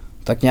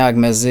tak nějak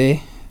mezi.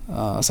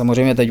 A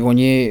samozřejmě teď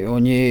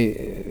oni,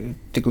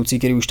 ty kluci,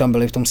 kteří už tam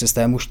byli v tom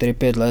systému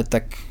 4-5 let,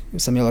 tak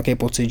jsem měl takový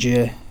pocit,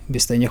 že by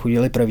stejně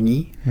chodili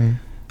první.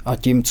 A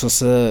tím,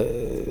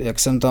 jak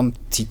jsem tam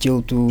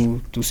cítil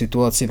tu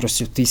situaci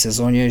prostě v té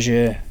sezóně,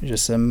 že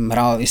jsem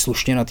hrál i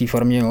slušně na té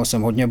farmě, měl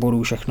jsem hodně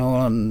bodů, všechno,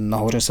 a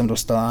nahoře jsem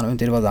dostal, nevím,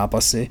 ty 2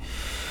 zápasy,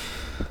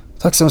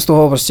 tak jsem z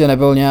toho prostě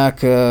nebyl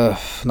nějak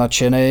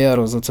nadšený a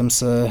rozhodl jsem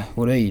se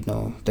odejít.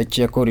 No. Teď,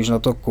 jako když na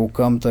to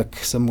koukám,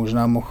 tak jsem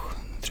možná mohl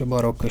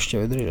třeba rok ještě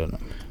vydržet. No.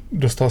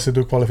 Dostal jsi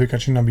tu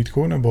kvalifikační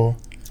nabídku, nebo?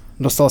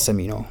 Dostal jsem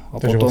ji, no. A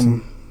takže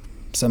potom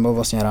jsem byl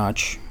vlastně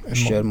hráč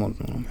ještě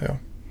Edmontonu. No. Jo.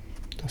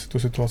 To asi tu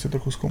situaci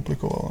trochu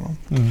zkomplikovalo,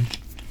 no.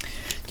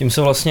 Tím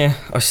se vlastně,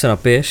 až se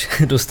napiješ,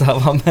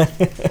 dostáváme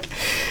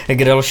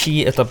k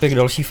další etapě, k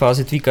další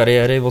fázi tvý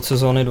kariéry od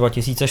sezóny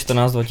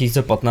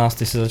 2014-2015.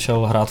 Ty jsi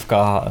začal hrát v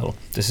KHL.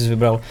 Ty jsi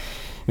vybral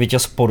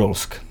Vítěz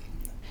Podolsk.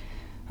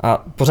 A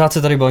pořád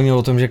se tady bavíme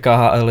o tom, že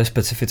KHL je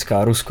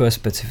specifická, Rusko je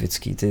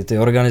specifický, ty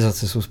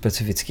organizace jsou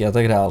specifické a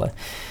tak dále.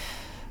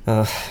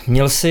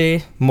 Měl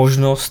jsi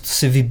možnost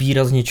si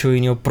vybírat z něčeho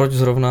jiného, proč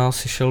zrovna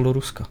jsi šel do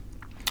Ruska?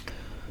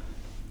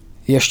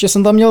 Ještě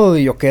jsem tam měl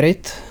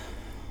Jokerit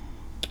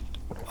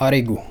a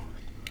Rigu.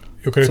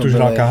 Jokerit už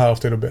hrál KHL v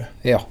té době?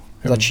 Jo,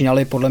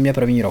 začínali podle mě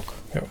první rok.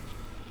 Jo.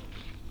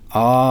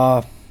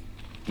 A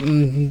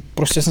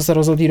prostě jsem se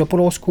rozhodl jít do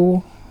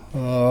Podolsku.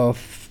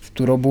 V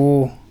tu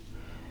dobu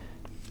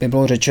mi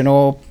bylo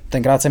řečeno,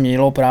 tenkrát se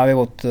měnilo právě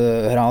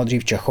hrál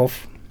dřív Čechov.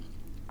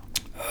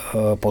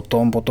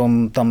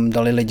 Potom tam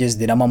dali lidi z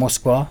Dynama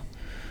Moskva.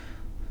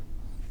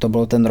 To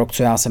byl ten rok,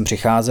 co já jsem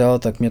přicházel,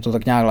 tak mě to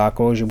tak nějak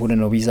lákalo, že bude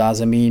nový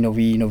zázemí,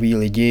 noví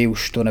lidi,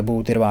 už to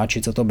nebudou ty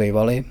rváči, co to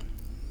bývali.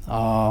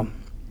 A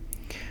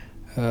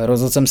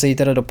rozhodl jsem se jít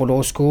teda do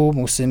Podolsku,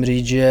 musím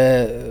říct,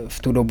 že v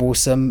tu dobu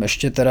jsem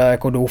ještě teda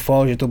jako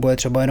doufal, že to bude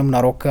třeba jenom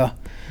na rok a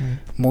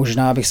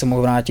možná bych se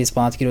mohl vrátit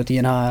zpátky do té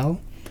NHL.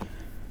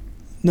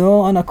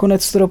 No a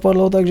nakonec to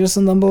dopadlo, takže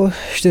jsem tam byl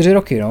 4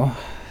 roky, no.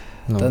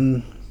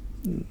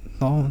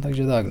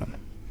 Takže tak, no.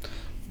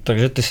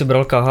 Takže ty si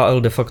bral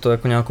KHL de facto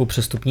jako nějakou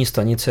přestupní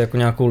stanici, jako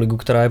nějakou ligu,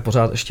 která je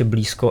pořád ještě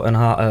blízko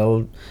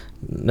NHL.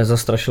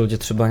 Nezastrašil tě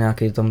třeba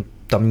nějaký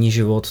tamní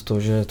život, to,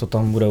 že to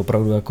tam bude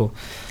opravdu jako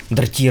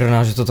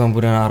drtírna, že to tam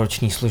bude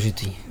náročný,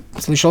 složitý?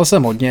 Slyšel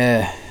jsem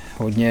hodně,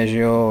 že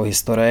jo,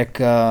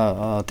 historek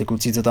a ty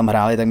kluci, co tam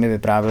hráli, tak mi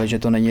vyprávěli, že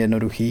to není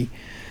jednoduchý.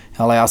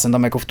 Ale já jsem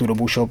tam jako v tu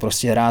dobu šel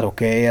prostě hrát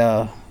hokej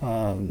a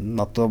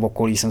na to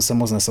okolí jsem se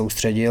moc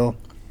nesoustředil.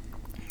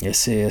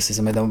 Jestli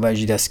se mi tam bude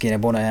žít hezky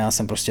nebo ne, já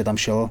jsem prostě tam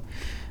šel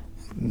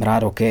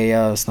hrát hokej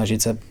a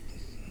snažit se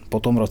po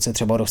tom roce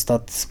třeba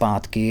dostat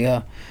zpátky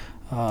a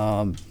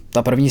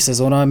ta první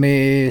sezóna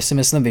mi si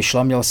myslím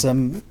vyšla, měl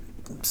jsem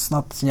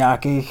snad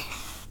nějakých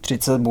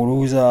 30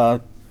 bodů za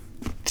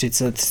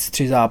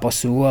 33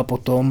 zápasů a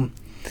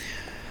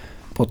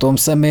potom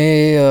se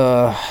mi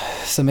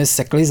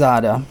sekly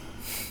záda.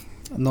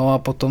 No a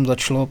potom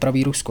začalo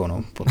pravý Rusko,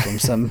 no. Potom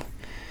jsem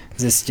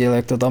zjistil,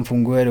 jak to tam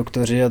funguje,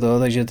 doktoři a to,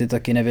 takže ty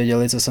taky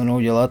nevěděli, co se mnou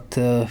dělat.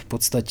 V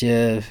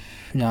podstatě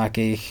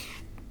nějakých,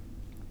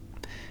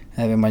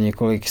 nevím, ani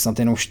kolik, snad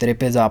jenom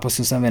 4-5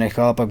 zápasů jsem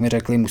vynechal a pak mi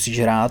řekli, musíš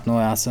hrát, no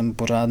já jsem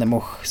pořád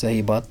nemohl se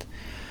hýbat.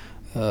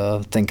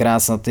 Tenkrát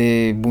snad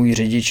i můj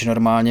řidič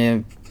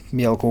normálně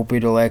měl koupit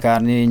do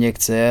lékárny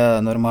injekce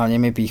a normálně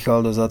mi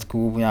píchal do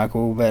zadku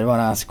nějakou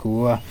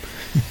B12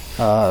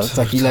 a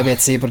takovéhle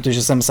věci,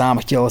 protože jsem sám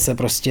chtěl se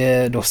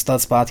prostě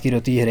dostat zpátky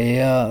do té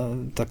hry a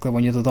takhle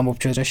oni to tam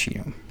občas řeší.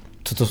 No.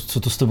 Co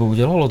to s tebou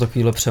udělalo,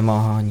 takovéhle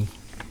přemáhání?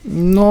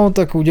 No,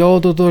 tak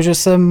udělalo to, že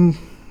jsem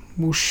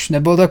už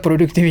nebyl tak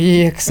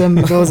produktivní, jak jsem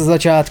byl ze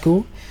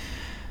začátku.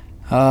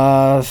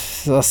 A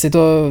asi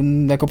to,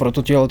 jako pro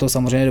to tělo to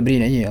samozřejmě dobrý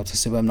není, a co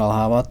si budeme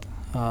nalhávat.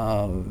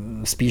 A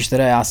spíš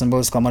teda já jsem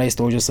byl zklamaný z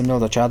toho, že jsem měl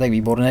začátek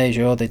výborný,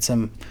 že jo, teď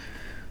jsem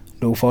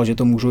doufal, že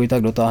to můžu i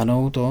tak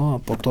dotáhnout a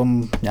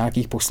potom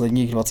nějakých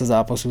posledních 20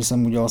 zápasů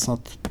jsem udělal snad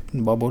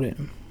 2 body.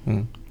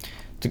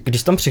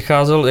 Když tam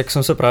přicházel, jak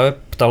jsem se právě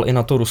ptal i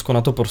na to Rusko,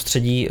 na to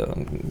prostředí,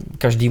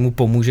 každému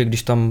pomůže,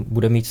 když tam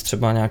bude mít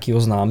třeba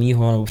nějakého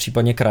známýho nebo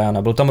případně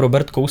krajana. Byl tam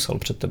Robert Kousal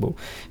před tebou.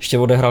 Ještě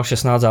odehrál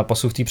 16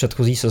 zápasů v té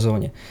předchozí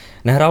sezóně.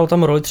 Nehrálo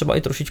tam roli třeba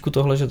i trošičku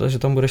tohle, že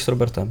tam budeš s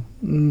Robertem?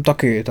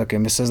 Taky.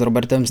 My se s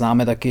Robertem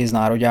známe taky z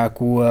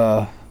nároďáků,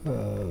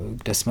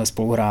 kde jsme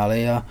spolu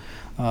hráli a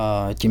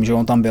tím, že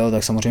on tam byl,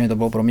 tak samozřejmě to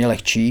bylo pro mě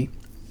lehčí.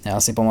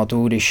 Já si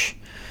pamatuju, když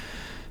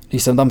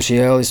jsem tam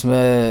přijel,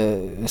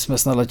 jsme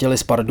snad letěli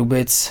z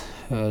Pardubic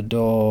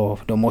do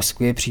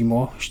Moskvy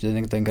přímo,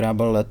 ještě tenkrát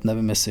byl let,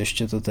 nevím, jestli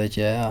ještě to teď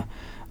je,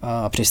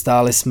 a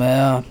přistáli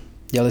jsme a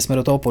jeli jsme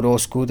do toho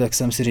Podolsku, tak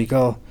jsem si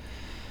říkal,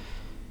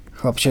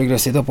 chlapče, kde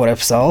si to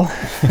podepsal?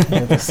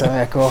 To jsem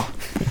jako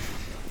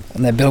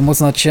nebyl moc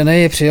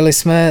nadšený, přijeli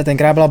jsme,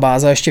 tenkrát byla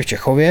báza ještě v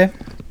Čechově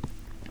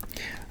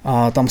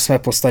a tam jsme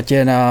v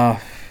podstatě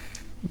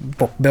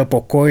byl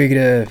pokoj,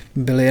 kde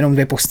byly jenom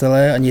 2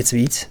 postele a nic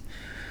víc.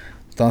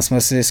 Tam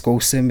jsme si s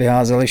Kousem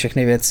vyházeli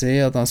všechny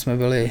věci a tam jsme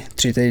byli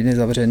 3 týdny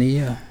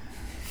zavřený a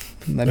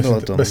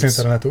nebylo to. Bez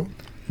internetu?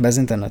 Bez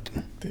internetu.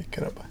 Ty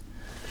krabe.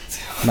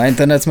 Na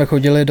internet jsme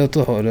chodili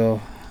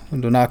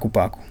do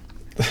nákupáku.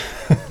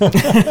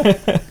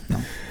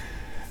 No.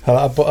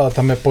 Hele, a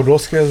tam je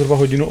Podolské zhruba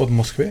hodinu od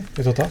Moskvy,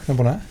 je to tak,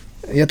 nebo ne?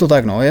 Je to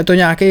tak, no. Je to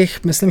nějakých,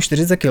 myslím,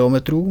 40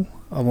 kilometrů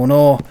a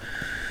ono,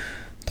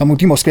 tam u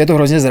té Moskvy je to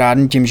hrozně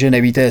zrádný tím, že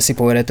nevíte, jestli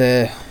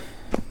pojedete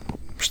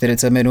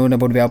 40 minut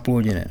nebo 2,5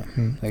 hodiny.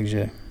 No.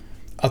 Takže.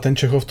 A ten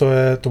Čechov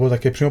to byl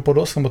taky přímo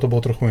Podolsk, nebo to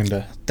bylo trochu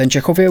jinde? Ten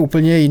Čechov je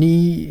úplně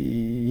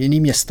jiný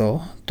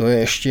město, to je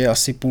ještě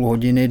asi půl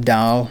hodiny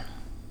dál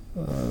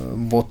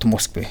od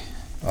Moskvy.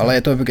 Ale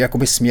je to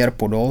jakoby směr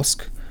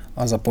Podolsk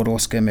a za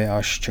Podolskem je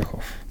až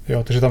Čechov.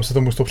 Jo, takže tam se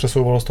to mužstvo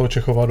přesouvalo z toho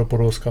Čechova do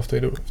Podolska v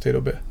té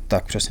době.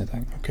 Tak, přesně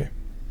tak. Okay.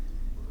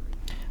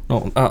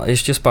 No a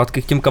ještě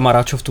zpátky k těm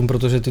Kamaráčovtům,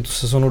 protože ty tu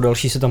sezonu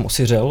další si tam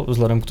osiřel,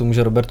 vzhledem k tomu,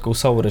 že Robert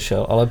Kousal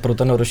odešel, ale pro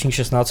ten ročník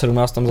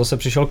 16-17 tam zase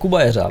přišel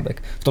Kuba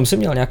Jeřábek. V tom jsi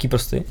měl nějaký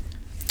prsty?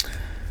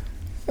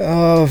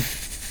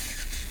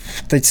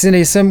 Teď si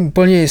nejsem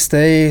úplně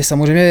jistý.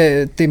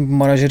 Samozřejmě ty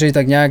manažeři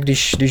tak nějak,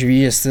 když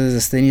ví, že jste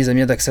ze stejné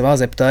země, tak se vás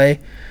zeptají.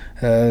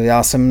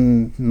 Já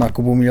jsem na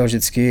Kubu měl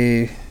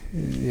vždycky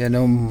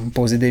jenom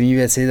pozitivní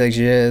věci,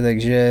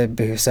 takže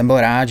jsem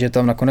byl rád, že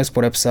tam nakonec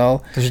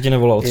podepsal. Takže tě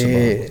nevolal třeba?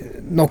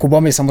 No Kuba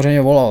mi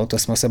samozřejmě volal, to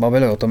jsme se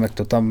bavili o tom, jak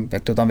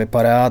to tam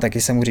vypadá,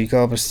 taky jsem mu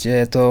říkal, prostě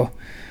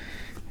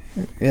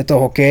je to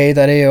hokej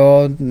tady,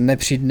 jo,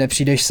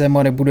 nepřijdeš sem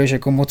a nebudeš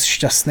jako moc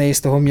šťastný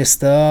z toho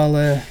města,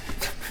 ale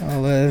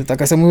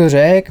tak jsem mu to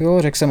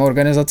řekl jsem,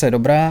 organizace je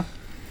dobrá.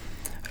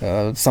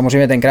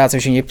 Samozřejmě tenkrát se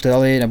všichni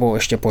ptali, nebo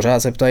ještě pořád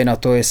se ptají na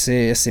to,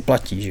 jestli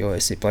platí, že jo,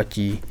 jestli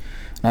platí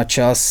na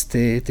čas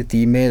ty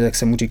týmy, tak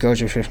jsem mu říkal,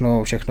 že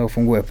všechno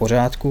funguje v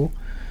pořádku.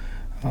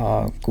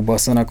 A Kuba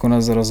se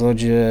nakonec rozhodl,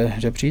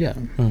 že přijde.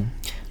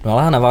 No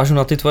ale já navážu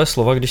na ty tvoje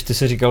slova, když ty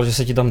si říkal, že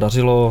se ti tam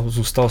dařilo,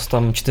 zůstal jsi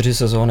tam 4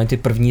 sezóny, ty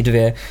první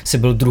 2 si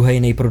byl druhý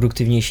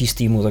nejproduktivnější z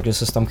týmu, takže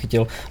ses tam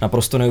chytil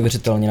naprosto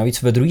neuvěřitelně.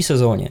 Navíc ve druhé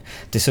sezóně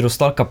ty si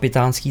dostal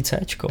kapitánský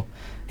Cčko.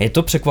 Je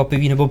to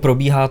překvapivý, nebo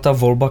probíhá ta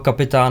volba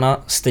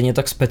kapitána stejně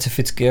tak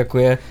specificky, jako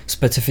je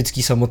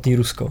specifický samotný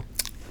Rusko?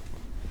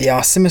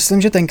 Já si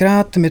myslím, že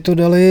tenkrát mi to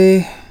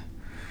dali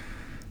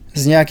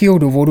z nějakého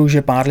důvodu,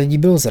 že pár lidí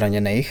bylo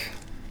zraněných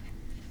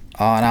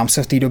a nám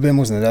se v té době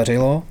moc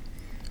nedařilo.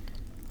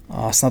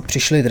 A snad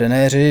přišli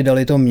trenéři,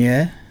 dali to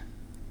mě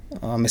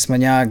a my jsme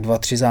nějak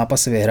 2-3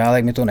 zápasy vyhráli,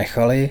 jak mi to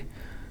nechali.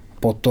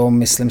 Potom,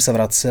 myslím, se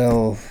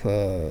vracel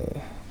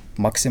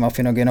Maxima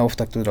Finogenov,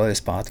 tak to dali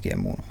zpátky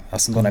jemu. Já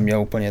jsem to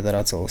neměl úplně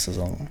teda celou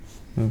sezónu.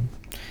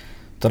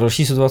 Ta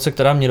další situace,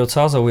 která mě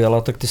docela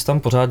zaujala, tak ty jsi tam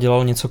pořád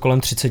dělal něco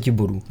kolem 30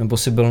 bodů, nebo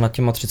jsi byl nad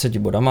těma 30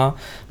 bodama,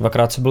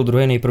 2krát jsi byl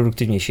druhý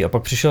nejproduktivnější a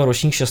pak přišel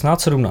ročník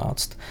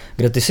 16-17,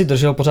 kde ty si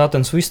držel pořád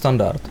ten svůj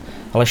standard,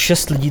 ale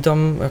 6 lidí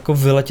tam jako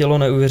vyletělo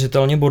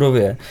neuvěřitelně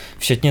bodově,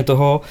 včetně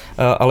toho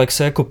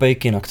Alexeje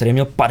Kopejkina, který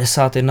měl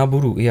 51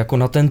 bodů, i jako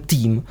na ten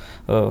tým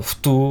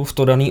v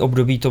to daný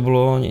období to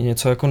bylo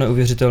něco jako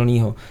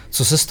neuvěřitelného.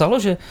 Co se stalo,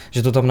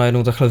 že to tam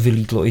najednou takhle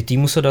vylítlo, i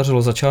týmu se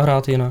dařilo, začal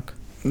hrát jinak?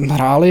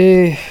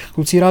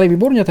 Kluci hráli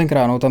výborně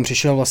tenkrát, no. Tam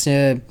přišel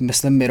vlastně,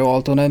 myslím, Miro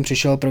Altonen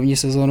přišel první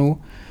sezonu,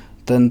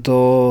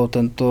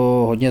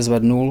 tento hodně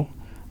zvednul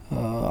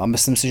a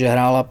myslím si, že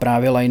hrála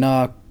právě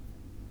lajna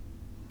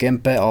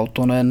Kempe,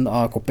 Altonen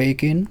a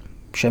Kopejkin,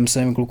 všem se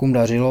jim klukům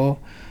dařilo,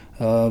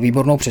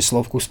 výbornou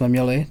přeslovku jsme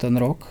měli ten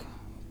rok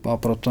a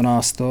proto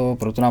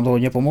nám to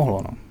hodně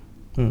pomohlo,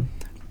 no.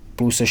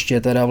 Plus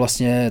ještě teda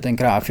vlastně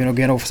tenkrát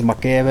Finogenov s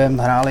Makejevem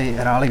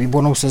hráli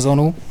výbornou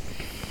sezonu.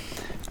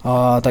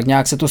 A tak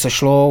nějak se to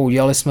sešlo,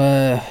 udělali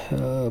jsme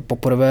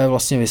poprvé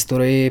vlastně v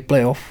historii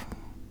playoff.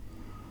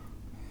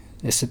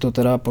 Jestli to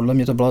teda, podle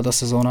mě to byla ta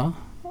sezóna.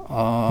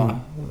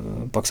 A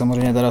pak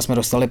samozřejmě teda jsme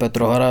dostali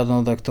Petrohrad,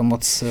 no tak to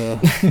moc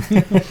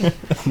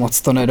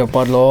to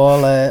nedopadlo,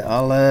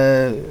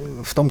 ale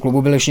v tom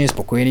klubu byli všichni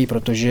spokojení,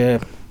 protože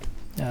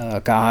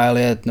KHL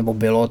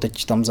bylo,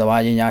 teď tam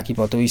zavádí nějaký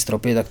platový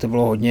stropy, tak to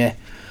bylo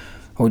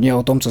hodně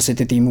o tom, co si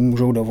ty týmy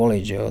můžou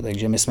dovolit, že jo?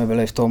 Takže my jsme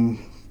byli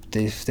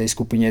v té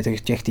skupině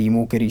těch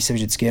týmů, který se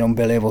vždycky jenom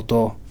byli o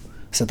to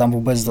se tam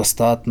vůbec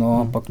dostat,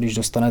 no a pak když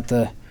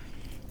dostanete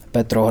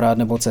Petrohrad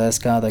nebo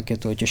CSKA, tak je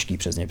to těžký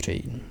přes ně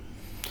přejít.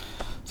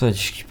 To je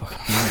těžký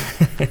pak.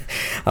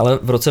 Ale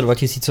v roce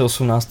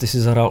 2018 ty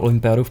si zahrál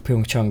olympiádu v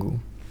Pyeongchangu.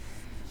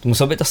 To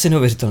musel být asi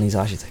neuvěřitelný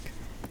zážitek.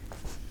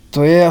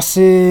 To je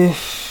asi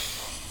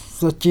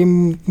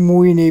zatím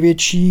můj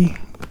největší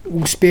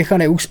úspěch a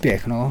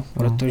neúspěch, no,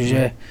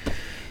 protože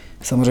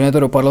samozřejmě to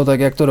dopadlo tak,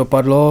 jak to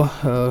dopadlo,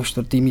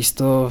 4.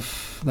 místo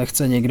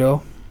nechce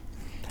nikdo,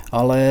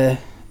 ale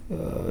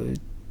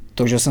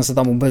to, že jsem se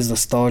tam vůbec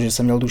dostal, že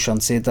jsem měl tu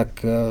šanci,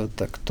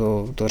 tak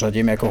to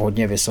řadím jako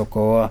hodně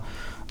vysoko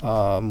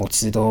a moc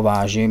si toho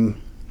vážím.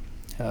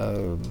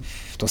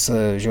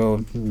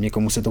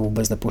 Někomu se to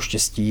vůbec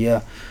nepoštěstí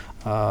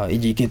a i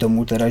díky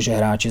tomu teda, že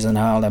hráči z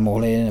NHL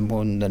nemohli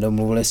nebo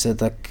nedomluvili se,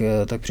 tak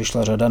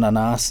přišla řada na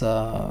nás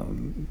a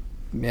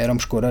je jenom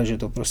škoda, že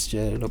to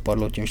prostě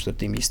dopadlo tím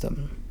 4. místem.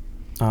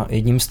 A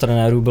jedním z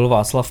trenérů byl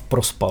Václav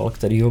Prospal,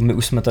 kterýho my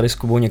už jsme tady s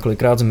Kubou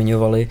několikrát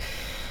zmiňovali.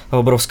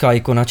 Obrovská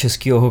ikona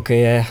českého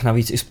hokeje,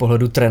 navíc i z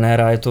pohledu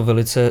trenéra je to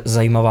velice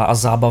zajímavá a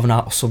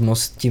zábavná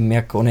osobnost tím,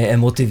 jak on je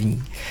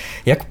emotivní.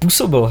 Jak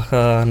působil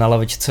na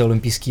lavičce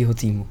olympijského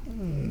týmu?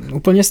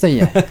 Úplně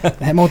stejně.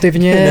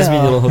 Emotivně.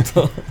 Nezmínilo ho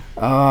to.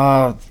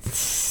 A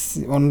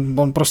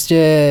on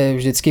prostě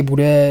vždycky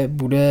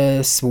bude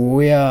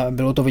svůj a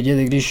bylo to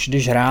vidět,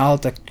 když hrál,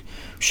 tak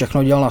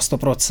všechno dělal na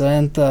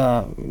 100%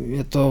 a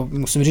je to,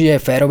 musím říct, že je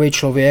férový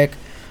člověk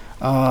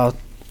a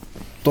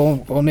to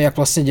on jak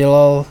vlastně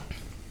dělal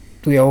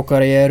tu jeho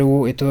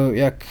kariéru, i to,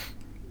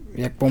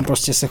 jak on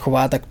prostě se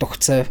chová, tak to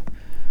chce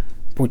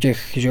po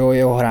těch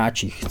jeho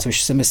hráčích,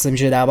 což si myslím,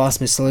 že dává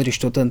smysl, když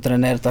to ten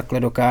trenér takhle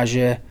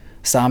dokáže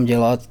sám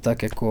dělat,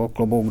 tak jako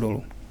klobouk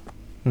dolů.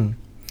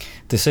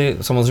 Ty jsi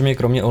samozřejmě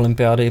kromě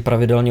olympiády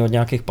pravidelně od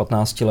nějakých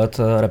 15 let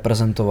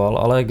reprezentoval,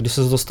 ale když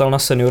jsi dostal na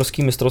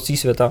seniorský mistrovství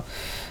světa,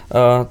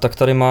 tak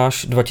tady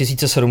máš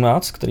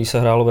 2017, který se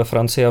hrálo ve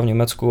Francii a v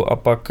Německu, a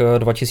pak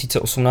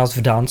 2018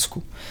 v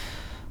Dánsku.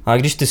 A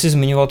když ty jsi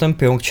zmiňoval ten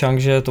Pyeongchang,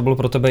 že to byl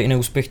pro tebe i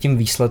neúspěch tím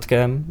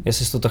výsledkem,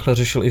 jestli jsi to takhle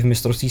řešil i v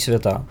mistrovství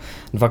světa.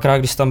 Dvakrát,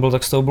 když jsi tam byl,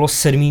 tak z toho bylo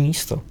 7.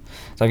 místo.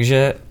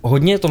 Takže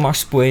hodně to máš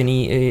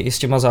spojený i s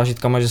těma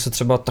zážitkama, že se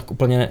třeba tak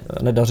úplně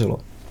nedařilo.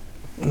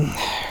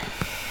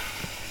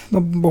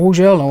 No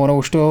bohužel, no, ono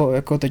už to,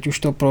 jako teď už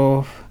to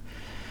pro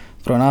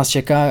nás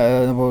čeká,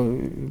 nebo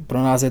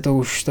pro nás je to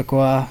už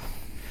taková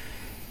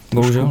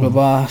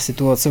blbá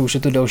situace, už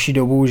je to delší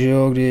dobu, že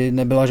jo, kdy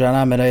nebyla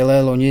žádná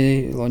medaile,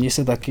 loni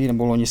se taky,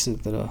 nebo loni se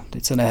teda,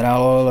 teď se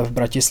nehrálo, ale v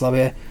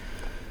Bratislavě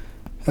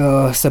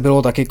se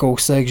bylo taky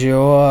kousek, že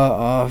jo,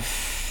 a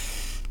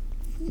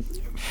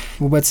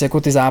vůbec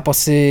jako ty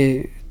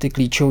zápasy, ty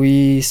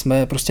klíčový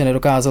jsme prostě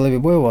nedokázali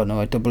vybojovat, no,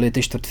 ať to byly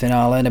ty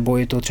čtvrtfinále, nebo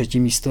i to 3.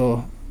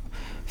 místo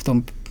v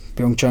tom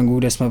Pyeongchangu,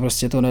 kde jsme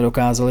prostě to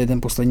nedokázali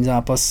ten poslední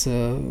zápas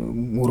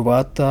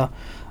urvat a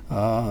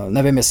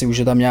nevím, jestli už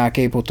je tam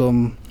nějaký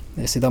potom,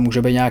 jestli tam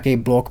může být nějaký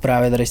blok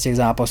právě tady z těch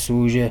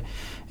zápasů, že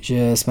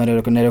jsme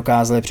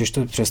nedokázali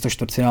přes to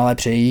čtvrtfinále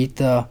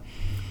přejít a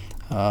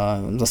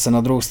zase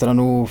na druhou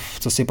stranu,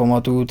 co si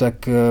pamatuju,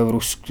 tak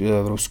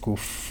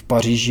v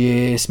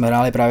Paříži jsme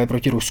hráli právě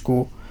proti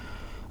Rusku.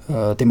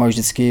 Ty mají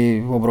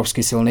vždycky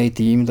obrovský silný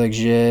tým,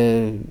 takže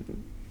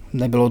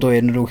nebylo to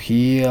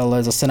jednoduchý,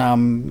 ale zase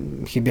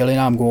chyběly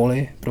nám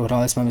góly,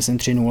 prohráli jsme myslím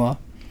 3-0.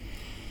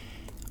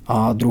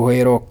 A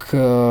druhý rok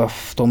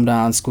v tom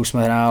Dánsku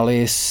jsme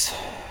hráli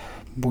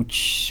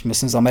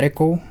myslím s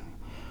Amerikou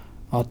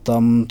a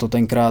tam to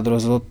tenkrát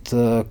rozhodl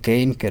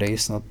Kane, který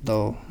snad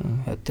dal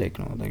hat-trick,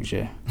 no,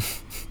 takže...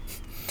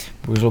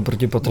 Bohužel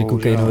proti Patriku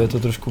Kaneovi je to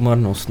trošku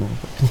marnost, no.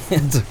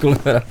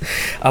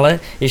 Ale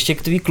ještě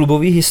k tvý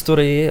klubové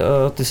historii,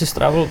 ty jsi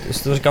strávil,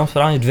 jestli to říkám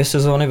správně, 2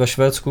 sezóny ve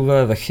Švédsku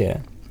ve Vechě.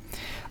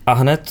 A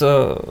hned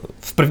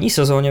v první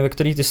sezóně, ve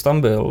který ty jsi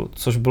tam byl,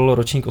 což byl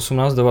ročník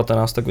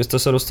 18-19, tak vy jste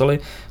se dostali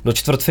do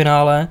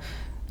čtvrtfinále.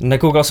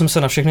 Nekoukal jsem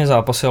se na všechny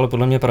zápasy, ale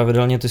podle mě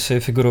pravidelně ty si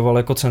figuroval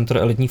jako centr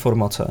elitní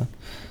formace.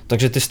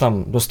 Takže ty jsi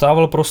tam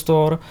dostával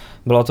prostor,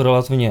 byla to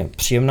relativně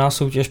příjemná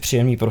soutěž,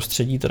 příjemný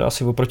prostředí, teda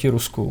asi oproti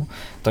Rusku.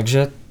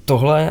 Takže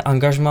tohle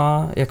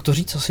angažmá, jak to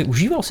říct, asi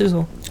užíval si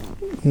to?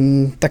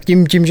 Tak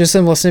tím, že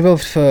jsem vlastně byl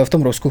v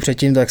tom Rusku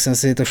předtím, tak jsem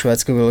si to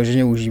Švédsko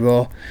vyloženě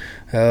užíval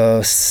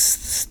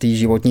z té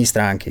životní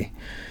stránky.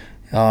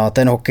 A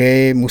ten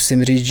hokej,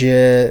 musím říct,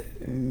 že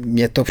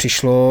mně to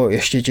přišlo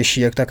ještě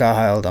těžší, jak ta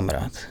KHL tam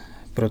hrát.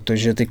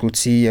 Protože ty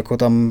kluci jako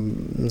tam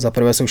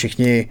zaprvé jsou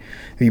všichni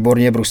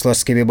výborně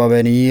bruslařsky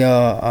vybavení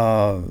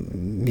a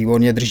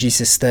výborně drží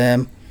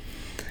systém.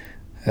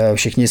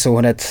 Všichni jsou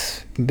hned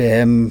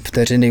během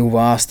vteřiny u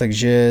vás,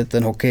 takže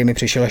ten hokej mi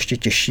přišel ještě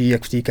těžší,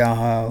 jak v té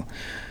KHL.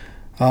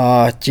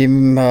 A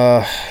tím,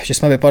 že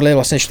jsme vypadli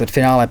vlastně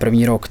čtvrtfinále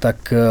první rok,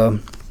 tak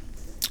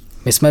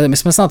my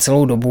jsme snad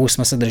celou dobu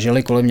jsme se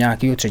drželi kolem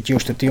nějakého 3.,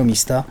 4.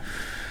 místa.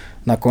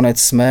 Nakonec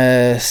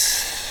jsme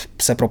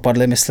se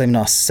propadli, myslím,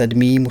 na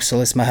 7.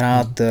 Museli jsme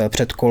hrát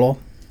předkolo.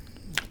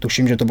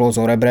 Tuším, že to bylo s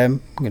Orebrem,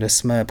 kde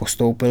jsme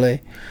postoupili.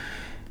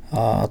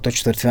 A to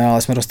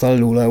čtvrtfinále jsme dostali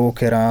Luleå,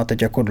 která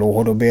teď jako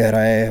dlouhodobě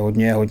hraje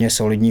hodně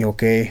solidní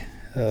hokej.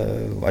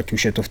 Ať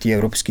už je to v té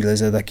evropské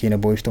lize taky,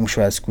 nebo i v tom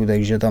Švédsku,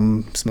 takže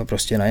tam jsme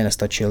prostě na ně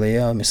nestačili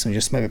a myslím,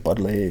 že jsme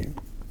vypadli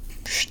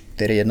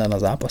 4-1 na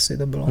zápasy,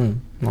 to bylo.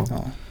 No.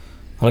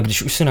 Ale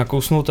když už si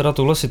nakousnul teda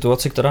tuhle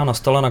situaci, která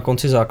nastala na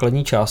konci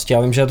základní části,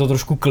 já vím, že je to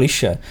trošku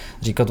klišé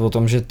říkat o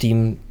tom, že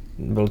tým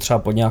byl třeba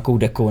pod nějakou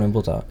dekou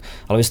nebo tak,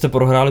 ale vy jste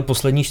prohráli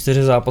poslední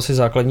 4 zápasy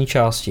základní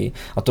části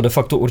a to de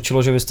facto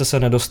určilo, že vy jste se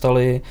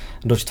nedostali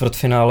do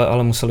čtvrtfinále,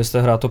 ale museli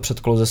jste hrát to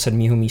předkolo ze 7.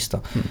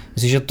 místa.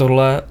 Myslíš, že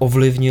tohle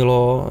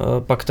ovlivnilo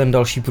pak ten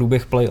další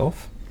průběh playoff?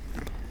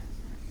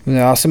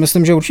 Já si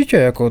myslím, že určitě,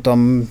 jako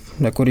tam,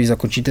 jako když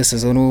zakončíte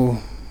sezonu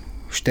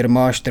 4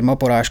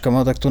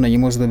 porážkama, tak to není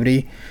moc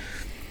dobrý.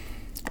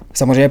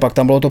 Samozřejmě pak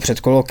tam bylo to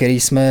předkolo, který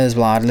jsme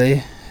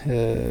zvládli.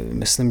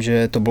 Myslím,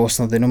 že to bylo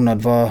snad jenom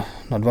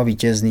na dva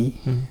vítězný,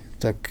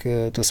 tak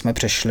to jsme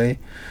přešli.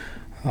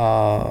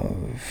 A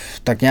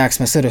tak nějak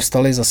jsme se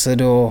dostali zase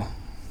do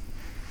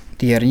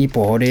té herní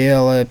pohody,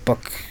 ale pak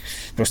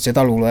prostě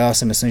ta Luleå, já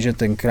si myslím, že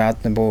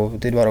tenkrát nebo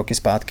ty 2 roky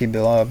zpátky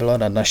byla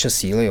nad naše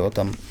síly. Jo.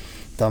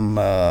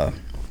 Tam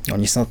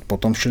oni snad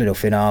potom šli do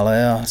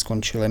finále a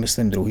skončili,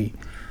 myslím, 2.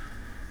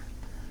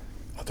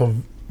 A to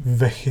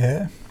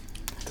Vechě?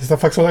 To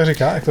fakt co tak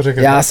říká? Jak to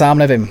říká? Já sám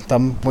nevím.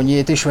 Tam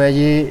oni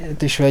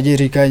ty Švédi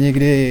říkají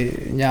někdy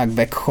nějak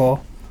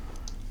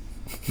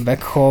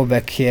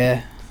Vechje,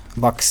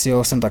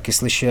 Vaxio jsem taky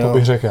slyšel. To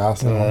bych řekl já.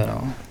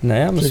 Ne,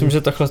 já myslím,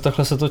 že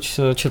takhle se to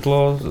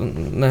četlo.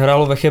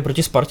 Nehrálo Vechje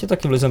proti Spartě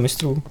taky v lize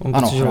mistrů.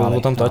 Ano,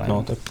 hráli, tam tať,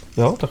 no. Tak,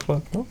 jo,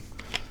 takhle. Jo.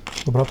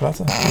 Dobrá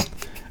práce.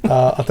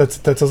 A teď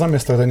co za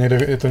město?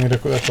 Je to někde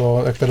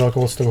jak to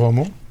daleko od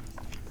Stockholmu?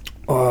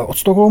 Od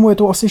Stockholmu je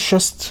to asi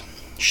 6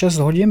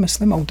 hodin,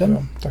 myslím, autem.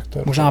 Jo, tak to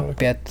je možná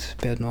 5,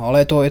 no, ale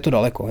je to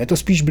daleko. Je to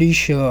spíš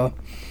blíž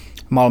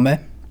Malmö.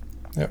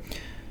 Jo.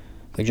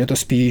 Takže je to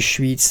spíš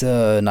víc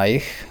na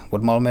jih.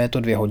 Od Malmö je to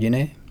 2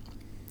 hodiny.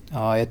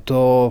 A je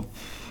to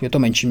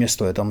menší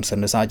město, je tam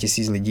 70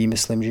 000 lidí,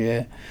 myslím, že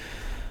je.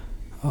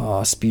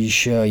 a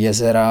spíš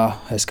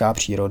jezera, hezká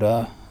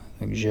příroda,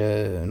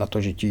 takže na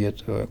to žití je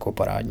to jako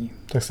parádní.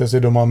 Tak jste si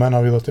doma na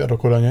výlety a do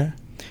Kodaně?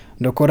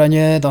 Do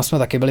Kodaně, tam jsme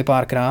taky byli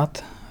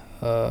párkrát.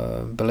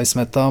 Byli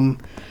jsme tam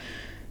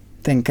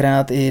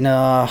tenkrát i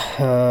na,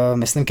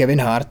 myslím,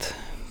 Kevin Hart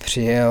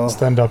přijel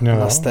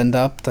na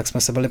stand-up, tak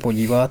jsme se byli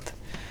podívat.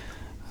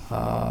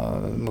 A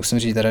musím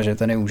říct teda, že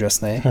ten je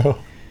úžasný.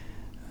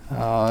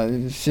 A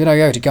jinak,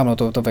 jak říkám, no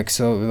to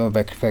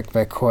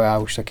Vekho, já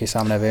už taky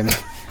sám nevím.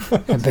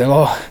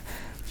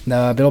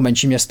 Bylo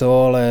menší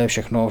město, ale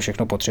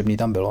všechno potřebné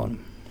tam bylo.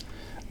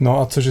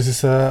 No a co, že jsi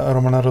se,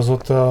 Romane,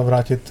 rozhodl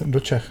vrátit do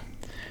Čech?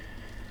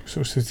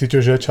 Už si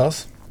cítil, že je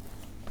čas?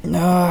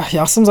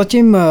 Já jsem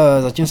zatím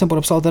jsem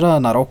podepsal teda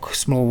na rok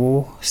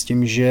smlouvu s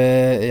tím,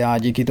 že já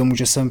díky tomu,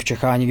 že jsem v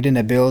Čechách nikdy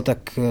nebyl, tak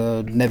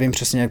nevím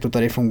přesně, jak to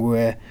tady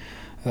funguje,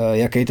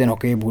 jaký ten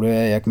hokej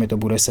bude, jak mi to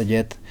bude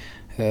sedět,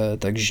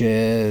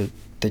 takže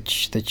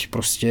teď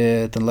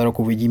prostě tenhle rok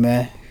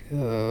uvidíme.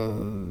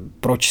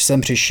 Proč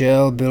jsem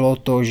přišel, bylo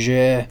to,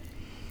 že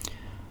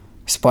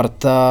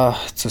Sparta,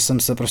 co jsem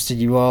se prostě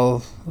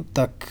díval,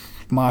 tak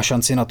má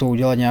šanci na to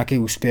udělat nějaký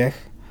úspěch.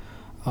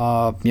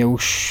 A mě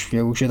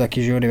už je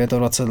taky, že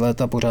 29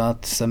 let a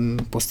pořád jsem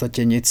v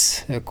podstatě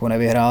nic jako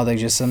nevyhrál,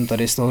 takže jsem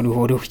tady z toho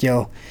důvodu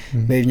chtěl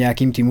být v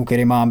nějakým týmu,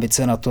 který má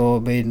ambice na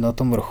to být na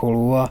tom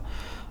vrcholu a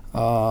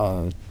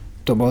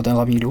to byl ten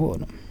hlavní důvod.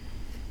 No.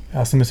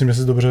 Já si myslím, že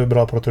jsi dobře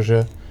vybral,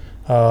 protože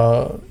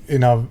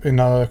i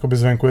na jakoby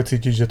zvenku je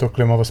cítit, že to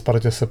klima ve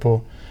Spartě se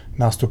po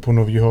nástupu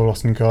nového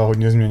vlastníka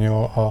hodně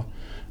změnilo a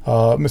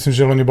myslím,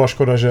 že loni byla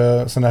škoda, že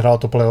se nehrál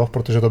to playoff,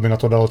 protože to by na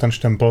to dalo ten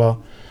štempel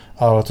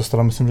ale to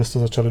teda myslím, že jste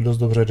začali dost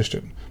dobře,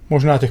 ještě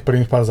možná těch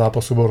prvních pár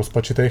zápasů bylo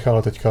rozpačitých,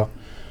 ale teďka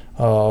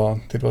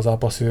ty 2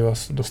 zápasy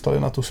vás dostali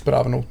na tu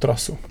správnou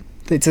trasu.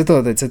 Teď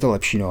se to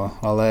lepší, no,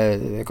 ale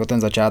jako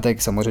ten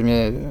začátek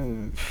samozřejmě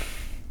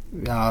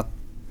já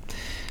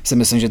si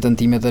myslím, že ten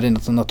tým je tady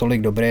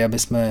natolik dobrý, aby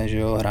jsme, že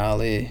jo,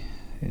 hráli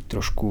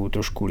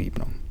trošku líp,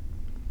 no.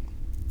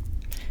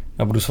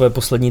 Já budu své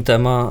poslední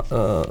téma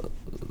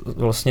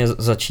vlastně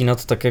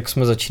začínat tak, jak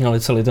jsme začínali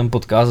celý ten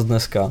podcast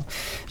dneska,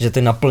 že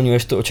ty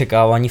naplňuješ to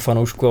očekávání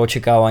fanoušků a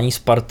očekávání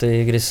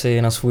Sparty, kdy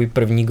si na svůj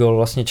první gól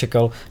vlastně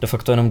čekal de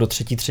facto jenom do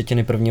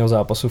 3/3 prvního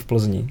zápasu v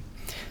Plzni.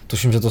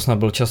 Tuším, že to snad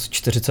byl čas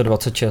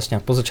 40-26,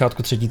 nějak po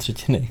začátku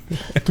 3/3.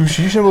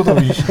 Tušíš, nebo to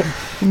víš?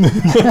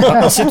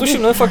 Asi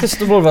tuším, ne, fakt, jestli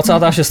to bylo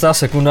 26.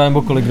 sekunda,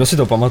 nebo kolik, kdo si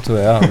to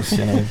pamatuje, já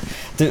prostě nevím.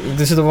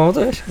 Ty si to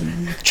pamatuješ?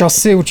 Čas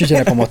si určitě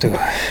nepamatuju.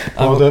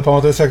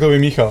 Pamatuje si, jak to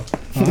vymíchal.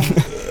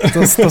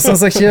 To jsem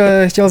se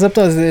chtěl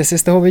zeptat, jestli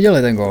jste ho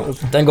viděli, ten gol.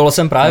 Ten gol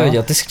jsem právě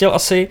viděl. Ty jsi chtěl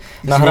asi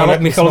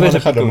nahrávat Michalovi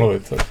Řepíkovi.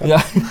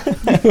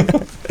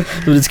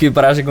 To vždycky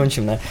vypadá, že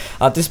končím, ne?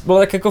 A ty jsi byl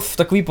tak jako v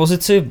takové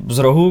pozici z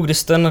rohu, kdy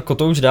jsi ten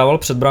kotouč dával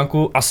před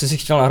branku, asi si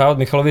chtěl nahrávat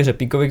Michalovi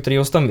Řepíkovi, který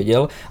ho tam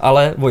viděl,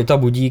 ale Vojta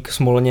Budík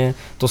smolně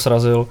to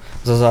srazil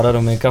za záda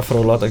Dominika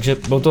Frodla, takže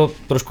byl to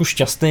trošku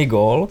šťastný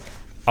gól.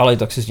 Ale i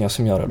tak si s ní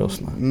asi měl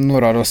radost, ne? No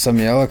radost jsem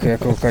měl,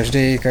 jako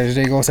každý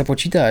gól se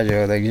počítá, že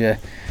jo, takže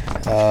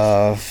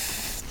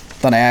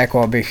to ne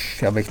jako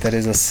abych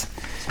tady zase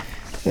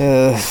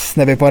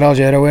nevypadal,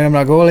 že hraju jenom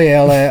na góly,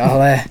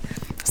 ale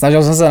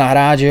snažil jsem se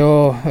nahrát, že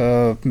jo,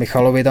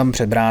 Michalovi tam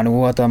před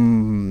bránu a tam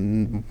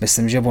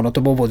myslím, že ono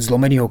to bylo od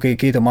zlomený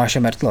hokejky Tomáše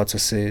Mertla, co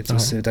si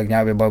tak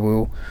nějak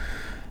vybavuju,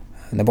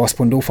 nebo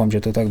aspoň doufám, že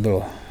to tak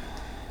bylo.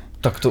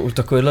 Tak to už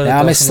takovýhle...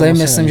 Já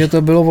myslím, že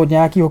to bylo od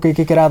nějaký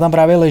hokejky, která tam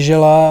právě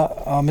ležela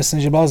a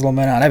myslím, že byla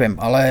zlomená, nevím,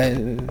 ale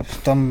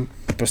tam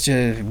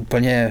prostě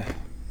úplně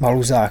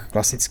maluzák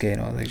klasický,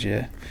 no,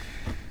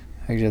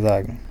 takže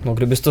tak. No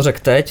kdybys to řekl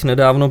teď,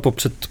 nedávno po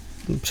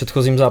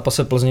předchozím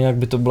zápase Plzně, jak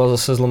by to byla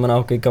zase zlomená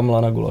hokejka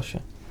Milana Gulaše.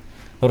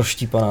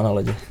 Rozštípaná na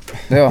ledě.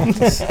 Jo.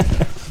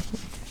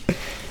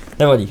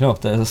 Nevadí, no,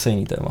 to je zase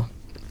jiný téma.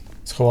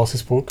 Schoval jsi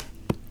spuk?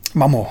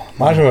 Mamo.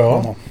 Máš ho, jo?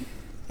 Mamo.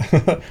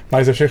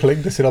 Máš ze všech lig,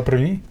 kde jsi dal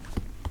první?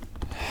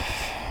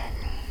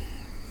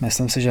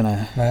 Myslím si, že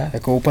ne.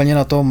 Jako úplně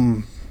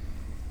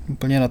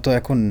na to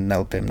jako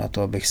nelpím, na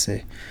to, abych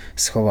si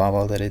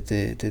schovával tady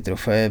ty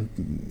trofeje.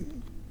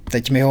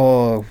 Teď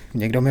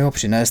někdo mi ho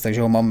přines,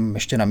 takže ho mám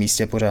ještě na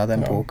místě pořád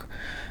ten puk.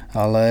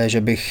 Ale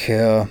že bych...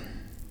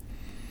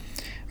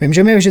 Vím,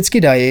 že mi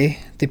vždycky dají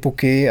ty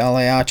puky,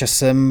 ale já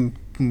časem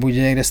buď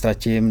někde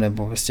ztratím,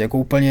 nebo prostě jako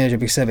úplně, že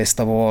bych se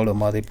vystavoval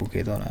doma ty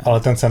puky, to ne. Ale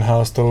ten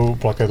Senhal s tou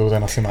plaketou,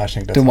 ten asi máš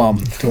někde. Tu mám.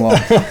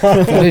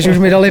 Když už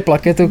mi dali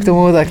plaketu k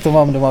tomu, tak to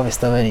mám doma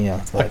vystavený.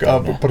 No. Tak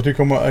a proti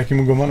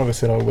jakému golmanovi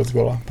si dal vůbec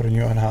gola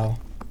prvního NHL?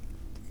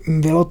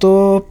 Bylo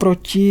to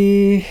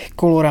proti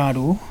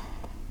Kolorádu.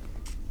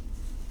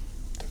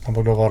 Tak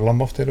tam byl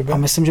Varlamov v té době? A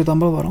myslím, že tam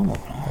byl Varlamov.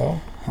 No.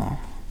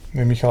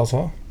 Vymíchal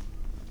co?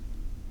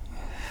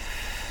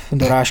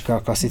 Dorážka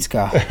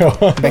klasická.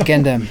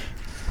 Backendem.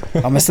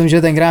 A myslím,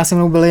 že tenkrát se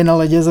mnou byli na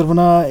ledě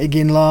zrovna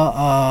Iginla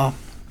a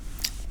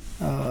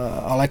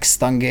Alex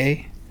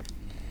Stangej.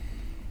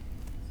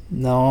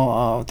 No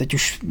a teď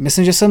už,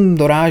 myslím, že jsem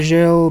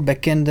dorážel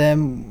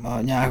backendem a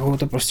nějakou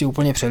to prostě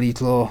úplně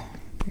přelítlo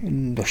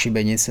do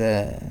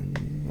šibenice,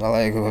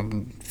 ale jako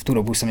v tu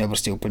dobu jsem měl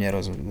prostě úplně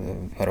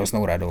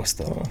hroznou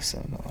radost.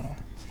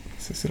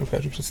 Si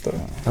dokážu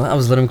představit. Ale a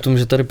vzhledem k tomu,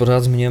 že tady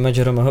pořád zmiňujeme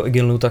Jeremyho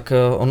Iginlu, tak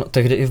on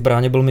tehdy i v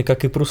bráně byl Mika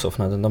Kyprusov,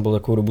 ne? Ten tam byl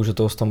takovou dobu, že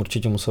toho tam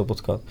určitě musel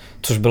potkat.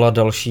 Což byla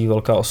další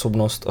velká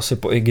osobnost, asi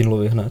po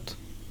Iginlovi hned.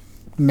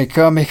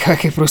 Mika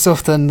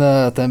Kyprusov,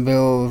 ten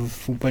byl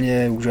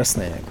úplně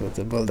úžasný. Jako,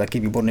 to byl taky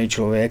výborný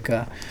člověk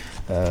a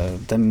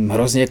ten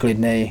hrozně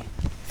klidný,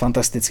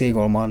 fantastický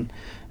golman.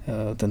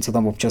 Ten, co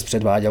tam občas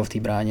předváděl v té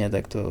bráně,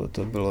 tak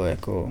to bylo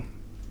jako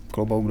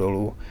klobouk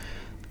dolů.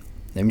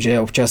 Vím, že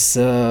občas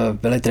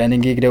byly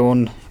tréninky, kde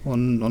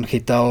on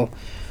chytal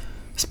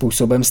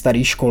způsobem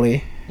staré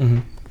školy,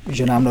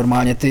 že nám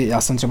normálně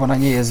já jsem třeba na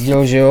něj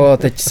jezdil, že jo, a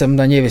teď jsem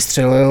na něj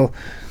vystřelil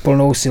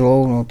plnou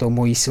silou, no to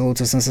mojí silou,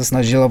 co jsem se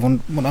snažil, a on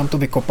nám to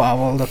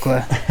vykopával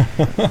takhle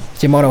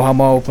těma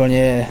nohama,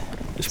 úplně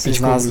si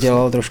z nás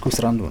dělal trošku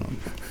srandu. No.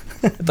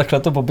 Takhle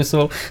to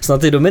popisoval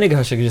snad i Dominik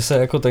Hašek, že se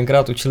jako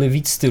tenkrát učili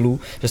víc stylů,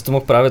 že jsi to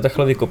mohl právě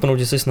takhle vykopnout,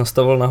 že jsi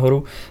nastavil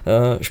nahoru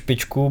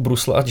špičku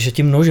brusle a že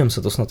tím nožem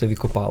se to snad i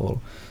vykopával.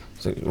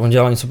 On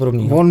dělal něco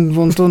podobného.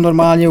 On to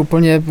normálně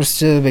úplně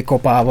prostě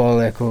vykopával,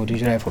 jako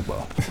když hraje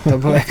fotbal. To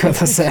bylo jako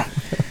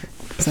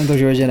jsem to v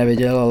životě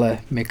neviděl, ale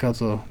Mika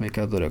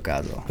to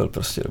dokázal. Byl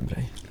prostě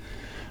dobrý.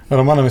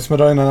 Romane, my jsme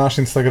dali na náš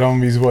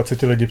Instagram výzvu, ať se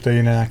ti lidi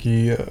ptají na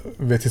nějaké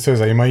věci, co je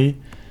zajímají.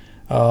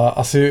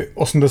 Asi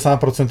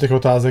 80% těch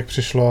otázek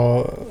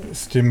přišlo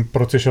s tím,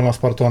 proč jsi šel na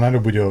Spartu a ne do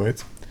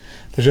Budějovic.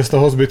 Takže z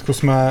toho zbytku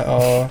jsme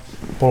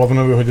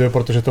polovinu vyhodili,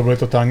 protože to byly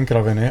totální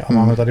kraviny a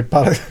máme tady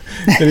pár,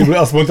 které byly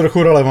aspoň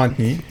trochu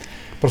relevantní.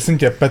 Prosím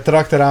tě,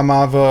 Petra, která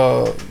má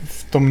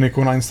v tom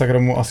niku na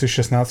Instagramu asi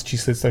 16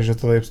 číslic, takže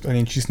to tady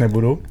ani číst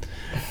nebudu.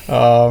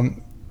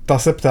 Ta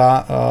se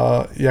ptá,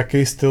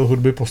 jaký styl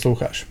hudby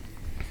posloucháš?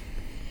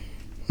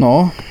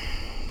 No,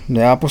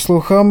 já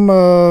poslouchám,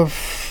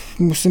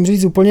 musím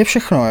říct úplně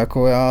všechno,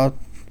 jako já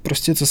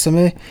prostě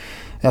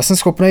já jsem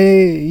schopný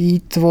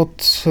jít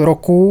od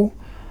roku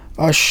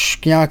až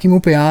k nějakému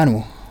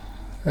pianu.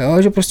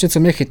 Jo, že prostě co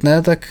mě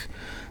chytne,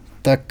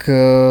 tak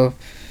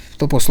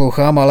to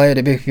poslouchám, ale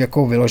kdybych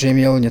jako vyloženě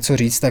měl něco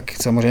říct, tak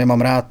samozřejmě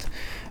mám rád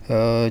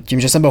tím,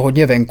 že jsem byl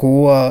hodně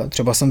venku a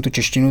třeba jsem tu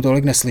češtinu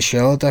tolik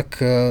neslyšel,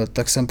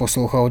 tak jsem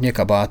poslouchal hodně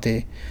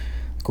kabáty,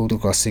 takovou tu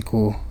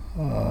klasiku,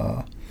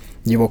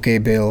 Divoký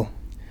byl,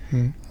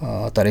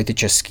 a tady ty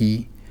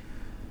český.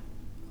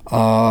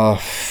 A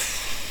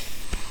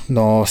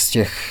no z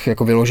těch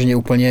jako vyloženě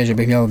úplně, že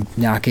bych měl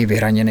nějaký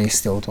vyhraněný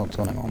styl,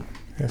 to nemám.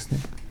 Jasně.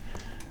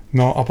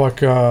 No a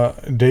pak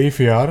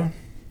Dave Jar,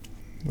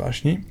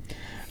 zvláštní.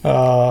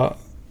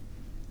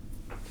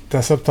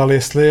 Ten se ptal,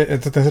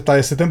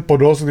 jestli ten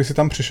podolsk, když jsi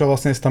tam přišel,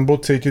 vlastně jestli tam bylo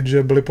cítit,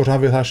 že byli pořád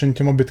vyhlášeni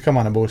těma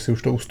bitkama, nebo jestli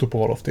už to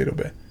ustupovalo v té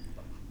době?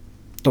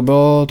 To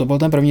byl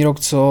ten první rok,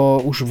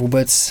 co už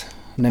vůbec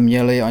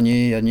neměli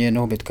ani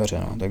jednoho bitkaře,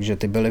 no. Takže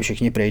ty byli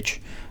všichni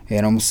pryč,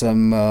 jenom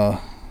jsem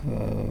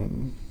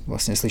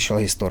vlastně slyšel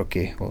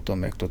historky o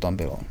tom, jak to tam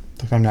bylo.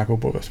 Tak tam nějakou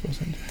pověst,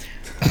 prosím.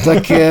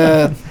 Tak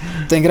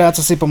tenkrát,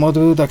 co si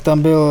pamatuju, tak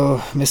tam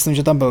byl, myslím,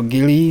 že tam byl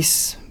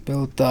Gillies,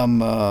 byl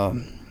tam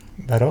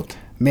Verot?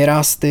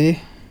 Mirasty,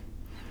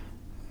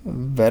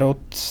 Verot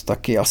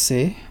taky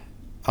asi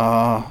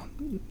a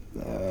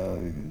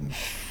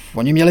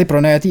oni měli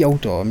pronajatý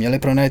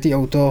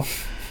auto,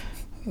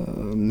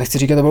 nechci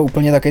říkat, to byl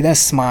úplně takový ten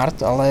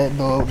smart, ale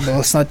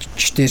byl snad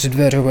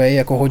 4dveřový,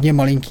 jako hodně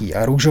malinký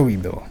a růžový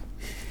byl.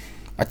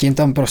 A tím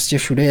tam prostě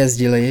všude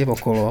jezdili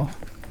okolo.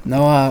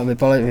 No a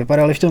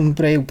vypadali v tom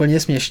prej úplně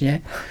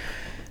směšně.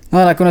 No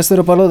a nakonec to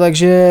dopadlo tak,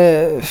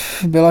 že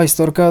byla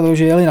historka,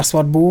 že jeli na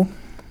svatbu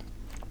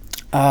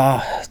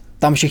a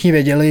tam všichni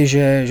věděli,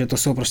 že to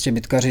jsou prostě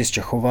bitkaři z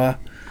Čechova.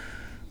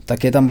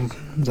 Tak je tam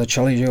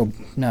začali, že jo,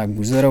 nějak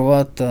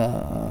buzerovat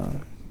a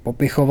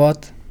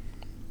popichovat.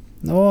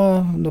 No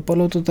a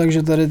dopadlo to tak,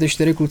 že tady ty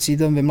 4 kluci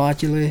tam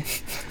vymlátili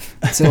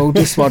celou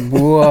tu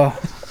svatbu a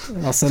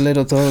nasedli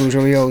do toho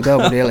růžového auta a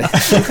odjeli.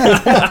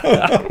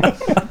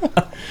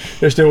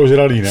 Ještě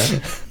ožralý, ne?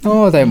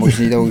 No, to je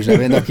možný, to už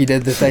nevím, taký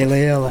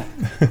detaily, ale...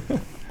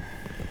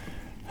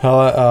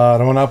 Hele, a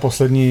Romana,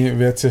 poslední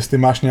věc, jestli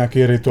máš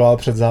nějaký rituál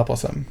před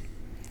zápasem?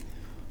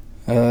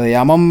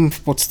 Já mám v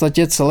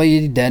podstatě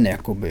celý den,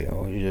 jakoby,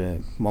 jo, že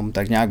mám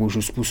tak nějak už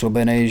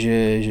uspůsobený,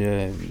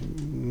 že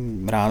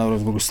ráno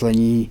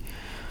rozbruslení,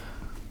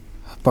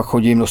 pak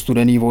chodím do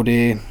studené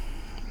vody,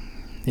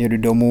 jedu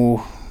domů,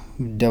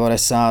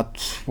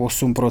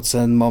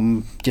 98%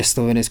 mám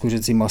těstoviny s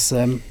kuřecím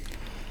masem.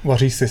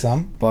 Vaříš si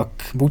sám? Pak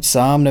buď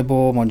sám,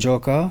 nebo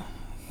manželka,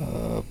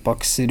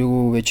 pak si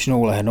jdu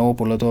většinou lehnout,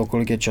 podle toho,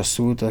 kolik je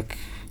času, tak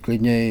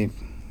klidně i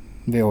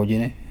 2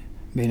 hodiny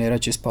bych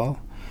nejradši spal.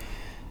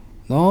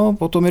 No,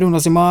 potom jedu na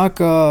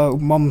zimák a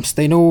mám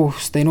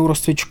stejnou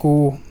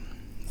rozcvičku,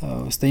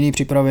 stejné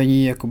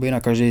připravení jakoby na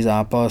každý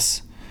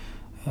zápas.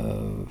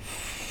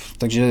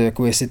 Takže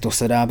jako jestli to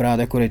se dá brát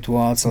jako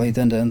rituál celý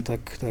ten den, tak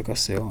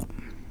asi jo.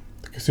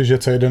 Tak jestliže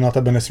celý den na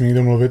tebe nesmí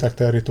nikdo mluvit, tak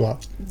to je rituál.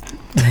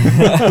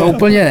 To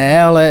úplně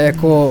ne, ale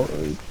jako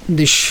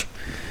když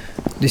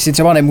si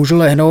třeba nemůžu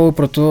lehnout,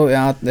 proto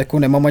já jako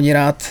nemám ani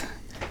rád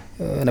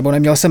nebo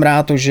neměl jsem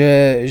rád to,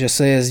 že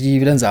se jezdí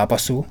v den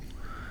zápasu,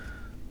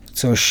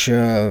 což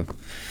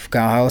v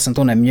KHL jsem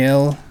to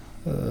neměl.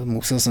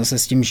 Musel jsem se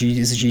s tím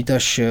zžít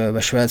až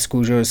ve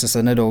Švédsku, že se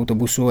sedne do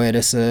autobusu a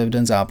jede se v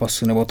den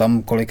zápasu, nebo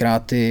tam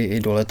kolikrát i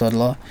do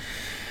letadla.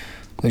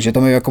 Takže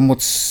to mi jako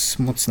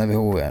moc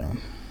nevyhovuje. No.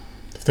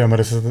 V té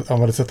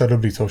Americe to je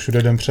dobrý, co?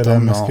 Všude den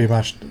předem, dnesky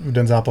máš v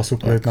den zápasu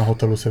klid, na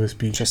hotelu se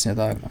vyspíš. Přesně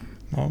tak.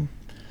 No,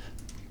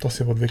 to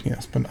si odvykni,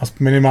 aspoň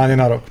minimálně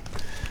na rok.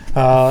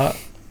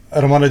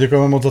 Romane,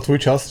 děkujeme moc za tvůj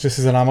čas, že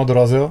jsi za náma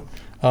dorazil.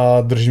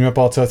 Držíme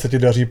palce, ať se ti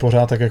daří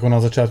pořád tak jako na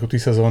začátku té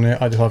sezóny,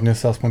 ať hlavně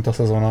se aspoň ta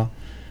sezóna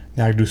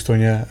nějak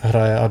důstojně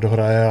hraje a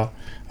dohraje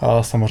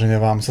a samozřejmě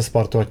vám se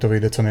Spartou, ať to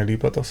vyjde co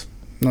nejlíp letos.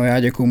 No já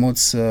děkuju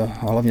moc,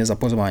 hlavně za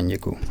pozvání,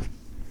 děkuju.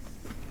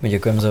 My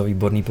děkujeme za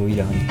výborný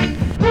povídání.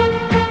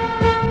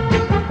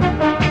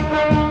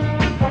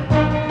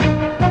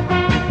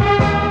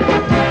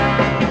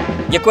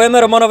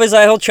 Děkujeme Romanovi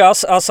za jeho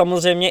čas a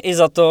samozřejmě i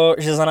za to,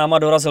 že za náma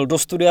dorazil do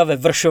studia ve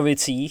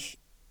Vršovicích.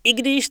 I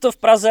když to v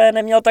Praze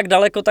neměl tak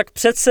daleko, tak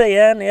přece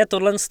jen je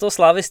tohle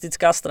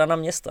slavistická strana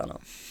města. No.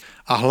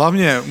 A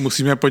hlavně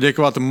musíme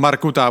poděkovat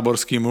Marku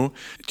Táborskému,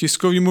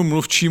 tiskovému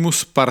mluvčímu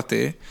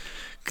Sparty,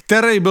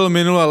 který byl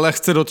minule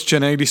lehce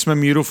dotčený, když jsme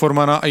Míru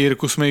Formana a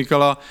Jirku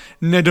Smejkala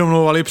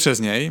nedomlouvali přes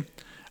něj.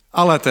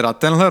 Ale teda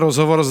tenhle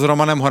rozhovor s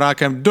Romanem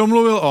Horákem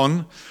domluvil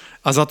on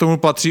a za tomu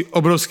patří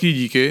obrovský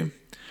díky.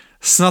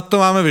 Snad to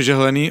máme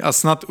vyžehlený a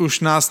snad už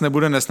nás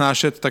nebude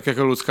nesnášet tak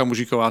jako Lucka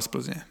Mužíková z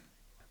Plzně.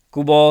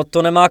 Kubo,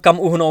 to nemá kam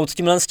uhnout,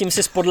 tímhle s tím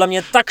si podle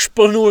mě tak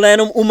šplhnul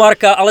nejenom u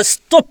Marka, ale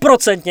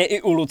 100%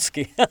 i u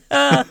Lucky.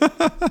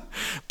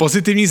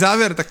 Pozitivní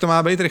závěr, tak to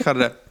má být,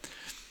 Richarde.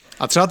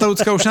 A třeba ta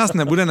Lucka už nás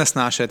nebude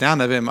nesnášet, já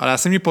nevím, ale já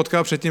jsem ji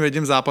potkal před tím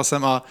jedním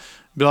zápasem a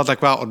byla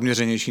taková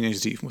odměřenější než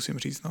dřív, musím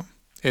říct. No.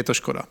 Je to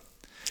škoda.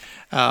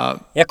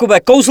 Jakube,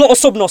 kouzlo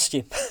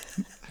osobnosti.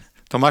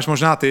 To máš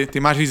možná ty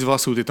máš víc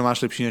vlasů, ty to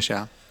máš lepší než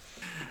já.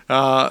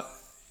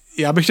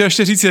 Já bych chtěl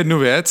ještě říct jednu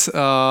věc.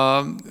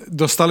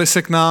 Dostalo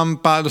se k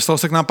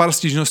nám pár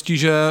stížností,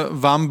 že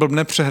vám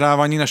blbne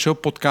přehrávání našeho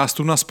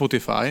podcastu na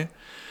Spotify.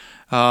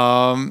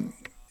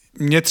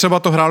 Mně třeba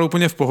to hrálo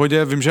úplně v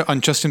pohodě, vím, že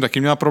Anča s tím taky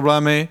měla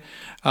problémy.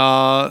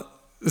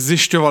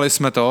 Zjišťovali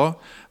jsme to.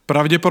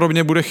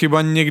 Pravděpodobně bude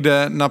chyba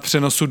někde na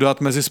přenosu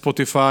dat mezi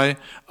Spotify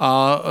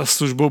a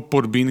službou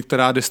Podbean,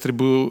 která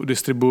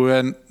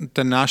distribuuje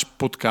ten náš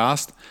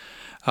podcast.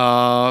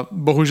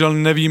 Bohužel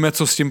nevíme,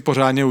 co s tím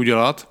pořádně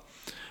udělat.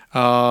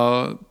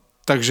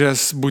 Takže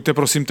buďte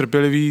prosím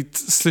trpěliví.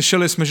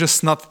 Slyšeli jsme, že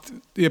snad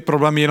je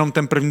problém jenom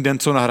ten první den,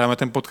 co nahráme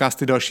ten podcast,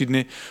 ty další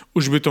dny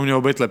už by to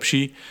mělo být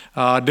lepší.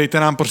 Dejte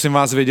nám prosím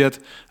vás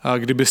vědět,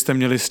 kdybyste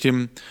měli s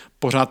tím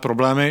pořád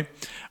problémy.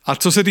 A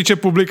co se týče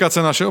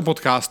publikace našeho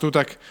podcastu,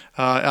 tak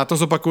já to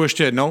zopakuju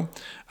ještě jednou.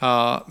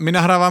 My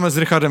nahráváme s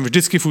Richardem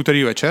vždycky v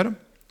úterý večer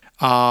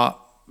a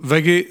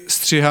Vegi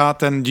střihá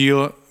ten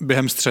díl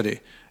během středy.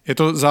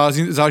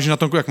 Záleží na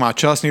tom, jak má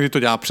čas, někdy to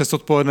dělá přes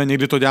odpoledne,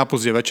 někdy to dělá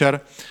pozdě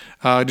večer.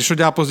 Když to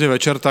dělá pozdě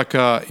večer, tak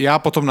já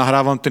potom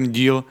nahrávám ten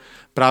díl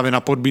právě na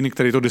Podbean,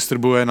 který to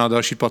distribuuje na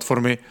další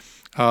platformy,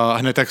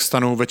 hned jak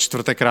vstanu ve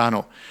čtvrtek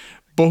ráno.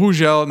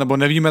 Bohužel, nebo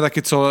nevíme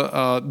taky co,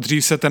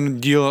 dřív se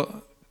ten díl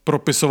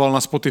propisoval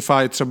na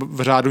Spotify třeba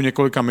v řádu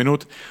několika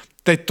minut,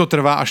 teď to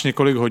trvá až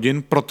několik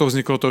hodin, proto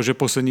vzniklo to, že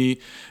poslední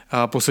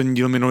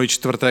díl minulý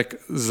čtvrtek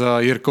s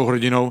Jirkou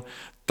Hrdinou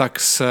tak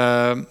se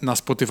na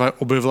Spotify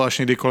objevil až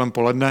někdy kolem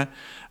poledne.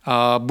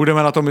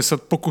 Budeme na to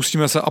myslet,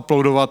 pokusíme se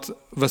uploadovat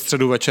ve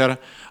středu večer,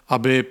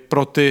 aby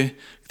pro ty,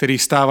 kteří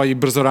stávají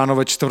brzo ráno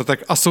ve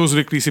čtvrtek a jsou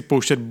zvyklí si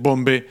pouštět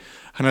bomby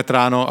hned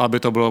ráno, aby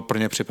to bylo pro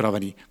ně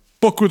připravený.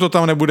 Pokud to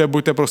tam nebude,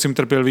 buďte prosím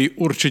trpěliví,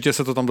 určitě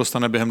se to tam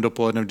dostane během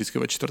dopoledne vždycky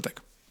ve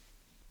čtvrtek.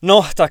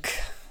 No tak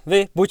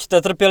vy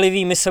buďte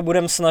trpěliví, my se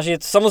budeme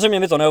snažit, samozřejmě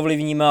my to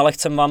neovlivníme, ale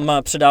chceme vám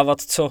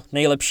předávat co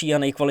nejlepší a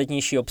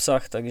nejkvalitnější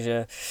obsah,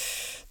 takže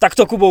tak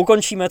to, Kubo,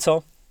 ukončíme,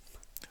 co?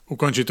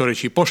 Ukončí to,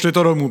 Richie, pošli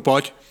to domů,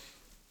 pojď.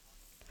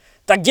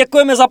 Tak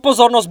děkujeme za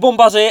pozornost,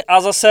 bombaři,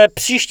 a zase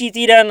příští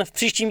týden v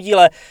příštím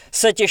díle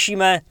se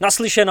těšíme na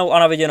slyšenou a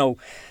na viděnou.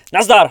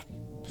 Nazdar!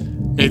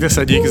 Mějte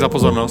se, díky za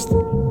pozornost.